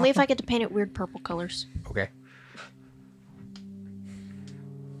Watcher. Only if I get to paint it weird purple colors. Okay.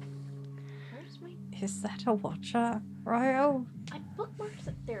 Where's my... Is that a watcher, Ryo? I bookmarked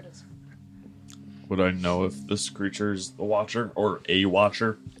it. There it is. Would I know if this creature's the Watcher or a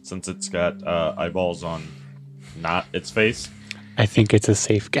Watcher, since it's got eyeballs on not its face? I think it's a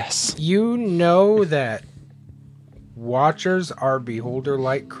safe guess. You know that Watchers are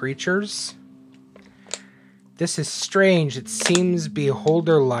beholder-like creatures. This is strange. It seems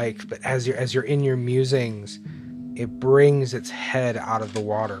beholder-like, but as you're in your musings, it brings its head out of the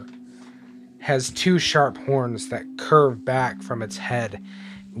water. Has 2 sharp horns that curve back from its head.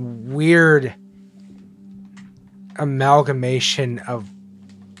 Weird amalgamation of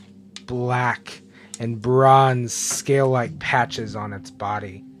black and bronze scale-like patches on its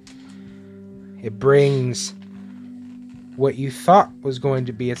body. It brings what you thought was going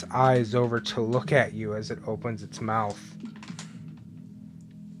to be its eyes over to look at you as it opens its mouth.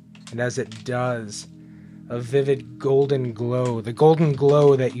 And as it does, a vivid golden glow, the golden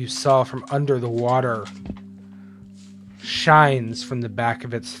glow that you saw from under the water, shines from the back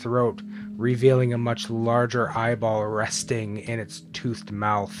of its throat, revealing a much larger eyeball resting in its toothed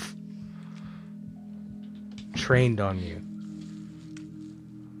mouth, trained on you.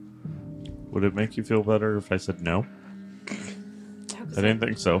 Would it make you feel better if I said no? I didn't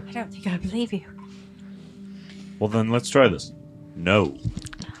think so. I don't think I believe you. Well, then let's try this. No.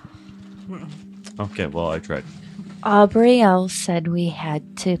 Okay, well, I tried. Aubrielle said we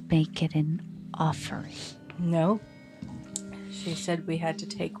had to make it an offering. No. She said we had to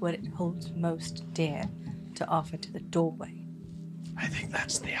take what it holds most dear to offer to the doorway. I think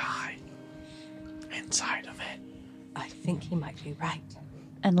that's the eye inside of it. I think he might be right.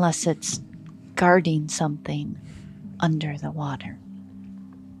 Unless it's guarding something under the water.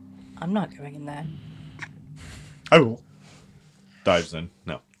 I'm not going in there. Oh. Dives in.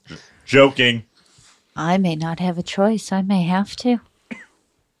 No. Just joking. I may not have a choice. I may have to.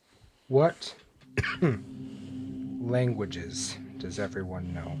 What languages does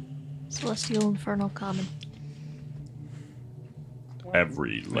everyone know? Celestial, Infernal, Common.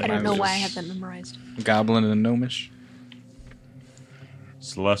 Every language. I don't know why I have that memorized. Goblin and Gnomish.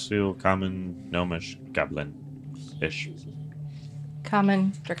 Celestial, Common, Gnomish, Goblin-ish.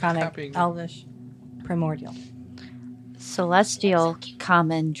 Common, Draconic, Copying. Elvish, Primordial. Celestial,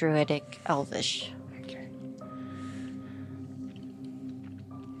 Common, Druidic, Elvish. Okay.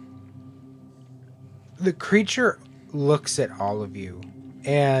 The creature looks at all of you,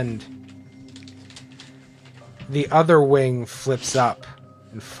 and the other wing flips up,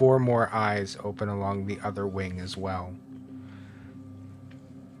 and 4 more eyes open along the other wing as well.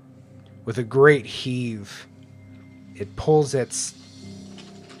 With a great heave, it pulls its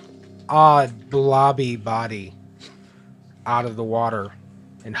odd, blobby body out of the water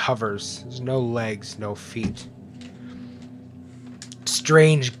and hovers. There's no legs, no feet.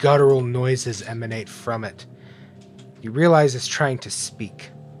 Strange guttural noises emanate from it. You realize it's trying to speak.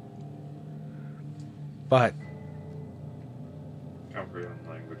 But Comprehend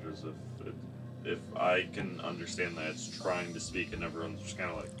languages. If I can understand that it's trying to speak and everyone's just kind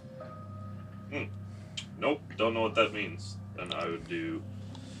of like, nope, don't know what that means, then I would do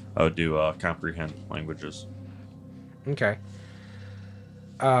comprehend languages. okay.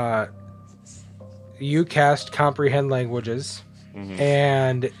 You cast comprehend languages,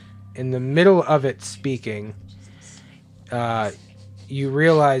 and in the middle of it speaking, you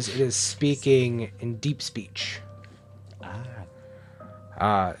realize it is speaking in deep speech.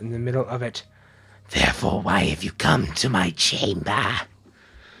 In the middle of it, Therefore, why have you come to my chamber?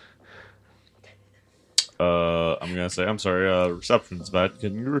 I'm gonna say, I'm sorry, reception's bad.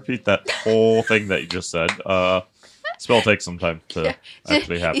 Can you repeat that whole thing that you just said? Spell takes some time to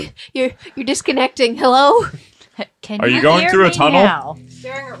actually happen. You're disconnecting. Hello? Can Are you you going hear through a me tunnel? now?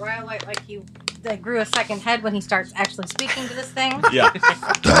 Staring at Rhyolite like he grew a second head when he starts actually speaking to this thing. Yeah.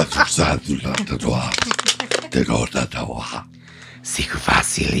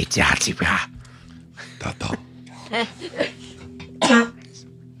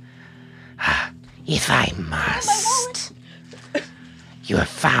 If I must, you have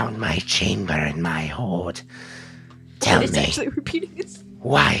found my chamber and my hoard. Tell It's me, actually repeating it.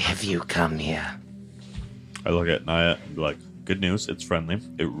 why have you come here? I look at Naya and be like, good news, it's friendly.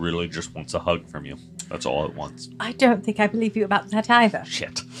 It really just wants a hug from you. That's all it wants. I don't think I believe you about that either.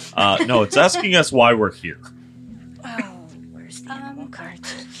 Shit. No, it's asking us why we're here. Oh, where's the animal card?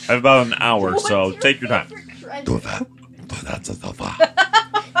 I have about an hour, so take your time. Do that. That's a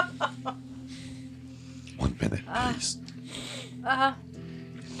 1 minute, please.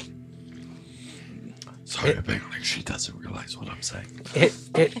 Sorry, apparently she doesn't realize what I'm saying.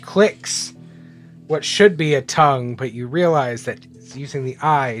 it clicks what should be a tongue, but you realize that it's using the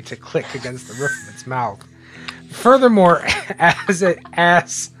eye to click against the roof of its mouth. Furthermore, as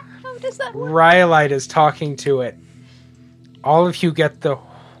How does that work? Rhyolite is talking to it, all of you get the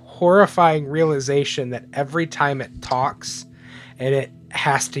horrifying realization that every time it talks, and it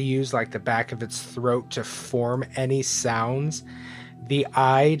has to use like the back of its throat to form any sounds, the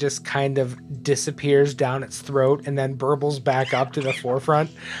eye just kind of disappears down its throat and then burbles back up to the forefront.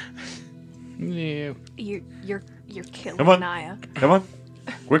 Yeah. You're killing Come on. Naya. Come on.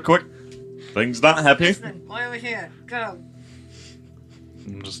 Quick. Things not happy. Listen, why over here? Go.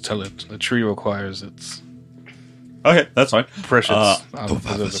 Just tell it. The tree requires its Okay, that's fine. precious. Do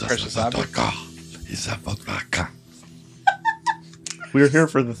It's a precious object. We're here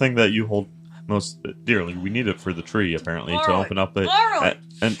for the thing that you hold most dearly. We need it for the tree, apparently, to Laurel. open up the Laurel.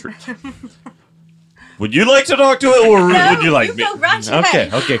 entrance. Would you like to talk to it, or No, would you like you me? go right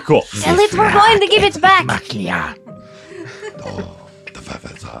ahead. Okay, cool. Tell it we're going to give it back. Maclia.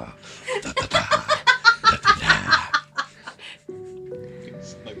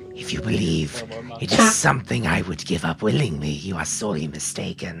 If you believe it is something I would give up willingly, you are sorely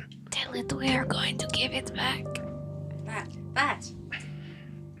mistaken. Tell it we're going to give it back. That.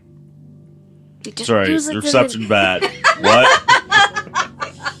 You just Sorry, use it the as reception bad. What?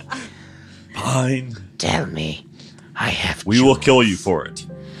 Fine. Tell me, I have We will kill you for it.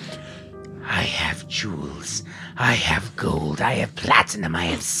 I have jewels. I have gold. I have platinum. I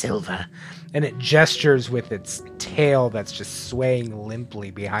have silver. And it gestures with its tail that's just swaying limply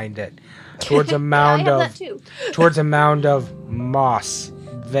behind it towards a mound I have that of too. towards a mound of moss,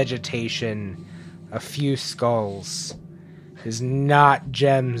 vegetation, a few skulls. Is not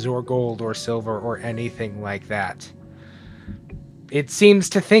gems or gold or silver or anything like that. It seems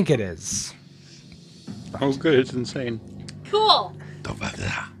to think it is. Oh, good. It's insane. Cool.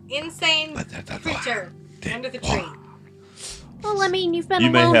 Insane creature under the tree. Well, I mean, you've been You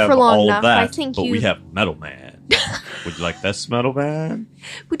may alone have for long all enough. of that, I think but you. we have Metal Man. Would you like this, Metal Man?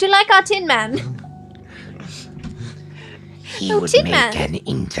 Would you like our Tin Man? He Oh, would Tin make Man. an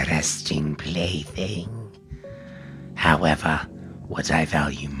interesting plaything. However, what I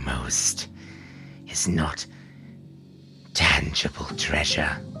value most is not tangible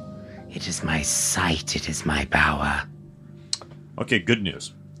treasure. It is my sight, it is my power. Okay, good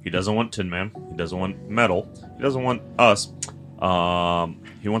news. He doesn't want Tin Man. He doesn't want metal. He doesn't want us.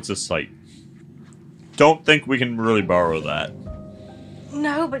 He wants his sight. Don't think we can really borrow that.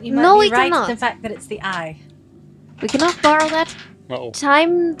 No, but you No, might we be right cannot. in the fact that it's the eye. We cannot borrow that. Uh-oh.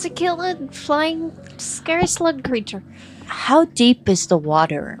 Time to kill a flying scary slug creature. How deep is the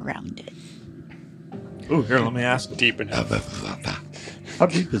water around it? Ooh, here, let me ask him. Deep enough. How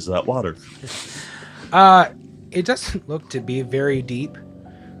deep is that water? It doesn't look to be very deep.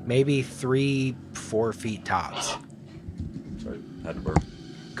 Maybe 3-4 feet tops. Sorry, had to burp.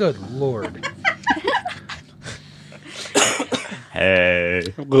 Good lord. Hey.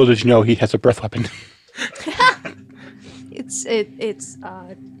 Little did you know he has a breath weapon. It's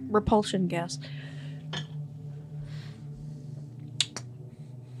repulsion gas.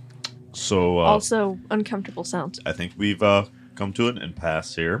 So, Also uncomfortable sounds. I think we've come to an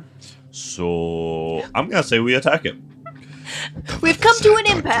impasse here. So, I'm going to say we attack it. We've come to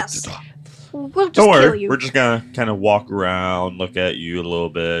an impasse. We'll just Don't kill worry. you. We're just going to kind of walk around, look at you a little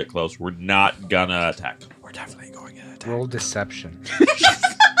bit close. We're not going to attack. We're definitely going to attack. Roll deception.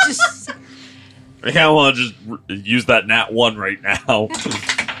 I kind of want to just use that nat 1 right now.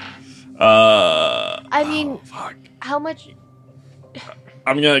 I mean, Fuck. how much?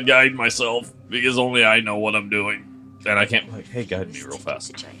 I'm going to guide myself because only I know what I'm doing. And I can't, like, hey, guide me real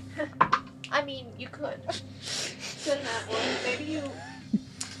fast. I mean, you could. Could have one. Maybe you.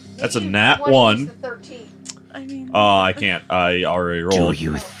 That's a nat 1. 13. I mean, I can't. I already Do rolled.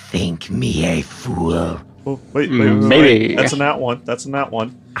 you think me a fool? Oh, wait, Maybe. That's a nat 1. That's a nat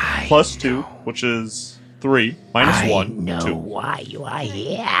 1. I Plus 2, which is 3. Minus I 1, know 2. why you are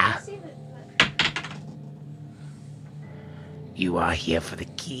here. You are here for the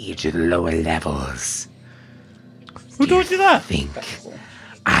key to the lower levels. Who told you that? Think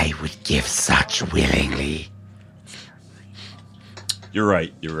I would give such willingly. You're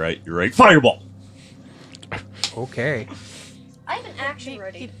right. Fireball! Okay. I have an action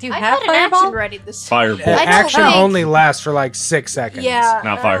ready. Do you I have had an fireball? action ready this. Fireball. I don't Action think- only lasts for like 6 seconds. Yeah.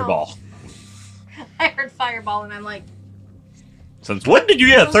 Not I don't fireball. I heard fireball and I'm like, Since when did you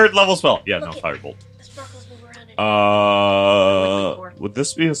get a 3rd level spell? Yeah, no, fireball. The sparkles move around it. Would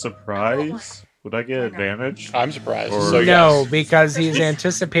this be a surprise? Would I get advantage? I'm surprised. Or- So No, yes. because he's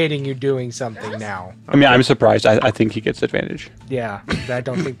anticipating you doing something now. I mean, I'm surprised. I think he gets advantage. Yeah, I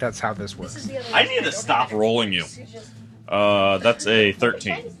don't think that's how this works. I need to stop rolling you. That's a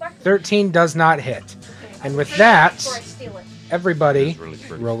 13. 13 does not hit. And with that, Before I steal it. everybody Really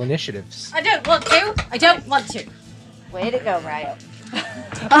pretty. roll initiatives. I don't want to. I don't want to. way to go, Ryo.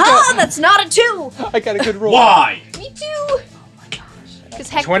 Ah, that's not a 2. I got a good roll. Why? Me too. Because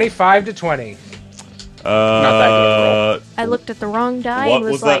heck, 25 to 20. that good I looked at the wrong die What and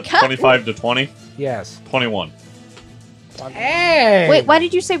was was like, that? 25 to 20? Yes. 21. Hey! Wait, why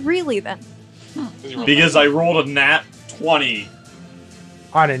did you say really then? Because I rolled a nat 20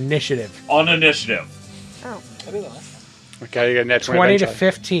 On initiative. on initiative. Okay, you got a net 20 to eventually.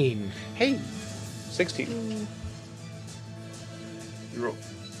 15. Hey, 16. You roll-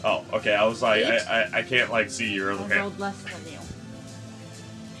 Oh, okay. I was like, I can't like see your other I hand. rolled less than you.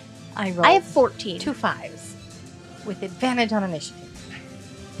 I rolled I have 14. 2 5s with advantage on initiative.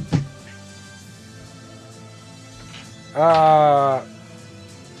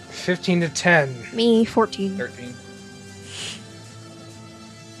 15 to 10. Me, 14. 13.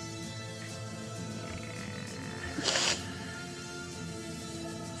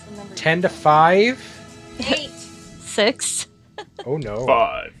 Remember, 10 to 5. 8. 6. Oh no.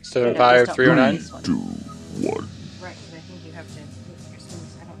 5. 7, 5, 3, or 9. Right, because I think you have to.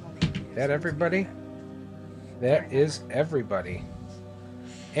 I don't know that you can That everybody? That is everybody.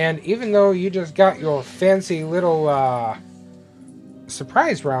 And even though you just got your fancy little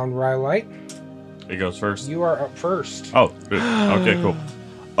surprise round, Rylite, It goes first. you are up first. Oh, good. Okay, cool.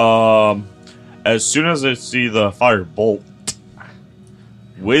 As soon as I see the fire bolt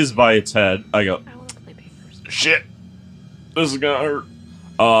whiz by its head, I go, I want to play papers. shit, this is gonna hurt.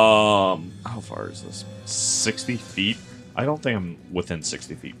 How far is this? 60 feet? I don't think I'm within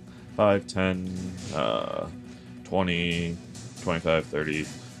 60 feet. 5, 10, 20, 25, 30,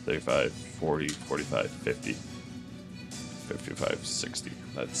 35, 40, 45, 50, 55, 60.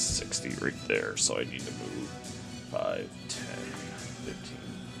 That's 60 right there, so I need to move 5, 10, 15.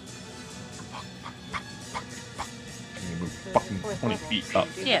 I need to move fucking 20 feet up.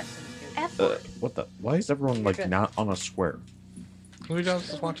 Yeah. What the? Why is everyone like not on a square? Who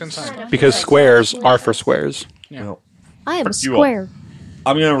just walked inside? Because squares are for squares. Yeah. Well, I am a Frick you all. square.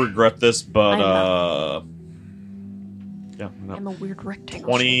 I'm gonna regret this, but yeah, I'm a weird rectangle.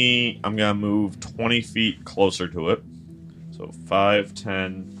 20. I'm gonna move 20 feet closer to it. So 5,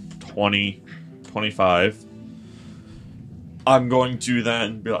 10, 20, 25. I'm going to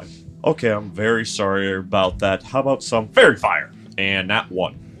then be like, okay, I'm very sorry about that. How about some fairy fire? And nat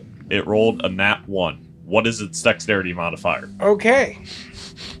 1. It rolled a nat 1. What is its dexterity modifier? Okay.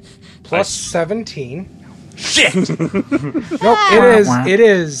 Plus 17. Shit! Nope, it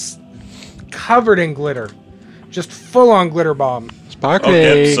is covered in glitter. Just full on glitter bomb. Sparkly.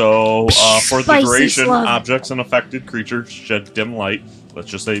 Okay, so for the Spicy duration, slug. objects and affected creatures shed dim light. Let's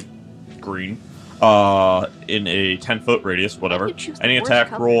just say green. In a 10-foot radius, whatever. you choose the Any worst attack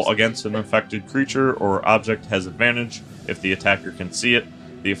colors? roll against an affected creature or object has advantage if the attacker can see it.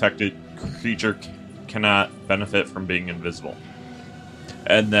 The affected creature cannot benefit from being invisible.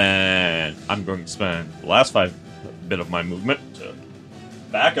 And then I'm going to spend the last 5 bit of my movement to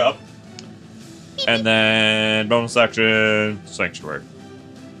back up. And then bonus action, Sanctuary.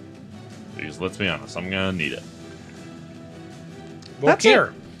 Because let's be honest, I'm going to need it. Look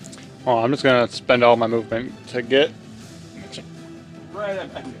here. Oh, I'm just gonna spend all my movement to get right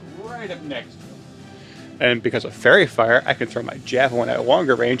up next to him. And because of Fairy Fire, I can throw my javelin at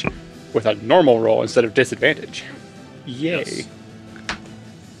longer range with a normal roll instead of disadvantage. Yay. Yes.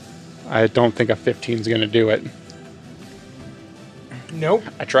 I don't think a 15 is gonna do it. Nope.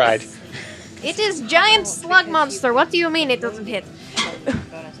 I tried. It is giant slug monster. What do you mean it doesn't hit?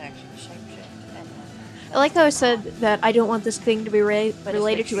 Bonus action, shapeshift, and I like how I said that I don't want this thing to be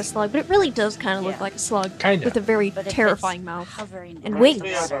related to a slug, but it really does kind of look Yeah. like a slug. Kinda. With a very but if terrifying it's mouth. hovering And out wings.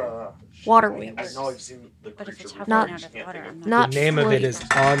 of water- Water wings. But if it's hovering Not- out of water, I'm The Not name of it floating. is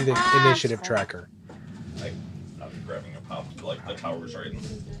on the initiative tracker. I'm grabbing a pop, like the tower's right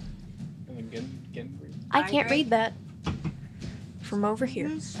I can't read that from over here.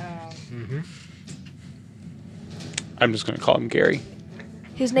 Mm-hmm. I'm just gonna call him Gary.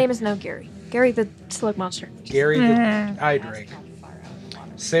 His name is now Gary. Gary the slug monster. Gary the Eye Drake.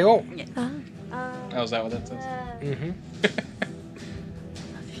 Sail. Oh, is that what that says? Mm-hmm.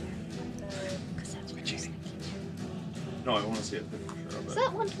 No, I want to see a picture of Is it.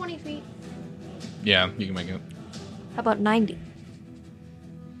 that 120 feet? Yeah, you can make it. How about 90?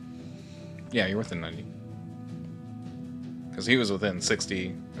 Yeah, you're within 90. Because he was within 60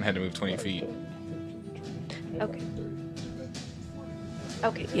 and had to move 20 feet. Okay.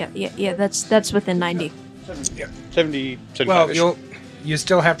 Okay, yeah, that's within 90. 70, 75 Well, you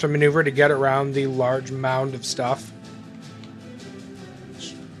still have to maneuver to get around the large mound of stuff.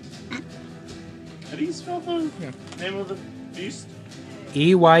 How do you spell the name of the beast?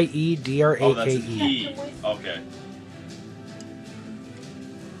 EYEDRAKE. Oh, that's an E. Okay.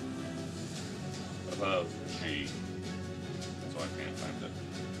 Above G. So I can't find it.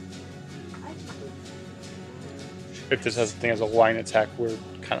 If this has thing as a line attack, we're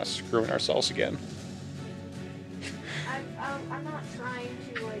kind of screwing ourselves again. I'm not trying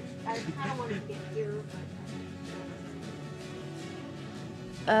to, like, I kind of want to get here,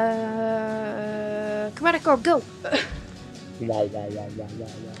 but... Chromatic Orb, go! Wow, wow, wow, wow, wow,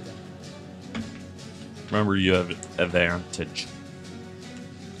 wow. Remember, you have advantage.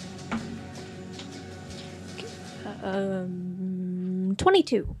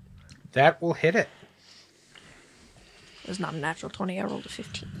 22. That will hit it. It was not a natural 20, I rolled a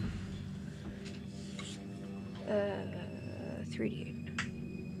 15. 3d8.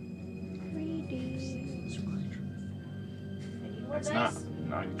 3d8. It's not.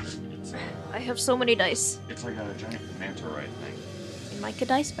 It's I have so many dice it's like a giant manta ray thing. in my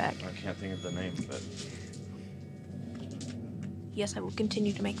dice bag. I can't think of the name of it. Yes, I will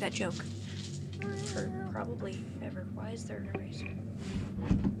continue to make that joke. For probably ever. Why is there an eraser?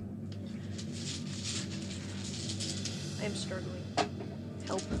 I am struggling.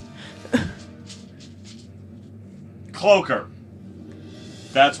 Help. Cloaker.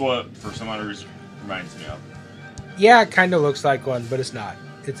 That's what, for some odd reason, reminds me of. Yeah, it kind of looks like one, but it's not.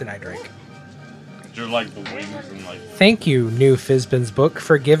 It's an eye drake. Just like the wings and like. Thank you, New Fizbin's book,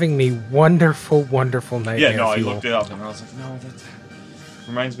 for giving me wonderful, wonderful nightmare Yeah, no, I fuel. looked it up and I was like, no, that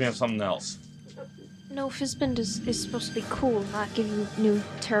reminds me of something else. No, Fizbin is supposed to be cool, not give you new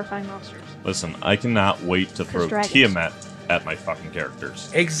terrifying monsters. Listen, I cannot wait to throw dragons. Tiamat at my fucking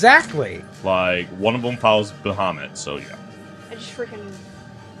characters. Exactly. Like, one of them follows Bahamut, so yeah. I just freaking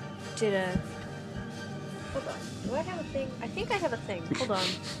did a... Hold on. Do I have a thing? I think I have a thing. Hold on.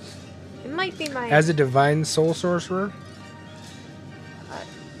 It might be my... As a divine soul sorcerer,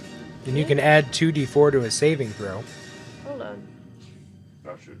 then you can add 2d4 to a saving throw. Hold on.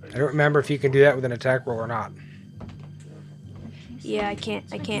 I don't remember if you can do that with an attack roll or not. Yeah, I can't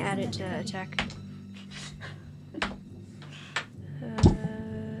add it to attack.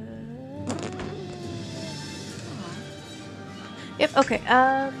 Yep, okay.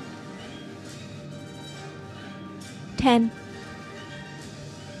 10.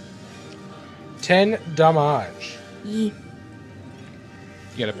 10 damage. Yee. You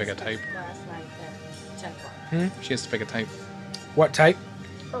gotta pick a type. Last night at 10 o'clock. She has to pick a type. What type?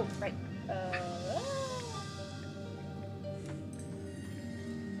 Oh, right.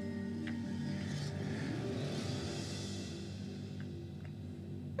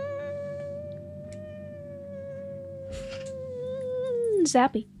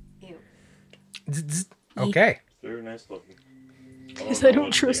 Zappy. Ew. Zzz. Okay. Very nice looking. Because I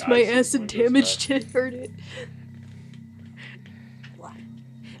don't trust my acid damage to hurt it.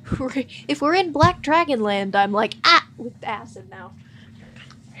 If we're in Black Dragon Land, I'm like, with acid now.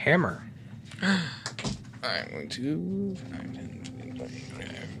 Hammer. I'm going to 5, 10, 20,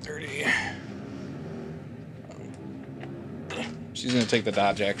 25, 30. She's gonna take the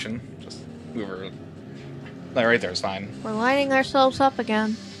dodge action. Just move her. That right there is fine. We're lining ourselves up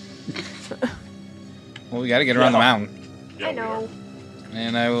again. Well, we gotta get her on the mountain. Yeah, I we know.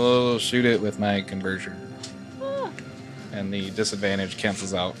 And I will shoot it with my conversion. And the disadvantage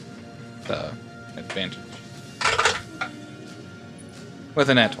cancels out the advantage. With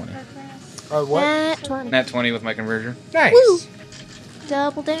a nat 20. What? Nat 20. Nat 20 with my conversion. Nice. Woo.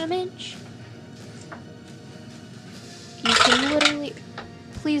 Double damage. You can literally...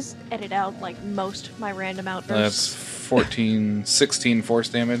 Please edit out, like, most of my random That's outbursts. 14, 16 force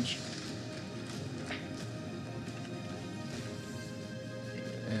damage.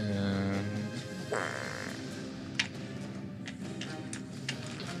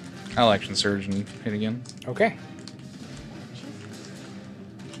 I'll action surge and hit again. Okay.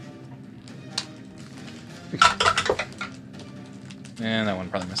 And that one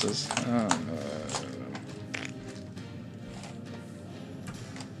probably misses.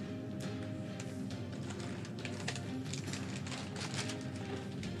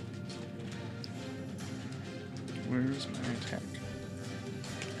 Where's my attack?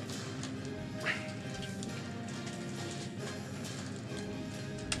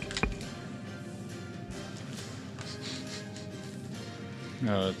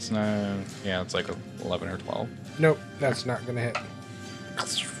 No, it's not. Yeah, it's like 11 or 12. Nope, that's not gonna hit.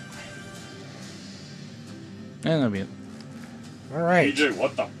 And that'll be it. All right. TJ,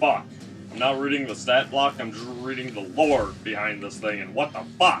 what the fuck? I'm not reading the stat block, I'm just reading the lore behind this thing, and what the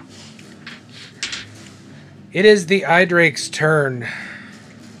fuck? It is the Idrake's turn.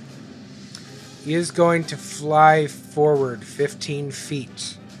 He is going to fly forward 15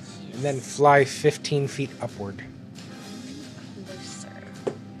 feet, and then fly 15 feet upward.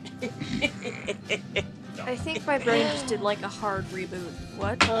 I think my brain just did, like, a hard reboot.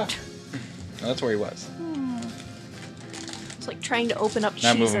 What? Oh, that's where he was. It's like trying to open up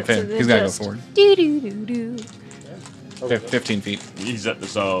Not moving Cheez-Its fit. and then He's gotta go just forward. Do-do-do-do. 15 feet. He's at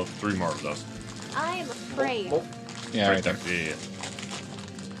this, 3 more of those. I am afraid. Yeah, right there. Yeah.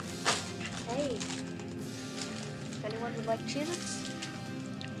 Hey. If anyone would like Cheez-Its?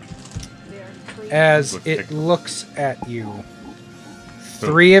 They are free. As it looks at you,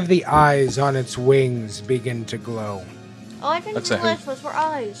 3 of the eyes on its wings begin to glow. Oh, I didn't That's a realize those were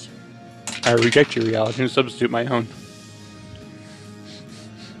eyes. I reject your reality and substitute my own.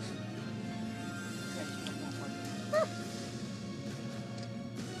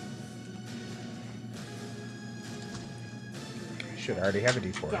 Should already have a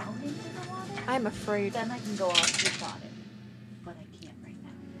D4. Down into the water? I'm afraid. Then I can go off your bottom. But I can't right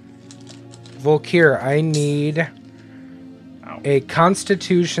now. Volkir, I need a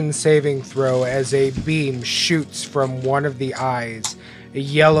Constitution saving throw as a beam shoots from one of the eyes, a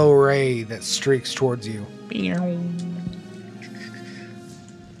yellow ray that streaks towards you.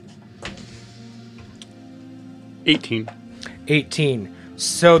 18.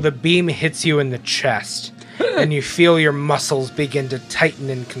 So the beam hits you in the chest, and you feel your muscles begin to tighten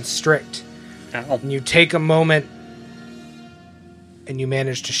and constrict. Ow. And you take a moment, and you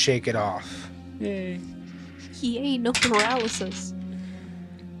manage to shake it off. Yay. Yay, no paralysis.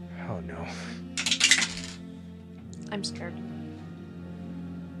 Oh no. I'm scared.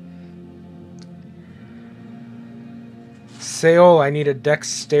 Seol, I need a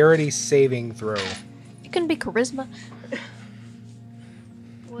dexterity saving throw. It can be charisma.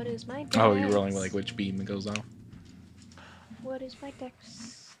 What is my dex? Oh, you're rolling like which beam it goes off. What is my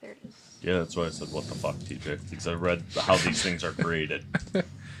dex? There it is. Yeah, that's why I said, what the fuck, TJ? Because I read how these things are created.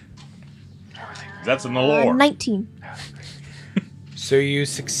 That's in the lore. 19. So you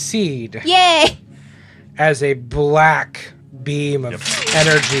succeed Yay! as a black beam of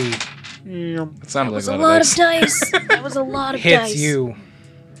energy It sounded like That was a that lot of dice. That was a lot of hits dice. you.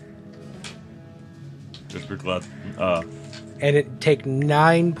 Just be glad. and it take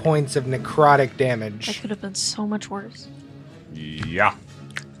 9 points of necrotic That damage. could have been so much worse. Yeah.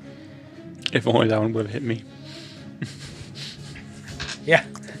 If only that one would have hit me. Yeah.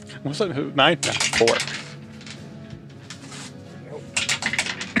 What's that? 9? No, 4.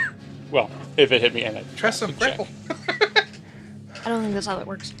 Well, if it hit me and I Try some check. grapple. I don't think that's how that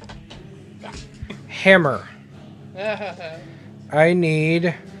works. Hammer. I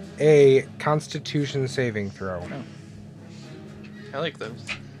need a Constitution saving throw. I like those.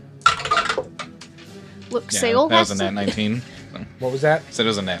 Look, Yeah, Sail that has was a nat to 19. What was that? Said it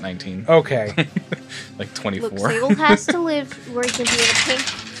was a nat 19. Okay. Like 24. Look, Sail has to live where he can be in a pink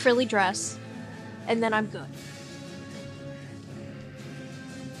frilly dress, and then I'm good.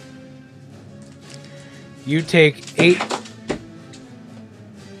 You take 8.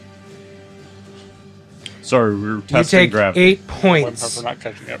 Sorry, we were You testing take gravity. 8 One points for not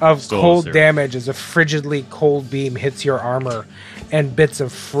catching up. of Still cold 0. damage as a frigidly cold beam hits your armor, and bits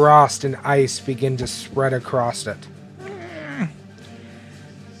of frost and ice begin to spread across it.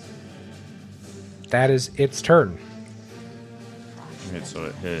 That is its turn. Okay, so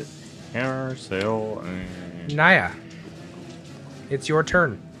it hit hammer, sail, and Naya, it's your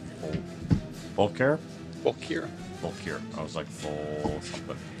turn. Volcare? Volkir. Volcare. I was like, Vol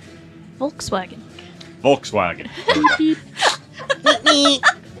something. Volkswagen. Volkswagen. There we go.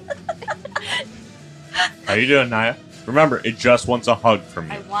 How you doing, Naya? Remember, it just wants a hug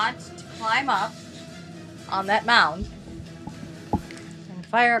from I you. want to climb up on that mound and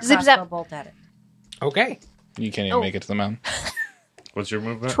fire a Zip crossbow zap. bolt at it. Okay. You can't even Oh. make it to the mountain. What's your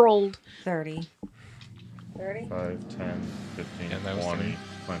movement? Trolled. 30. 30? 5, 10, 15, Yeah, that was 20, 30.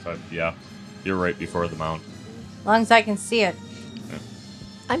 25. Yeah. You're right before the mound. As long as I can see it.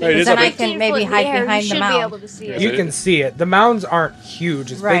 I Wait, it is then a I big- can maybe hide behind the You should be mound. able to see Yeah. it. You can see it. The mounds aren't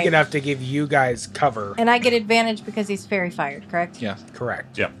huge. It's Right. big enough to give you guys cover. And I get advantage because he's fairy fired, correct? Yeah.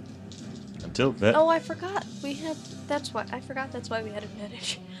 Correct. Yeah. Until that. Oh, I forgot. We had. That's why. I forgot. That's why we had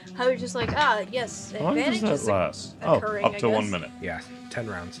advantage. I was just like, yes, How long does advantage that is last? Oh, occurring, up I to 1 guess. minute. Yeah, 10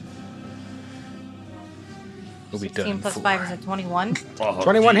 rounds. We'll be done 16 in plus 4. 5 is a 21.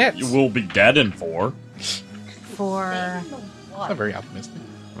 21 you- hits. You will be dead in 4. For Not very optimistic.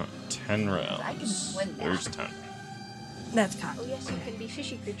 10 rounds. I can win that. There's 10. that's con. Oh yes, you can be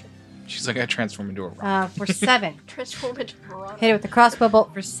fishy creature. She's like, I transform into a rock. For 7. Transform into piranha. Hit it with the crossbow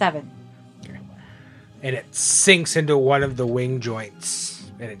bolt for 7. And it sinks into one of the wing joints.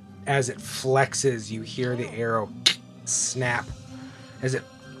 And as it flexes, you hear the arrow snap as it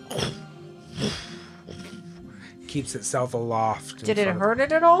keeps itself aloft. in Did it front of- hurt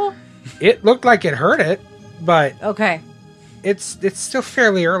it at all? It looked like it hurt it, but Okay. it's still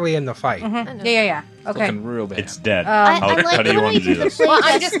fairly early in the fight. Mhm. I know. Yeah. Okay. Looking real bad. It's dead. I How- like how do you when want we to do did the this? play Well,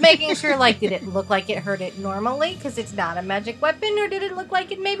 I'm test. just making sure, like, did it look like it hurt it normally? Because it's not a magic weapon, or did it look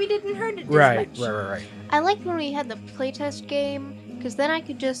like it maybe didn't hurt it as Right. much? I liked when we had the playtest game, because then I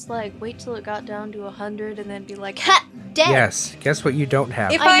could just like wait till it got down to 100 and then be like, ha, dead. Yes. Guess what you don't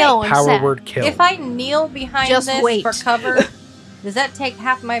have? If I know. I'm Power sad. word kill. If I kneel behind Just this wait. for cover, does that take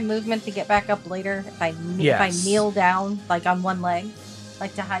half my movement to get back up later? If I Yes. kneel down, like on one leg,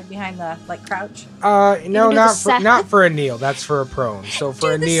 like to hide behind the crouch. no, do the not for a kneel. That's for a prone. So for Do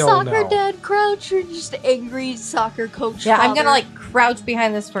a the kneel, soccer no. dad crouch or just angry soccer coach? Yeah, I'm father? gonna crouch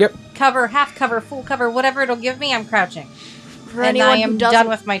behind this for Yep. cover, half cover, full cover, whatever it'll give me. I'm crouching, For and anyone I who am doesn't, done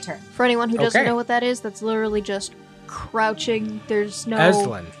with my turn. For anyone who doesn't Okay. know what that is, that's literally just crouching. There's no.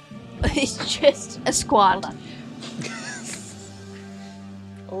 Eslin. It's just a squat.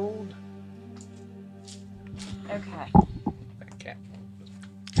 Old. Okay. That cat.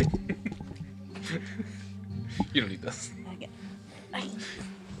 You don't need this.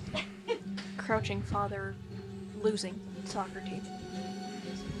 Crouching father losing soccer team.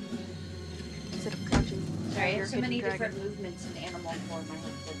 Instead of crouching. Sorry, I tiger, have so hidden many dragon. different movements in animal form. I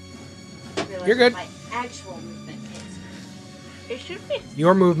have to realize You're good. what my actual movement is. It should be.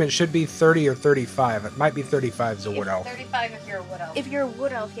 Your movement should be 30 or 35. It might be 35 as a wood elf. 35 if you're a wood elf. If you're a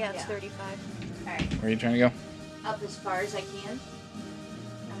wood elf, yeah, it's Yeah. 35. Alright, Where are you trying to go? up as far as I can.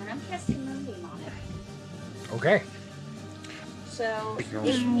 And then I'm casting Moonbeam on it. Okay. So it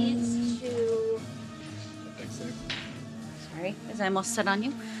needs to. Sorry, as I almost set on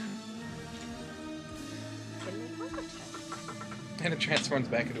you. And it transforms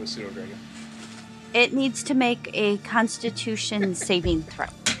back into a pseudo dragon. It needs to make a Constitution saving throw.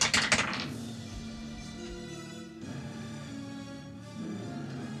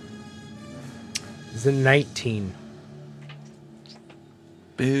 It's a 19.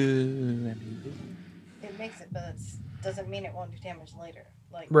 Boo. It makes it, but it doesn't mean it won't do damage later.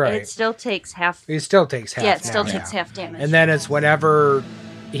 Right. It still takes half. He still takes half. Yeah, it still now. takes half damage. And then it's whenever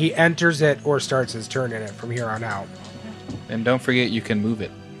he enters it or starts his turn in it from here on out. And don't forget, you can move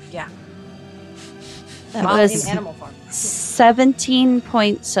it. Yeah. That While was in animal form. 17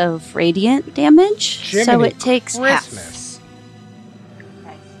 points of radiant damage. So Jiminy it takes half. Christmas.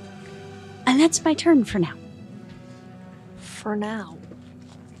 Nice. And that's my turn for now. For now.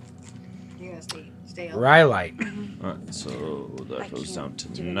 You're gonna stay up. Rhylight. Alright, so I that goes can't down to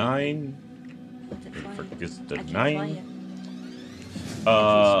do it. 9. With the flying. Forgets I the can't fly 9. it.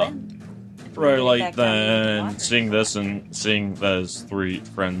 Rhylight back down into the then, water. seeing this and seeing that his 3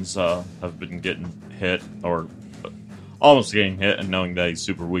 friends have been getting hit, or almost getting hit, and knowing that he's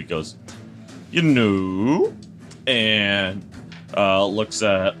super weak, goes, you know, and looks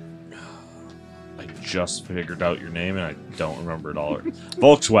at, I just figured out your name and I don't remember it all.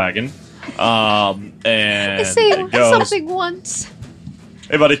 Volkswagen. And I say it goes, something once.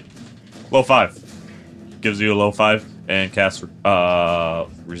 hey buddy, low 5. Gives you a low 5 and casts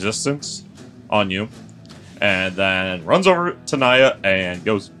resistance on you, and then runs over to Naya and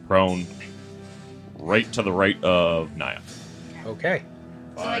goes prone right to the right of Naya. Okay.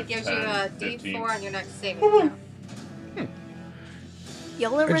 So that gives you a 15. D4 on your next saving throw.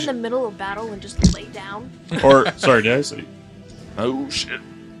 Y'all ever in the middle of battle and just lay down? Or, sorry, did I say? Oh shit.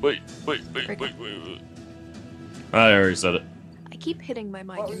 Wait. I already said it. I keep hitting my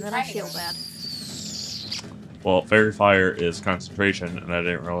mic and then I feel bad. Well, Fairy Fire is concentration, and I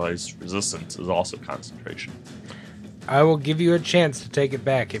didn't realize resistance is also concentration. I will give you a chance to take it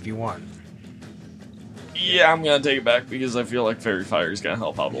back if you want. Yeah, I'm gonna take it back because I feel like Fairy Fire is gonna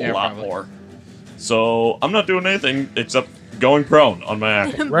help out a lot probably. more. So I'm not doing anything except going prone on my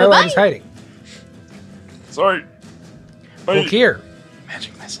action. Rhylight is hiding. Sorry. Wait. Volkir.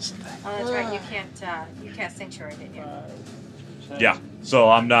 Magic missiles and things. Oh, that's right. You can't sanctuary it yet. Yeah. So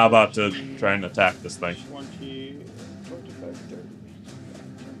I'm now about to try and attack this thing. 20, 25, 30.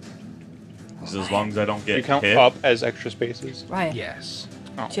 Because as long as I don't You get count hit, up as extra spaces. Right. Yes.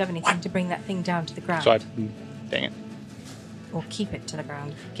 Do you have anything to bring that thing down to the ground? So dang it. We'll keep it to the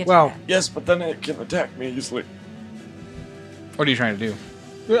ground. Get Well, to that. yes, but then it can attack me easily. What are you trying to do?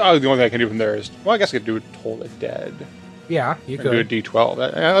 The only thing I can do from there is, well, I guess I could do a Toll it Dead. Yeah, you And do a could.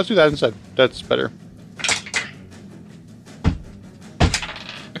 D12. Yeah, let's do that instead. That's better.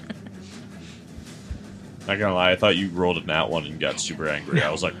 Not gonna lie, I thought you rolled a nat 1 and got super angry. I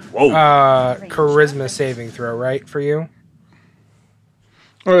was like, whoa. Charisma saving throw, right, for you?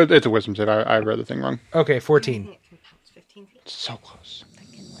 Well, it's a wisdom save. I read the thing wrong. Okay, 14. 15 feet. So close.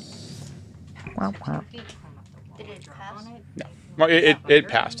 Did it pass? Well, it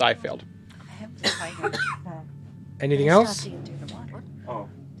passed. I failed. Anything else? Oh.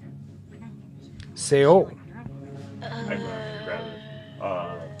 Seol. I grab it.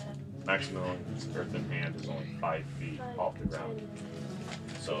 Maximum earth in hand is only 5 feet off the ground.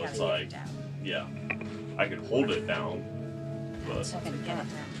 So it's like, yeah, I could hold it down, but...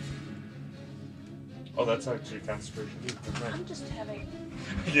 Oh, that's actually concentration. I'm just having.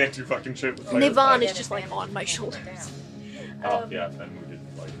 You can't do fucking shit with fire. Nivon is just like on my shoulders. Oh, yeah, then we did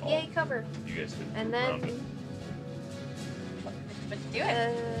like all. Yay, cover. You guys did. And around then. it. Do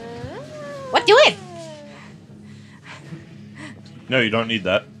it. What? Do it. No, you don't need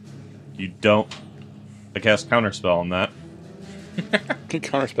that. You don't. I cast counterspell on that. Can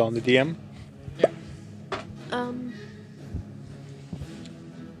counterspell on the DM?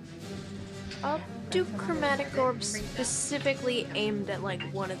 I'll do chromatic orb specifically aimed at like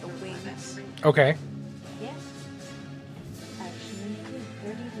one of the wings. Okay. Yeah. Actually,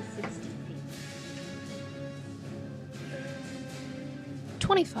 30 to 60 feet.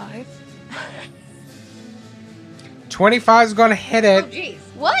 25. 25 is going to hit Oh, it. jeez.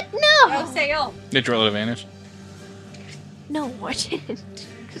 What? No! Oh, say oh. Did you roll advantage? No, I didn't.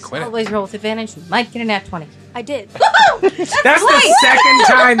 Quit it. Always roll with advantage. You might get a nat 20. I did. That's the second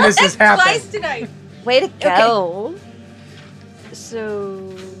time this has happened. Twice tonight. Way to go.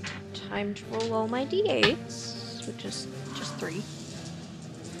 So, time to roll all my d8s, which is just 3.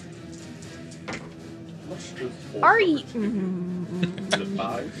 Are you? Is it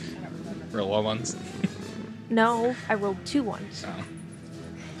 5? Roll low ones. No, I rolled 2 ones. Oh.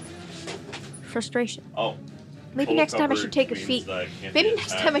 Frustration. Oh. Maybe Full next time I cover should take a means feet. that I can't Maybe be next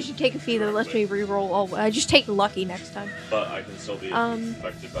attacked. time I should take a feat that lets me re-roll all. I just take lucky next time. But I can still be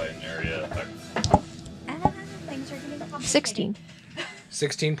affected by an area effect. Things are getting complicated. 16.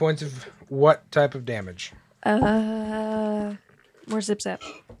 16 points of what type of damage? Where's Zip Zap?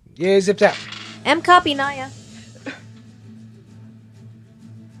 Yeah, zip zap. M copy Naya.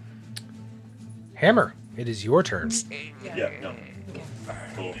 Hammer, it is your turn. Yeah, no.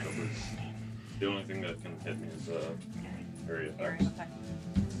 Full coverage. The only thing that can hit me is area effects.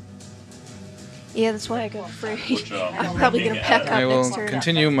 Yeah, that's why I got afraid. Which, I'm probably gonna peck I up will next turn.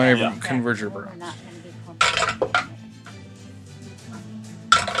 continue my Yeah. converger bro. We're not going to be comfortable.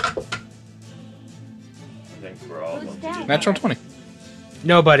 I think we're all Who's down? Natural 20.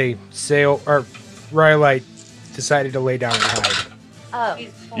 Nobody. Sail or Rylite decided to lay down and hide. Oh.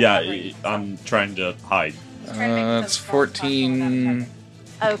 Yeah, I'm trying to hide. That's 14.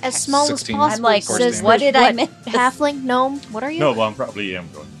 Okay. As small 16. as possible. I'm like, says what the- did I miss? Halfling, gnome, what are you? No, well, I'm probably am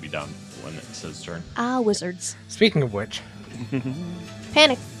going to be down when it's his turn. Wizards. Speaking of which,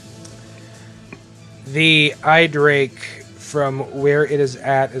 Panic. the eye drake from where it is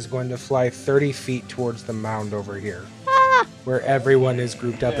at is going to fly 30 feet towards the mound over here, where everyone is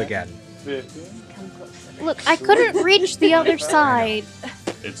grouped up again. Look, I couldn't reach the other side.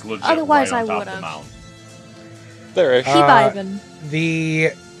 It's legit Otherwise, right on I top of the would've. mound. There is. Keep vibing.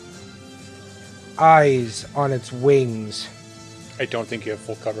 The eyes on its wings. I don't think you have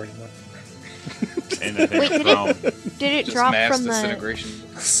full cover anymore. And it Wait, hits did ground. Did it Just drop mass from the... disintegration.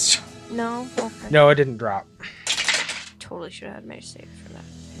 No? Okay. No, it didn't drop. Totally should have had made a save for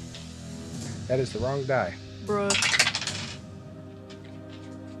that. That is the wrong die. Bruh.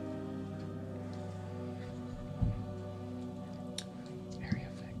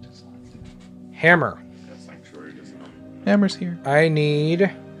 Hammer. Hammer's here. I need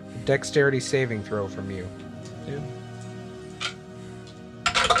a dexterity saving throw from you. Dude.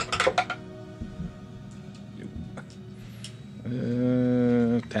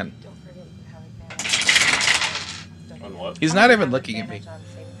 10. On what? He's not even looking at me.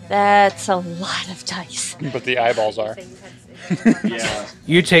 That's a lot of dice. But the eyeballs are. Yeah.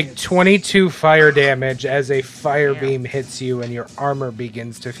 You take 22 fire damage as a fire beam hits you and your armor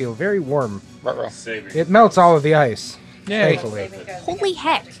begins to feel very warm. Ruh-roh. Saving. It melts all of the ice. Yay. Thankfully. Holy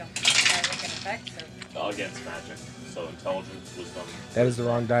heck. All against magic. So intelligence, wisdom. That is the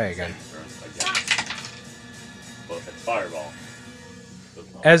wrong die again. Well, if it's fireball.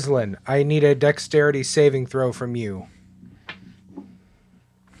 Eslin, I need a dexterity saving throw from you.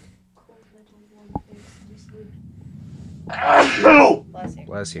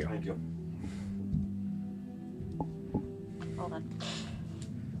 Bless you. Thank you. Hold on.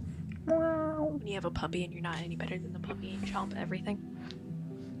 When you have a puppy and you're not any better than the puppy and chomp everything.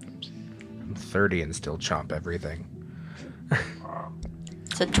 I'm 30 and still chomp everything.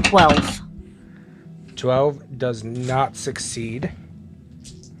 It's a 12. 12 does not succeed.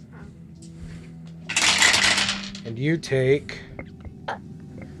 And you take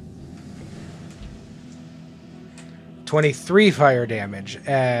 23 fire damage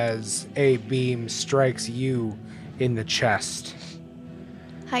as a beam strikes you in the chest.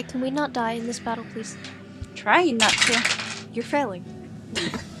 Hi, can we not die in this battle, please? Trying not to. You're failing.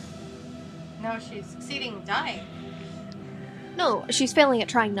 No, she's succeeding dying. No, she's failing at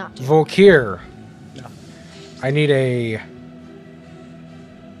trying not to. Volkir, I need a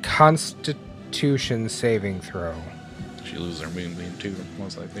Constitution saving throw. She loses her moonbeam too,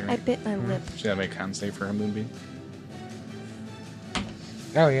 most likely, I right? bit my lip. She gotta make con save for her moonbeam.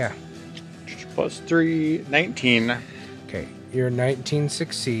 Oh, yeah. Plus 3, 19. Okay, your 19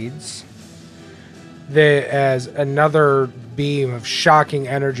 succeeds. As another beam of shocking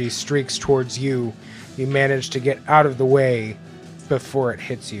energy streaks towards you, you manage to get out of the way before it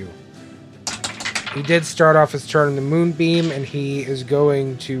hits you. He did start off his turn in the moonbeam, and he is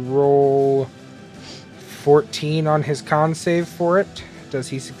going to roll 14 on his con save for it. Does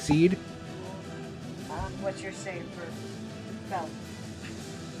he succeed? What's your save for spell?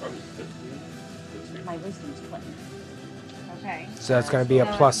 My wisdom's 20. Okay. So that's going to be a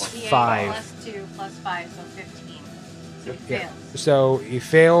plus D8 5. Plus 2 plus 5, so 15. So he Yeah. fails. So he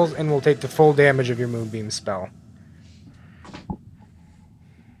fails and will take the full damage of your moonbeam spell.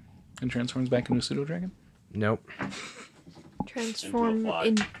 And transforms back into a pseudo dragon. Nope. Transform That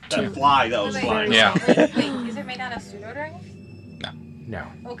into... fly that was Wait, flying. Yeah. Wait, is it made out of pseudo dragon? No.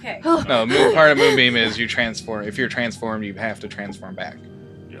 Okay. No, part of moonbeam is you transform. If you're transformed, you have to transform back.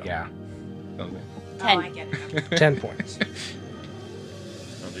 Yeah. Okay. Oh, I get it. 10 points.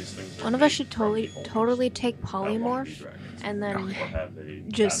 One of us should totally take polymorph and then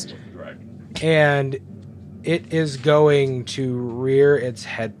just... And it is going to rear its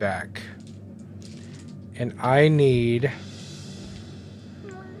head back. And I need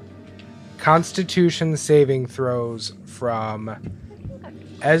Constitution saving throws from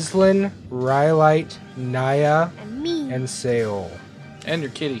Eslin, Rylite, Naya, And me. and Seol. And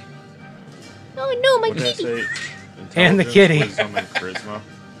your kitty. Oh no, my What did I kitty! say? And the Intelligence, kitty. Wisdom, and charisma.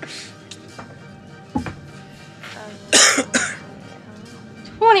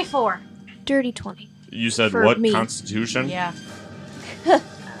 24. Dirty 20. You said For what? me. Constitution? Yeah.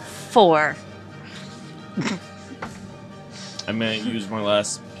 4. I'm gonna use my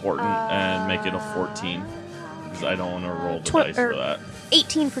last portent and make it a 14 because I don't want to roll the dice for that.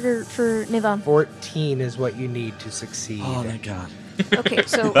 18 for Nivon. 14 is what you need to succeed. Oh my god. Okay,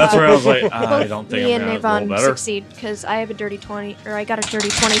 so That's where I was like, both I don't think me I'm and gonna roll Nivon better. succeed because I have a dirty 20, or I got a dirty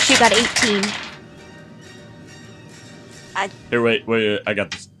 20. She got 18. Here, wait, I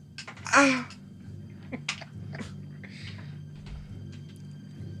got this.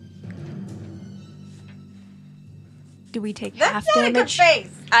 Do we take That's half not a good damage?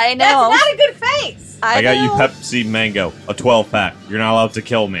 face. I know. That's not a good face. I got you know. Pepsi Mango, a 12 pack. You're not allowed to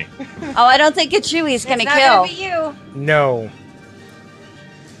kill me. Oh, I don't think it's you he's gonna It's not kill. gonna be you. No.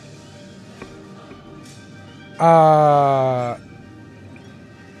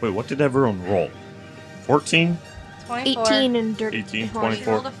 Wait, what did everyone roll? 14? 24. 18 and dirty 18, 20.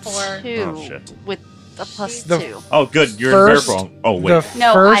 24. Rolled a 4. 2 Oh, shit. with a plus The- 2. Oh, good. You're First- in wrong. Oh, The wait.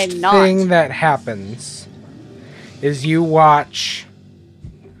 No, first I'm not. thing that happens is you watch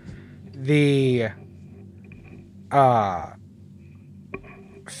the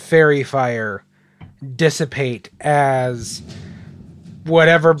fairy fire dissipate as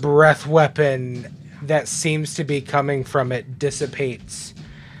whatever breath weapon that seems to be coming from it dissipates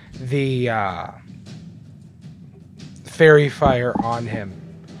the fairy fire on him.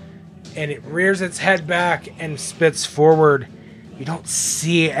 And it rears its head back and spits forward. You don't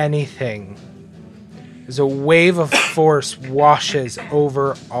see anything. As a wave of force washes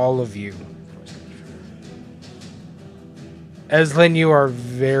over all of you. Eslin, you are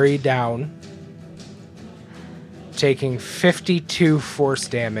very down. Taking 52 force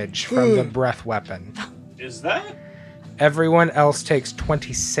damage from the breath weapon. Is that? Everyone else takes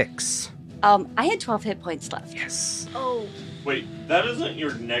 26. I had 12 hit points left. Yes. Oh, Wait, that isn't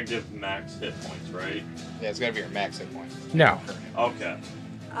your negative max hit points, right? Yeah, it's gonna be your max hit point. No. Okay.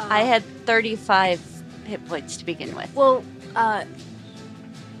 I had 35 hit points to begin with. Well, Yeah,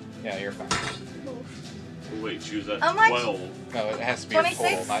 you're fine. Wait, she was at How much? 12. No, it has to be your 26?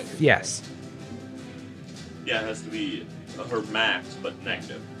 total, not your Yes. Yeah, it has to be her max, but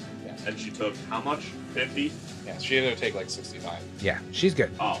negative. Yeah. And she took how much? 50? Yeah, she had to take like 65. Yeah, she's good.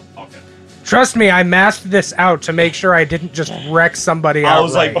 Oh, okay. Trust me, I masked this out to make sure I didn't just wreck somebody I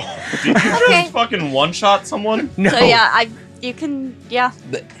was like, outright. did you Okay. just fucking one-shot someone? No. So yeah, you can, yeah.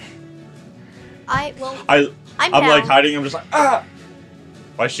 I'm I'm down. like hiding, I'm just like, ah!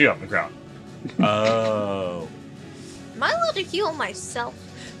 Why is she on the ground? Oh. Am I allowed to heal myself?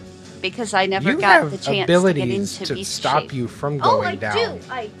 Because I never You got have the chance to get abilities into to beast stop shape. you from Oh, going I down. do.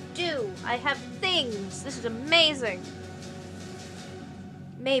 I do. I have things. This is amazing.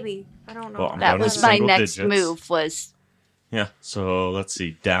 Maybe. I don't know. Well, I'm That down to was my single next digits. move. Was Yeah, so let's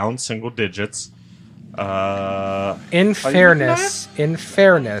see. Down single digits. In Are you fairness,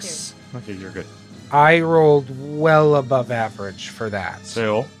 Okay, you're good. I rolled well above average for that.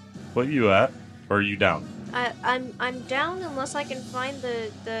 Sale, what are you at? Or are you down? I'm down unless I can find the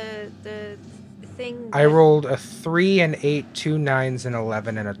thing. I rolled a 3, an 8, 2 9s, an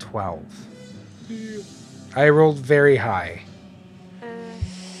 11, and a 12. I rolled very high.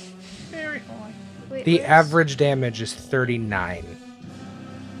 Very high. Wait, The where's- average damage is 39.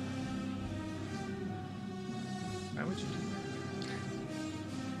 Why would you do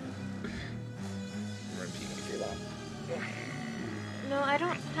that? Repeat if you're that. No, I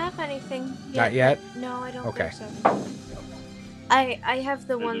don't have anything yet. Not yet? No, I don't Okay. think so. I have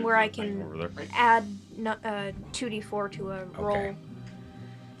the one where I can Over there. add 2d4 to a roll.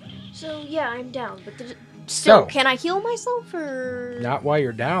 So yeah, I'm down. But still, So- can I heal myself or Not while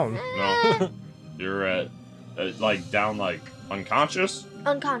you're down. No. You're at, like, down, like, unconscious?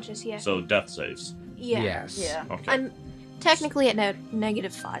 unconscious? Yeah. So death saves. Yeah. Yes. yeah. Okay. I'm technically at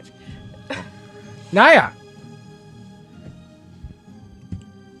 -5. Naya!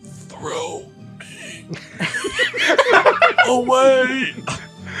 Throw me away.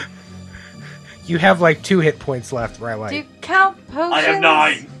 You have like 2 hit points left, right? Do you Like, count potions? I have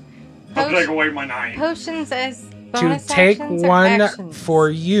 9. How can I Potion- go away my 9? Potions as to bonus take actions or one actions? for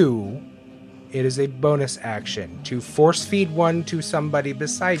you, it is a bonus action. To force feed one to somebody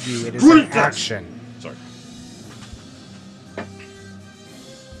beside you, it is an action. Sorry.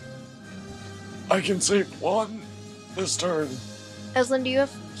 I can save one this turn. Eslin, do you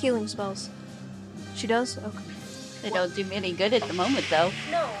have healing spells? She does. Okay. They don't do me any good at the moment, though.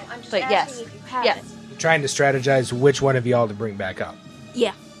 No, I'm just But asking yes. if you have Yes. it. I'm trying to strategize which one of y'all to bring back up.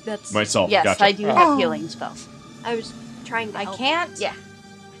 Yeah, that's. Myself. Yes, Gotcha. I do have healing spells. I was trying to. I help. can't. Yeah.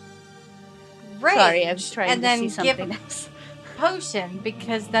 Rage, Sorry, I was trying and to then see something give else. potion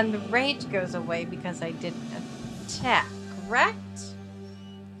because then the rage goes away because I didn't attack, correct?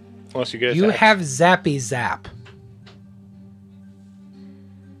 Unless you get You attacked. have Zappy Zap.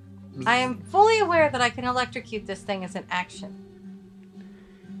 I am fully aware that I can electrocute this thing as an action.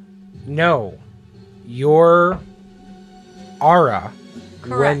 No. Your aura,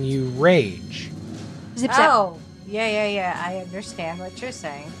 when Correct. you rage, Zip zap. Oh, yeah. I understand what you're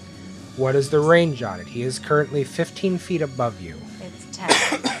saying. what is the range on it? He is currently 15 feet above you. It's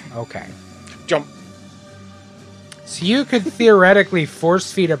 10. Okay. Jump. So you could theoretically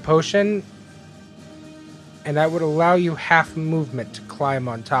force feed a potion, and that would allow you half movement to climb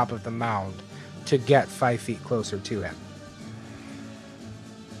on top of the mound to get 5 feet closer to him.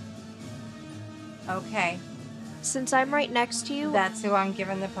 Okay, Since I'm right next to you, that's who I'm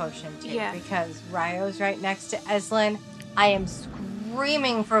giving the potion to. Yeah. Because Ryo's right next to Eslin. I am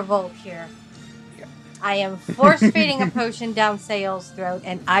screaming for Volk here. Yeah. I am force-feeding a potion down Sail's throat,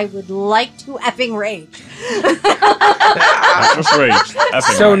 and I would like to effing rage. Not just rage.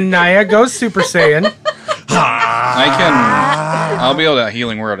 Effing So rage. Naya goes Super Saiyan. I'll be able to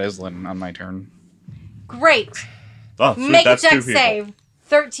healing word Islin on my turn. Great. Oh, sweet, Make a that's two dex people. save.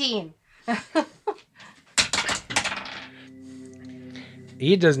 13.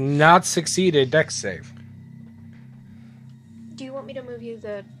 He does not succeed a dex save. do you want me to move you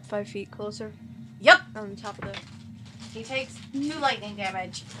the 5 feet closer Yep. on top of the... He takes 2 lightning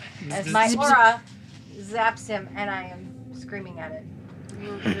damage as my aura zaps him, and I am screaming at it.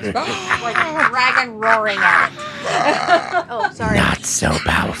 Just like a dragon roaring at it. Oh, sorry. Not so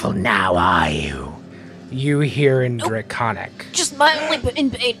powerful now, are you? You hear in Draconic, Just mildly but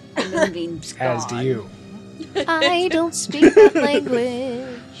in pain. as do you. I don't speak that language.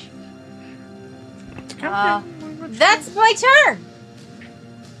 That's my turn.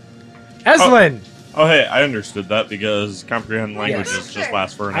 Eslin! Oh, hey, I understood that because comprehend languages Yes. just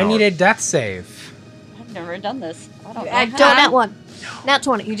last for an I hour. need a death save. I've never done this. I don't know. Add how. Don't time. nat 1. Nat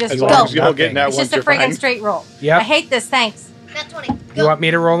 20. You just As go. long as you don't Okay. get that It's one, just a you're friggin' fine. straight roll. Yep. I hate this, thanks. Nat 20. You want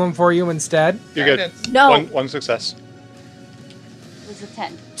me to roll them for you instead? You're good. No. One success. It was a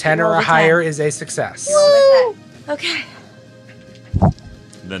 10. 10 or Roll a the 10. higher is a success. Roll the Okay.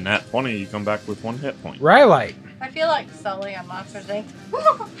 Then at 20, you come back with 1 hit point. Rylite. 10. I feel like Sully on Monsters Inc.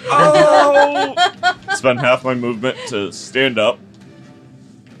 Oh! Spend half my movement to stand up,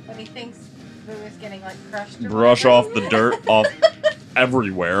 When he thinks Boo is getting like crushed. Or brush whatever. off the dirt off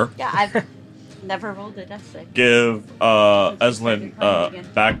everywhere, Yeah, I've never rolled a death save. give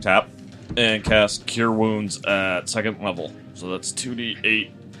Eslin back tap, and cast Cure Wounds at 2nd level. So that's 2d8.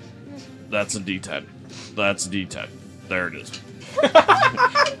 That's a d10. That's a d10. There it is.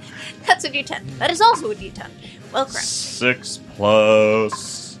 That's a D10. That is also a D10. Well, crap. 6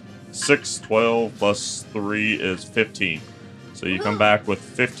 plus 6, 12 plus 3 is 15. So you come back with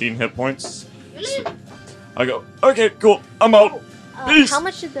 15 hit points. I go, okay, cool, I'm out. Peace. How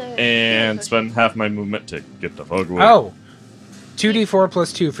much did the... And spend half my movement to get the fuck away. Oh. 2d4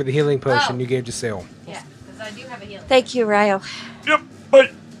 plus 2 for the healing potion Oh. you gave to Sail. Yeah, because I do have a healing. Thank you, Ryo. Yep, bye.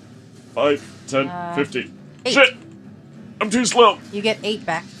 5, 10, 15. 8. Shit! I'm too slow. You get 8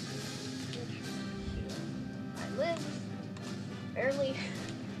 back. I live. Barely.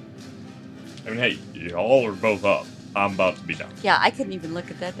 I mean, hey, y'all are both up. I'm about to be down. Yeah, I couldn't even look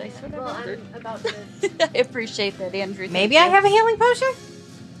at that dice when Well, I rolled I'm about to... it. I appreciate that, Andrew. Maybe I have a healing potion?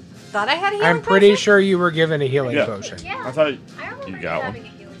 Thought I had a healing I'm pretty potion? sure you were given a healing Yeah. potion. Yeah. I thought, I remember You you got having a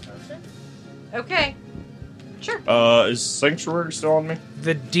healing potion. Okay. Sure. is Sanctuary still on me?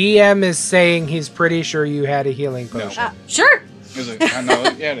 The DM is saying he's pretty sure you had a healing potion. Sure. Is it? I know.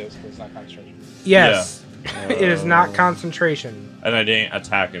 Yeah, it is. But it's not concentration. Yes. It is not concentration. And I didn't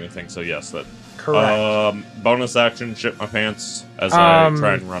attack anything, so yes, that. Correct. Bonus action, shit my pants as I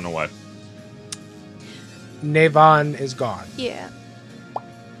try and run away. Navon is gone. Yeah.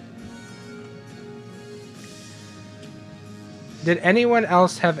 Did anyone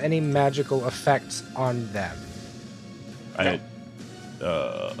else have any magical effects on them?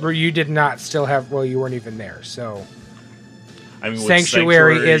 Or you did not still have... Well, you weren't even there, so... I mean, with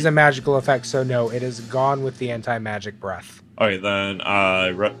Sanctuary is a magical effect, so no, it is gone with the anti-magic breath. Okay, then I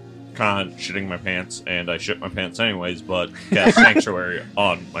retcon shitting my pants, and I shit my pants anyways, but cast Sanctuary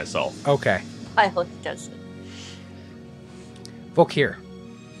on myself. Okay. Pilot does it. Volkir.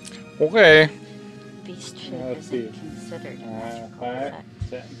 Okay. Beast shit Let's isn't see. considered a magical 5, effect.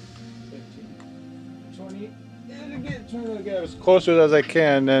 10, 15, 20. And again, trying to get as close to it as I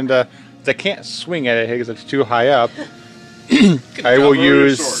can, and I can't swing at it because it's too high up. I will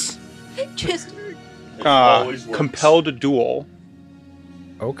use Just... always works. compelled duel.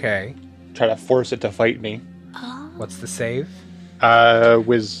 Okay. Try to force it to fight me. Oh. What's the save?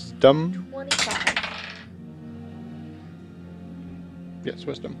 Wisdom. 25. Yes,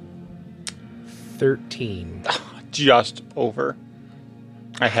 wisdom. 13. Just over.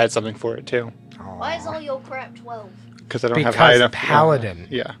 I had something for it too. Why is all your crap 12? Because I don't have high enough. Paladin.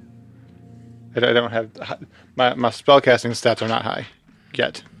 Yeah. I don't have my spellcasting stats are not high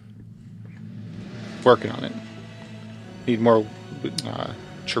yet. Working on it. Need more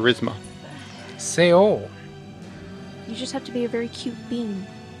charisma. Seol. You just have to be a very cute bean.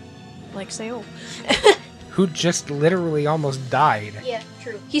 Like Seol. Who just literally almost died. Yeah,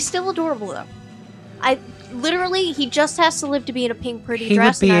 true. He's still adorable though. He just has to live to be in a pink pretty He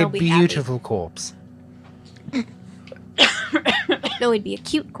dress would be and a I'll be beautiful corpse. happy. No, he'd be a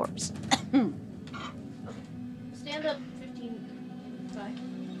cute corpse. Stand up 15.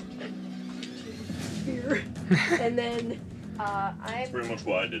 Here. And then I'm That's pretty much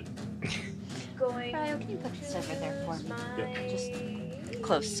what I did. going Ryo, can you put this over there for me? my Just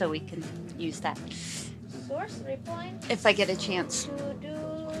close so we can use that sorcery point if I get a chance. to do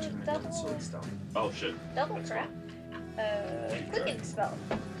Oh shit. double trap cooking spell.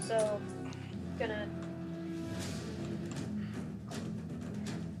 So gonna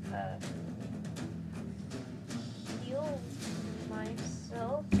heal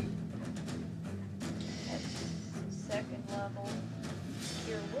myself at second level,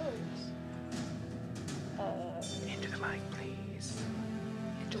 cure wounds. Into the mic, please.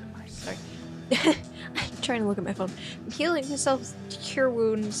 Into the mic. Sorry. I'm trying to look at my phone. I'm healing myself to cure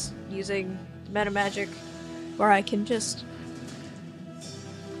wounds using meta magic, where I can just.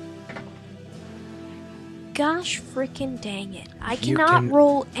 Gosh freaking dang it. I You cannot can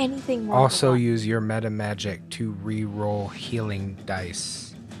roll anything more. Also than use your meta magic to re-roll healing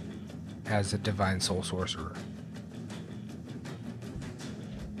dice as a divine soul sorcerer.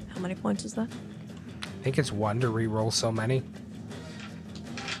 How many points is that? I think it's 1 to re-roll so many.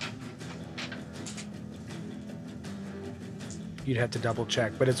 You'd have to double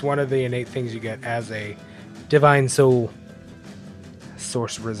check, but it's one of the innate things you get as a divine soul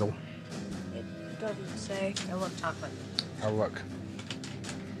sorcerizzle. It doesn't say. I look chocolate. I'll look.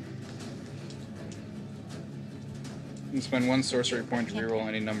 You can spend 1 sorcery point to reroll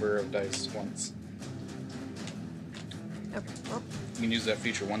any number of dice once. Okay, well, You can use that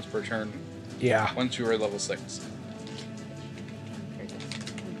feature once per turn. Yeah. Once you are level 6.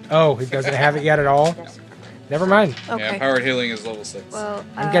 Oh, he doesn't have it yet at all? Never mind. okay. Yeah, powered healing is level 6. Well,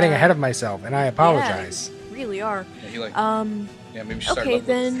 I'm getting ahead of myself, and I apologize. Yeah, you really are. Yeah, he like, Yeah, maybe you should start okay, level.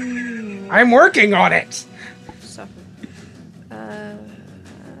 then. I'm working on it! Suffer.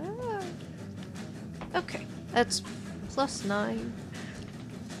 Okay, that's +9.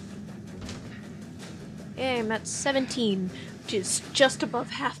 Yeah, I'm at 17, which is just above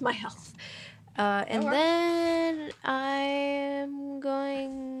half my health. And then I'm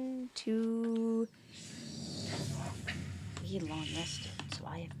going to. We long rested, so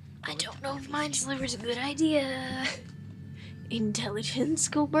I don't know if Mind Sliver is a good idea. Intelligence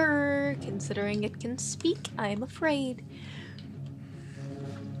go burr. Considering it can speak, I am afraid.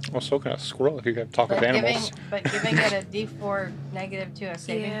 Well, so can a squirrel if you can talk with animals. Giving it a D4 negative to a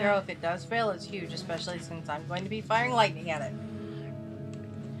saving Yeah. throw if it does fail is huge, especially since I'm going to be firing lightning at it.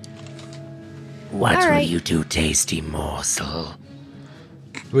 What All will right. you do, tasty morsel?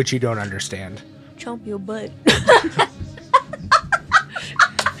 Which you don't understand. Chomp your butt.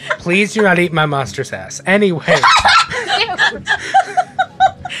 Please do not eat my monstrous ass. Anyway.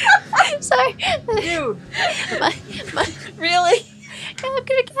 Sorry. Dude! Really? I'm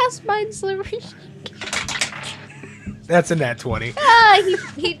gonna cast Mind Sliver. That's a nat 20.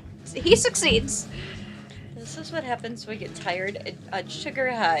 He succeeds. This is what happens when we get tired on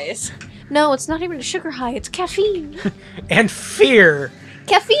sugar highs. No, it's not even a sugar high. It's caffeine. And fear.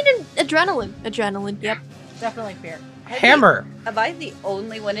 Caffeine and adrenaline. Adrenaline. Yep. Definitely fear. Hammer. Am I the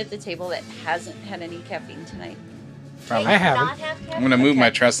only one at the table that hasn't had any caffeine tonight? Probably. I haven't. I'm gonna move my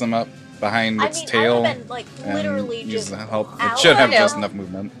Tresem up behind its tail I would've been, like, and literally use just the help. out. It should have I know. just enough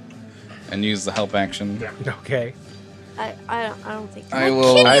movement. And use the help action. Okay. I don't think. I My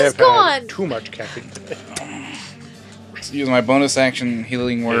will- kidney's I have gone. had too much caffeine today. Use my bonus action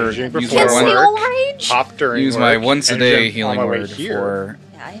healing word. Aging Use before my Can work. see one, all range. Pop during use my work, once a and day then healing on my way word here. for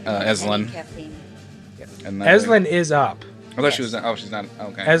Yeah, I haven't had Eslin. any caffeine. and that Eslin is up. I thought she was. Oh, she's not.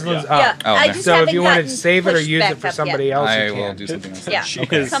 Okay. Eslin's Yeah. up. Oh, I okay. just So if haven't you want to gotten save it or pushed use back it for up somebody yet. else, I you will can. do something else. Yeah. She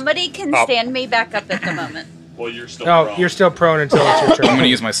is Somebody can up. stand me back up at the moment. Well, you're still. Oh, prone. you're still prone until it's your turn. I'm gonna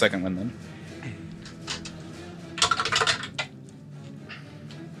use my second one then.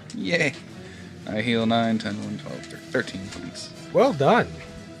 Yay! I heal 9, 10, 11, 12, 13 points. Well done.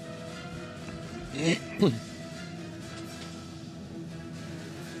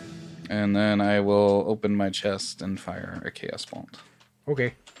 And then I will open my chest and fire a chaos bolt.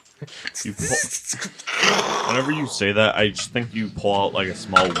 Okay. Whenever you say that, I just think you pull out like a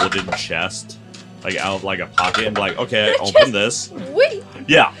small wooden chest, like out of like a pocket, and be like, okay, open this. Wait.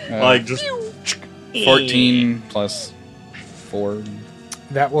 Yeah, like just 14 plus 4.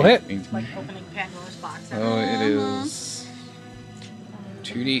 That will hit. 18. Like opening Pandora's box. Oh, it is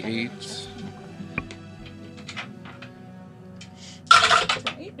 2d8.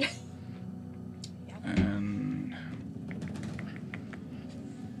 And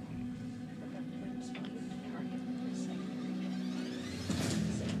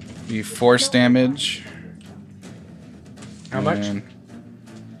the force damage. How much? And-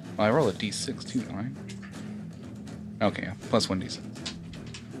 Well, I roll a d6 too, don't I? Okay, yeah, plus 1d6.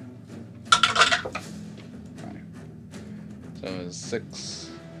 Right. So it's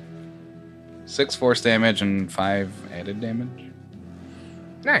 6 force damage and 5 added damage.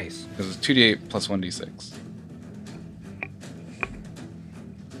 Nice. Because it's 2d8 plus 1d6.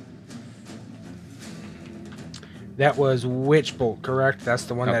 That was Witch Bolt, correct? That's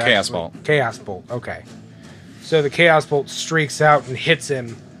the one Oh, that Chaos actually- Bolt. Chaos Bolt, okay. So the Chaos Bolt streaks out and hits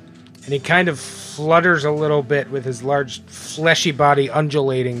him, and he kind of flutters a little bit with his large fleshy body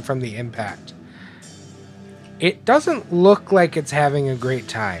undulating from the impact. It doesn't look like it's having a great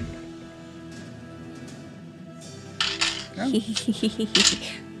time.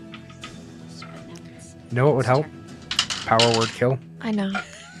 Know what would help? Power word kill. I know.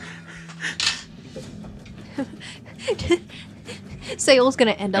 Sail's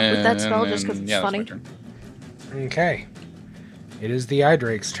gonna end up with that spell just because it's yeah, that's my funny. turn. Okay. It is the Eye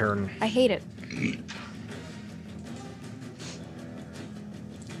Drake's turn. I hate it. Don't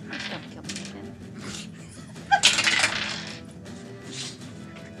kill me again.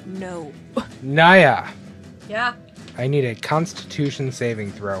 No. Naya, Yeah. I need a Constitution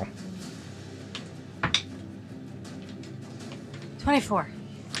saving throw. 24.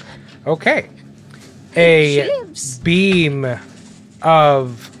 Okay. A Chips. beam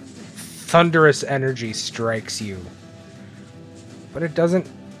of thunderous energy strikes you. But it doesn't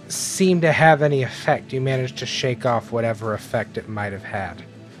seem to have any effect. You manage to shake off whatever effect it might have had.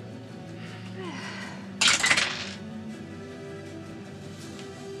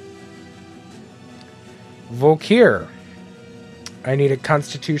 Volkir, I need a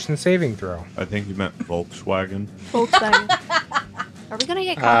Constitution saving throw. I think you meant Volkswagen. Volkswagen. Are we gonna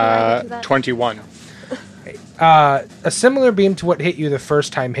get copyrighted for that? 21. A similar beam to what hit you the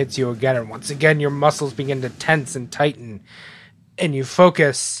first time hits you again, and once again your muscles begin to tense and tighten, and you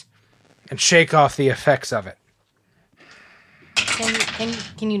focus and shake off the effects of it.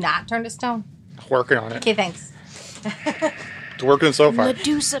 Can you not turn to stone? Working on it. Okay, thanks. It's working so far.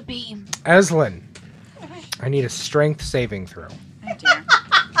 Medusa beam. Eslin, I need a strength saving throw. Oh dear.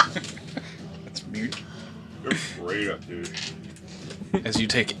 That's weird. You're great up, dude. As you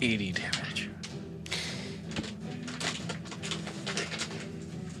take 80 damage.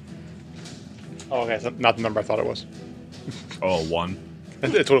 Oh, okay, that's not the number I thought it was. Oh, 1.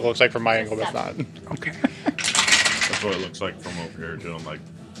 It's what it looks like from my angle, but it's not. Okay. That's what it looks like from over here, too. I'm like,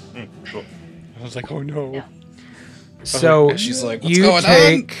 cool. I was like, oh no. Yeah. So And she's like, what's you going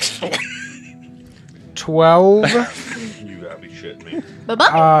take 12. You gotta be shitting me.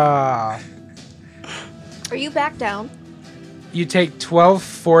 Bye-bye. Are you back down? You take 12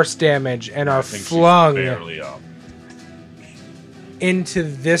 force damage and I are think she's flung barely up. into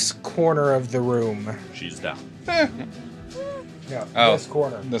this corner of the room. She's down. No, Oh. this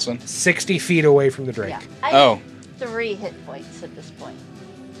corner. This one? 60 feet away from the Drake. Yeah. I Oh. have 3 hit points at this point.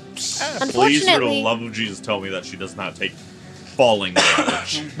 Please, for the Unfortunately, love of Jesus, tell me that she does not take falling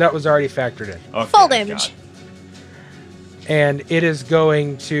damage. That was already factored in. Okay, Fall damage. God. And it is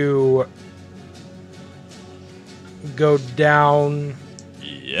going to go down,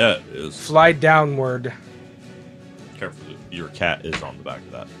 Yeah, it is. fly downward. Careful, your cat is on the back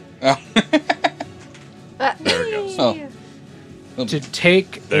of that. Oh. There it goes. Oh. To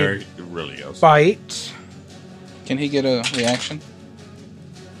take There a it really goes. bite. Can he get a reaction?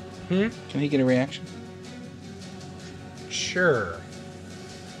 Hmm? Can he get a reaction? Sure.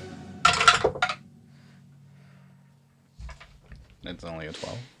 It's only a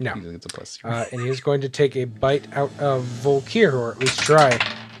 12. No. He gets a plus 3. And he's going to take a bite out of Volkir, or at least try.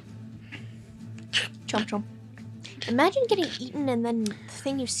 Chomp chomp. Imagine getting eaten and then the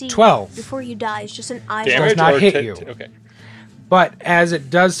thing you see 12. before you die is just an eye. Damage not or hit you. Okay. But as it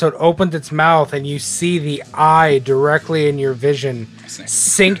does so, it opens its mouth, and you see the eye directly in your vision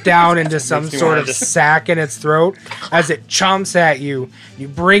sink down into some Makes me sort wanna of just- sack in its throat. As it chomps at you, you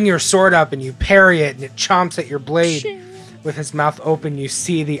bring your sword up and you parry it, and it chomps at your blade. with his mouth open, you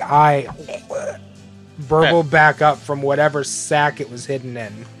see the eye burble back up from whatever sack it was hidden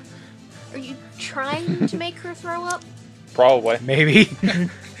in. Are you trying to make her throw up? Probably. Maybe.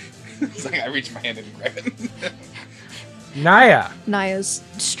 It's like I reach my hand in and grab it. Naya. Naya's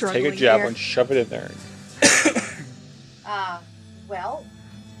struggling. Take a javelin, shove it in there. Well,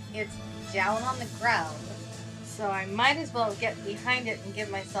 it's down on the ground, so I might as well get behind it and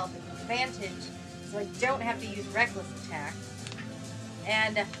give myself an advantage so I don't have to use reckless attack.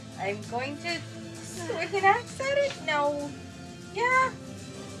 And I'm going to swing an axe at it? No. Yeah.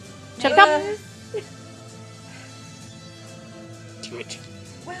 Check up. Do it.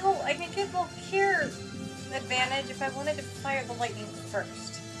 Well, I can give Volkir advantage if I wanted to fire the lightning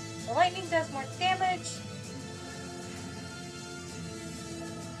first. The lightning does more damage.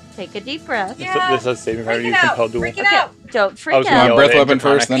 Take a deep breath. Yeah. This is saving how Freak you it out. compel duel. Freak it out. Don't I freak was gonna out. yell Breath it in weapon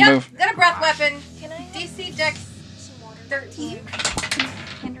first, then Draconic. move. Got a breath weapon. Can I have DC Dex some water? 13.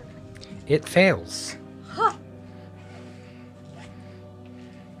 It fails. Huh.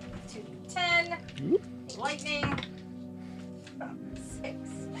 2d10. Lightning. 6.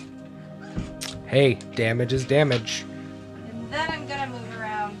 Hey, damage is damage. And then I'm gonna move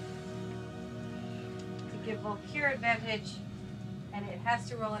around to give Volkir advantage. And it has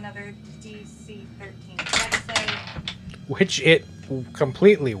to roll another DC 13. Dex save. Which it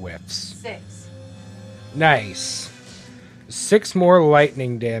completely whiffs. 6. Nice. 6 more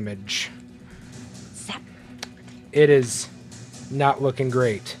lightning damage. Zap. It is not looking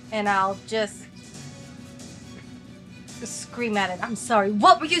great. And I'll just scream at it. I'm sorry.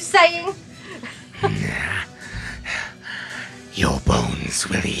 What were you saying? Your bones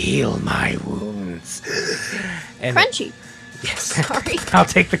will heal my wounds. And Crunchy. yes, Sorry. I'll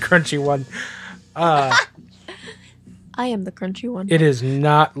take the crunchy one. I am the crunchy one. It is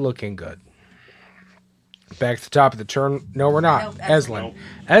not looking good. Back to the top of the turn. No, we're not. Nope, Eslin.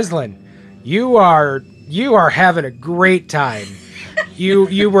 Eslin, you are having a great time.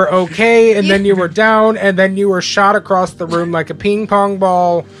 You were okay, and then you were down, and then you were shot across the room like a ping pong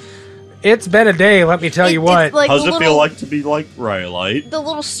ball. It's been a day, let me tell you what. It's like How's the it feel like to be like Rhyolite? The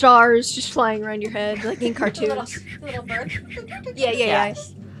little stars just flying around your head, like in cartoons. Little bird. Yeah.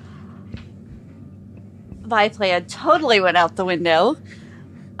 Yes. My plan totally went out the window.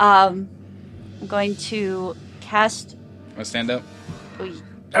 I'm going to cast. Want to stand up?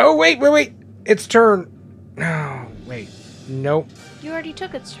 Oh, wait. It's turn. No, wait. Nope. You already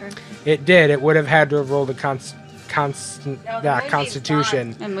took its turn. It did. It would have had to have rolled a Moonbeam's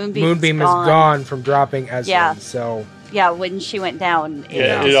Constitution. And Moonbeam is gone from dropping Eslin, Yeah. so... Yeah, when she went down,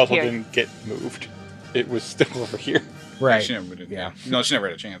 Yeah, it also disappeared. didn't get moved. It was still over here. Right. She never did. Yeah. No, she never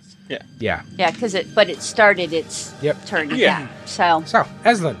had a chance. Yeah. Yeah, because it started its Yep. turn Yeah. again. So So,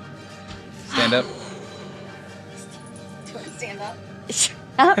 Eslin. Stand up. Do you want to stand up?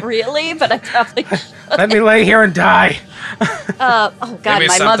 not really, but I probably. Let me lay here and die. Oh God, me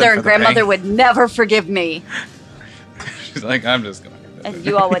my something mother for and the grandmother pain. would never forgive me, She's like, I'm just going. and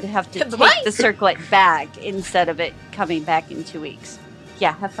you all would have to take the circlet back instead of it coming back in 2 weeks.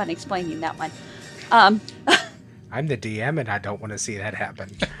 Yeah, have fun explaining that one. I'm the DM, and I don't want to see that happen.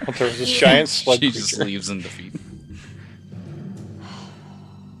 Well, there was this giant slug She creature. just leaves in defeat.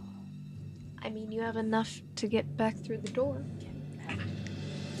 I mean, you have enough to get back through the door. You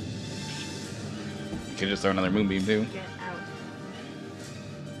could just throw another moonbeam too. Get out.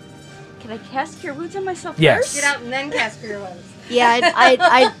 Can I cast Cure Wounds on myself Yes. Get out and then cast for your wounds. Yeah,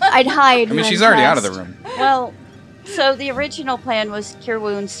 I'd hide. I mean, she's already out of the room. first? Well, so the original plan was Cure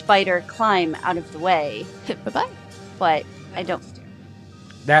Wounds, Spider, climb out of the way, Bye-bye. but I don't.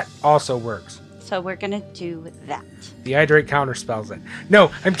 That also works. So we're gonna do that. The Hydrate counter spells it.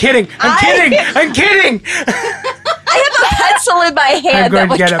 No, I'm kidding. I'm kidding. I have a pencil in my hand. I'm going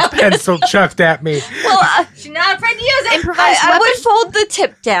to that get would a count as- pencil chucked at me. Well, She's not afraid to use it. Improvised I would weapon. fold the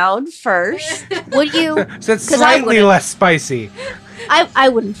tip down first. Would you? So it's 'Cause I slightly wouldn't. less spicy. I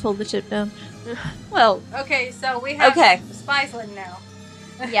wouldn't fold the tip down. Well, Okay, so we have Okay. Spiceland now.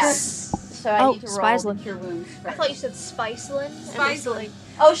 yes. So I Oh, need to roll Spiceland. the Cure Wounds I first. thought you said Spiceland. Spiceland.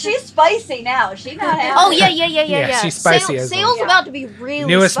 Oh, she's spicy now. She's not happy. Oh yeah. Yeah, she's spicy as Sale's well. about to be really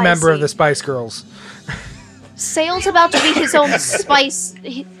Newest spicy. member of the Spice Girls. Sale's about to be his own spice.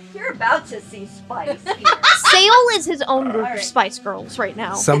 You're about to see spice here. Sale is his own group All right. of Spice Girls right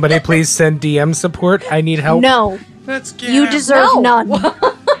now. Somebody please send DM support. I need help. No, Let's get you deserve none. Okay,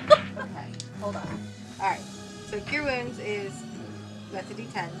 hold on. Alright, so Cure Wounds is, that's a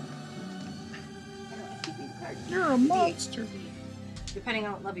d10. You're a monster. Depending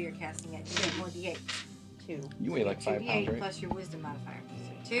on what level you're casting at, you get more d8. 2, You weigh like 5 2d8 pounds, right? plus your wisdom modifier.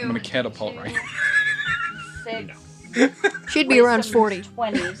 So 2. I'm gonna catapult 2, right. 6, Should be around 40.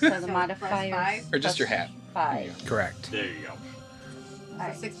 20, so the modifier. five? Or just your hat. 5. Correct. There you go.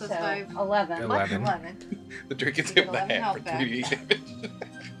 Alright, 6 plus so 5. 11. 11. 11. The drink gets hit with the 11 hat health for back. 3d damage.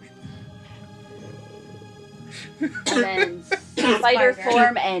 And then spider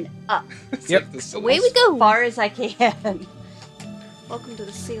form and up. It's Yep. like the Away we As go. far as I can. Welcome to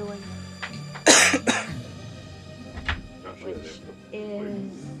the ceiling.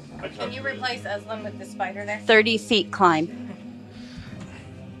 Which is Can you replace Aslan with the spider there? 30 feet climb.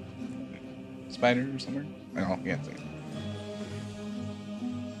 Spider or somewhere? Oh, yeah.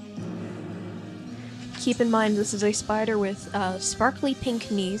 Keep in mind, this is a spider with sparkly pink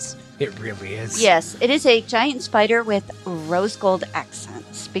knees. It really is. Yes, it is a giant spider with rose gold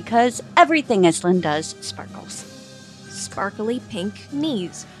accents because everything Islin does sparkles. Sparkly pink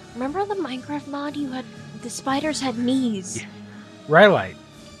knees. Remember on the Minecraft mod, the spiders had knees. Rylite.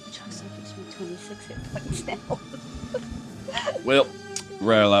 Joseph gives me 26 hit points now. Well,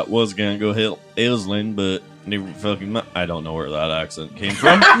 Rylite was gonna go help Islin, but never fucking. I don't know where that accent came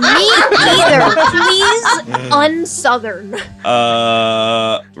from. Me either. Please, unsouthern.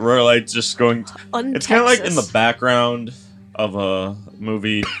 Rylite's just going. It's kind of like in the Un-Texas. background of a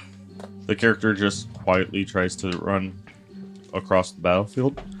movie. The character just quietly tries to run across the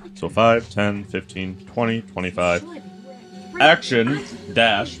battlefield. So 5, 10, 15, 20, 25. Action,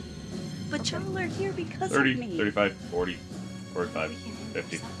 dash, But y'all are here because 30, of me. 35, 40, 45,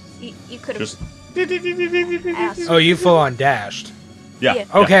 50. You could have Just, asked. Oh, you full on dashed. yeah. Yeah.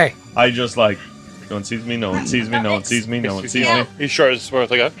 Okay. I just like, no one sees me, no one sees me, no one sees me, no one sees me. He's sure it's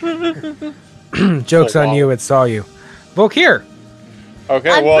worth like a. Joke's Oh, on wow. you, it saw you. Volkir. Okay,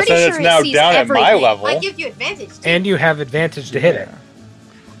 I'm well, pretty since sure it's it now sees down at my everything. level. I give you advantage. Too. And you have advantage to hit it.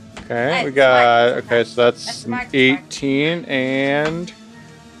 Okay, we That's got. smart. Okay, so that's That's smart. 18 and.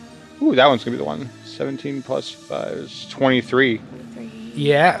 Ooh, that one's gonna be the one. 17 plus 5 is 23.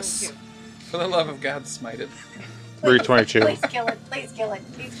 Yes. For the love of God, smite it. 322. Please kill it. Please kill it.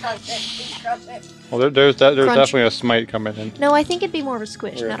 Please crush it. Please crush it. Well, there's Crunch. definitely a smite coming in. No, I think it'd be more of a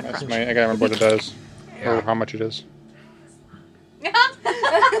squish, Where not a my crunch. smite? I gotta remember what it does. Or how much it is.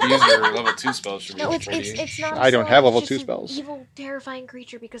 Use your level 2 spell. Should be No, level it's 48. it's not. a I don't slug, have level it's 2 just an spells. Evil, terrifying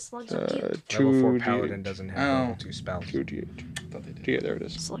creature because slugs are cute. Level 4 2 paladin doesn't have Oh. level 2 spells. 2 d8. Thought they did. Yeah, there it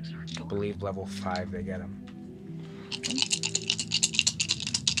is. Slugs are I adorable. believe level 5 they get them.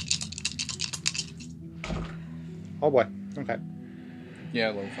 Oh boy. Okay. Yeah,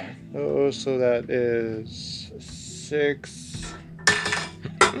 level 5. Oh, so that is 6.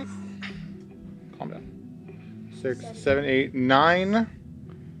 Calm down. 6, 7, 8, 9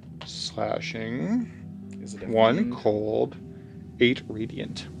 slashing. Is it 1 cold, 8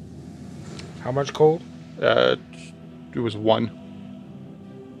 radiant. How much cold? It was 1.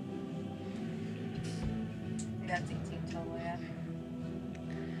 That's 18 total,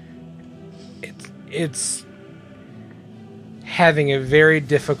 yeah. It's having a very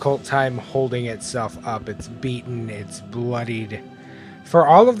difficult time holding itself up. It's beaten, it's bloodied. For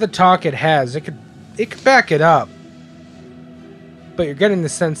all of the talk it has, it could back it up. But you're getting the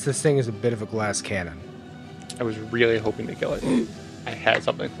sense this thing is a bit of a glass cannon. I was really hoping to kill it. I had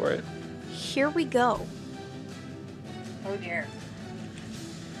something for it. Here we go. Oh dear.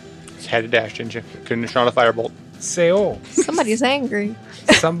 Just had to dash, didn't you? Couldn't have shot a firebolt. Seol. Somebody's angry.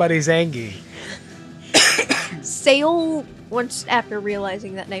 Somebody's angry. Seol, once after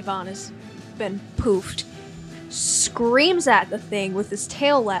realizing that Navan has been poofed, screams at the thing with his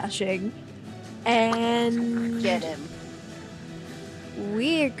tail lashing, and Get him.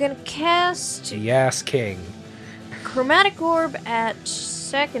 we're gonna cast Yes, King. Chromatic Orb at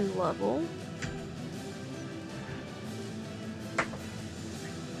 2nd level.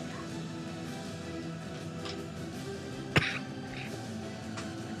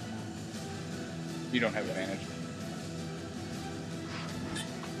 You don't have advantage.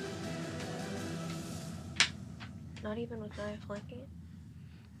 Not even with Naya flanking.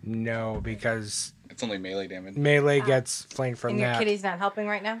 No, because It's only melee damage. melee gets flanked from And your that. kitty's not helping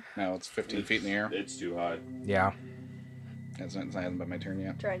right now? No, it's 15 feet in the air. It's too high. Yeah. It's not hasn't been my turn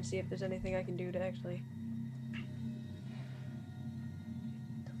yet. Try and see if there's anything I can do to actually.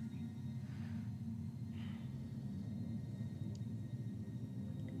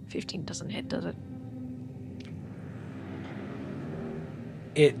 $15 doesn't hit, does it?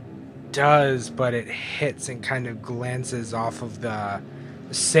 It does, but it hits and kind of glances off of the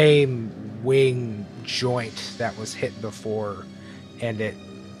same wing joint that was hit before, and it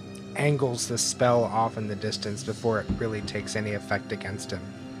angles the spell off in the distance before it really takes any effect against him.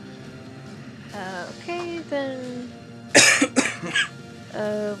 Okay, then.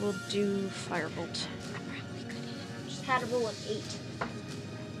 We'll do Firebolt. compatible of 8.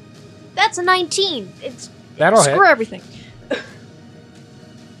 That's a 19. That'll Screw hit. everything.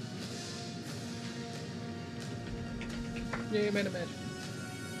 Yeah, you made a magic.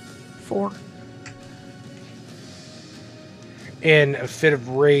 4. In a fit of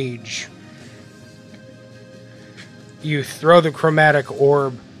rage, you throw the chromatic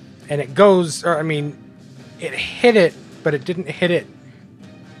orb, and it goes, it hit it, but it didn't hit it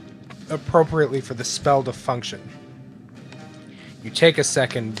appropriately for the spell to function. You take a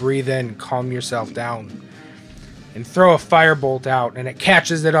second, breathe in, calm yourself down, and throw a firebolt out, and it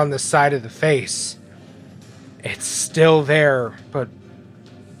catches it on the side of the face. It's still there, but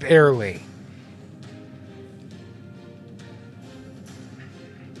barely.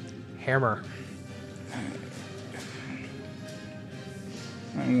 Hammer.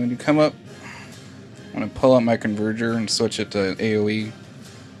 I'm going to come up. I'm going to pull out my converger and switch it to AoE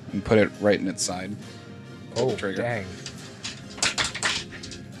and put it right in its side. Oh, Trigger. dang.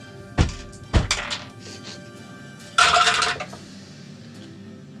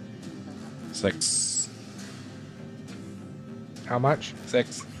 Six. How much?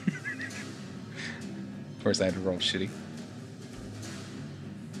 6. Of course, I had to roll shitty.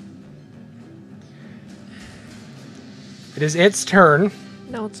 It is its turn.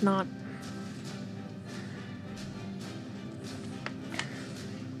 No, it's not.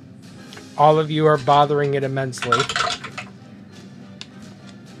 All of you are bothering it immensely.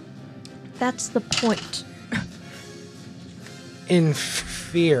 That's the point. In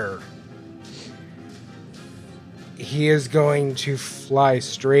fear, he is going to fly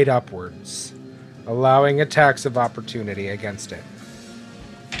straight upwards, allowing attacks of opportunity against it.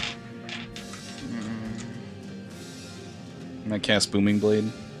 I'm going to cast Booming Blade.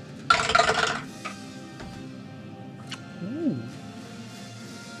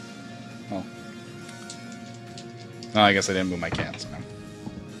 Oh. No, I guess I didn't move my cans.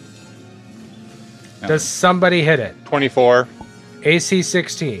 No. Does somebody hit it? 24. AC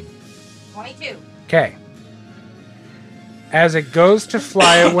 16. 22. Okay. As it goes to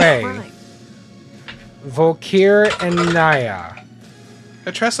fly away, Right. Volkir and Naya,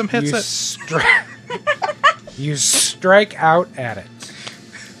 I try some hits you, you strike out at it.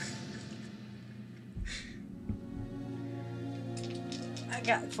 I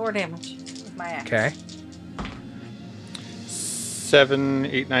got 4 damage with my axe. Okay. 7,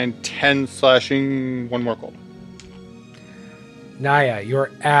 8, 9, 10 slashing, 1 more cold. Naya,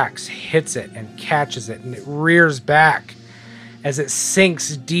 your axe hits it and catches it, and it rears back as it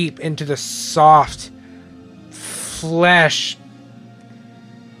sinks deep into the soft flesh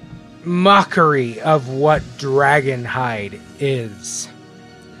mockery of what dragon hide is.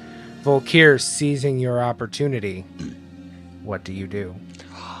 Volkir, seizing your opportunity, what do you do?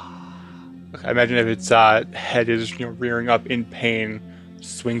 I imagine if its head is rearing up in pain,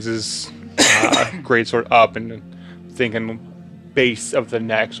 swings his greatsword up and thinking base of the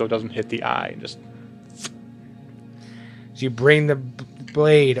neck so it doesn't hit the eye. Just So you bring the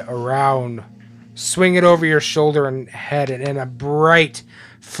blade around, swing it over your shoulder and head, and in a bright,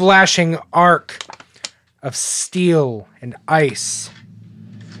 flashing arc of steel and ice,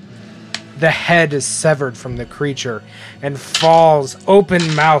 the head is severed from the creature and falls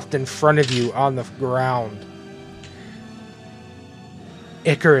open-mouthed in front of you on the ground.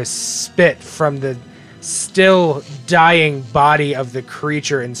 Icarus spit from the still dying body of the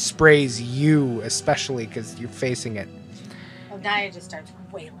creature and sprays you, especially because you're facing it. Oh, Naya just starts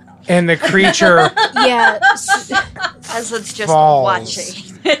wailing on it. And the creature Yeah. As it's just Falls.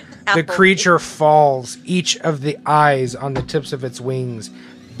 watching. the creature falls, each of the eyes on the tips of its wings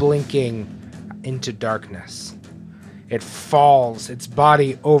blinking into darkness. It falls, its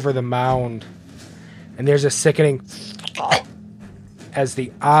body over the mound, and there's a sickening as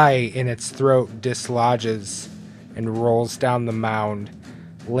the eye in its throat dislodges and rolls down the mound,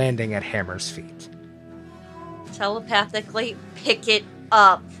 landing at Hammer's feet. Telepathically pick it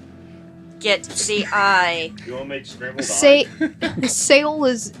up. Get the eye. You want to make scrambled eye? Sale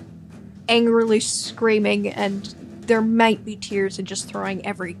is angrily screaming, and there might be tears in just throwing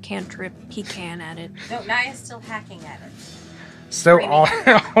every cantrip he can at it. No, Naya's still hacking at it. So all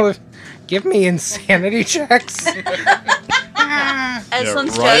give me insanity checks.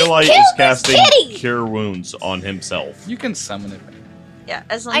 Eslen's Rhyolite just is casting kitty! Cure Wounds on himself. You can summon it. yeah,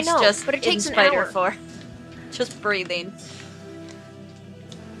 Eslen's I know, just but it takes in an spider hour. for just breathing.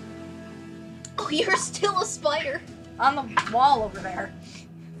 Oh, you're still a spider. On the wall over there.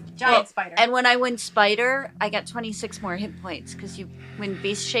 Giant Well, spider. And when I went spider, I got 26 more hit points because you, when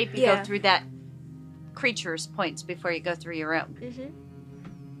beast shape, you Yeah. go through that creature's points before you go through your own. Mm-hmm.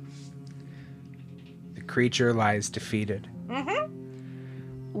 The creature lies defeated.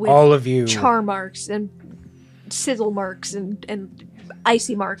 With All of you, char marks and sizzle marks and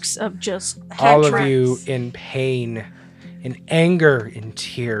icy marks of just all of hatred. you in pain, in anger, in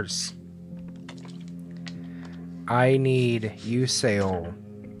tears. I need you, Seol,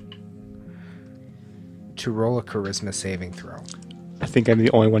 to roll a charisma saving throw. I think I'm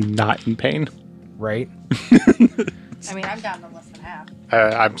the only one not in pain. Right? I mean, I'm down to less than half.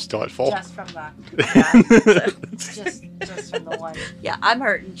 I'm still at full. Just from the... just from the one. Yeah, I'm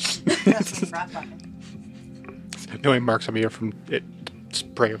hurting. Just from the breath weapon. The only marks on me are from it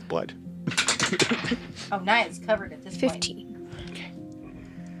spray of blood. Oh, Naya's covered at this 15.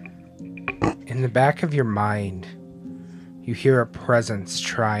 In the back of your mind, you hear a presence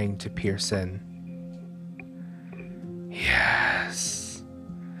trying to pierce in. Yes.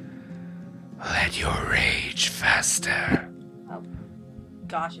 Let your rage fester. Oh,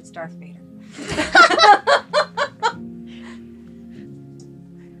 gosh, it's Darth Vader.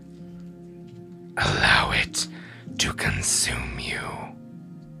 Allow it to consume you.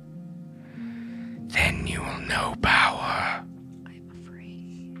 Then you will know power. I'm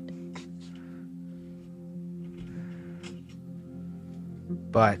afraid.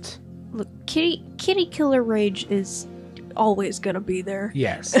 But, Look, kitty killer rage is always gonna be there.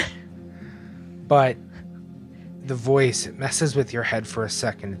 yes. But the voice, it messes with your head for a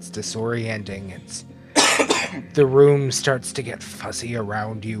second. It's disorienting. It's the room starts to get fuzzy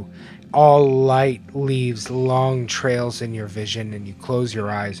around you. All light leaves long trails in your vision, and you close your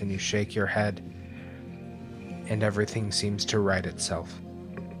eyes and you shake your head, and everything seems to right itself.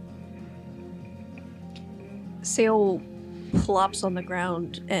 Seol plops on the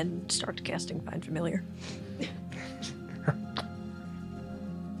ground and starts casting Find Familiar.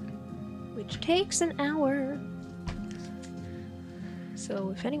 Which takes an hour.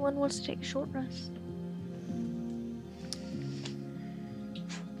 So if anyone wants to take a short rest.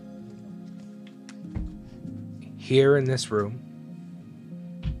 Here in this room,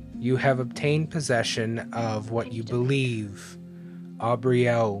 you have obtained possession of what you believe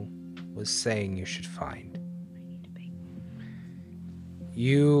Aubrielle was saying you should find.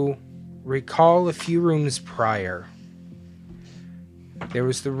 You recall a few rooms prior. There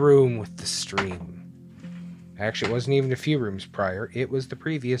was the room with the stream. Actually, it wasn't even a few rooms prior. It was the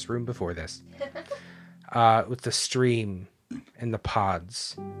previous room before this. With the stream and the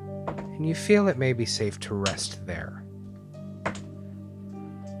pods. And you feel it may be safe to rest there.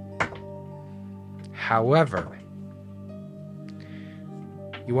 However,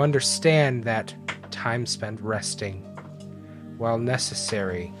 you understand that time spent resting, while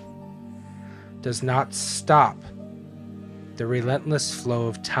necessary, does not stop the relentless flow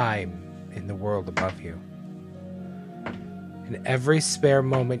of time in the world above you. And every spare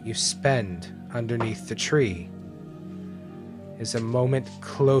moment you spend underneath the tree is a moment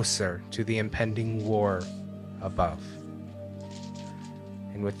closer to the impending war above.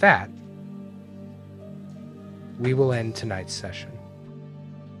 And with that, we will end tonight's session.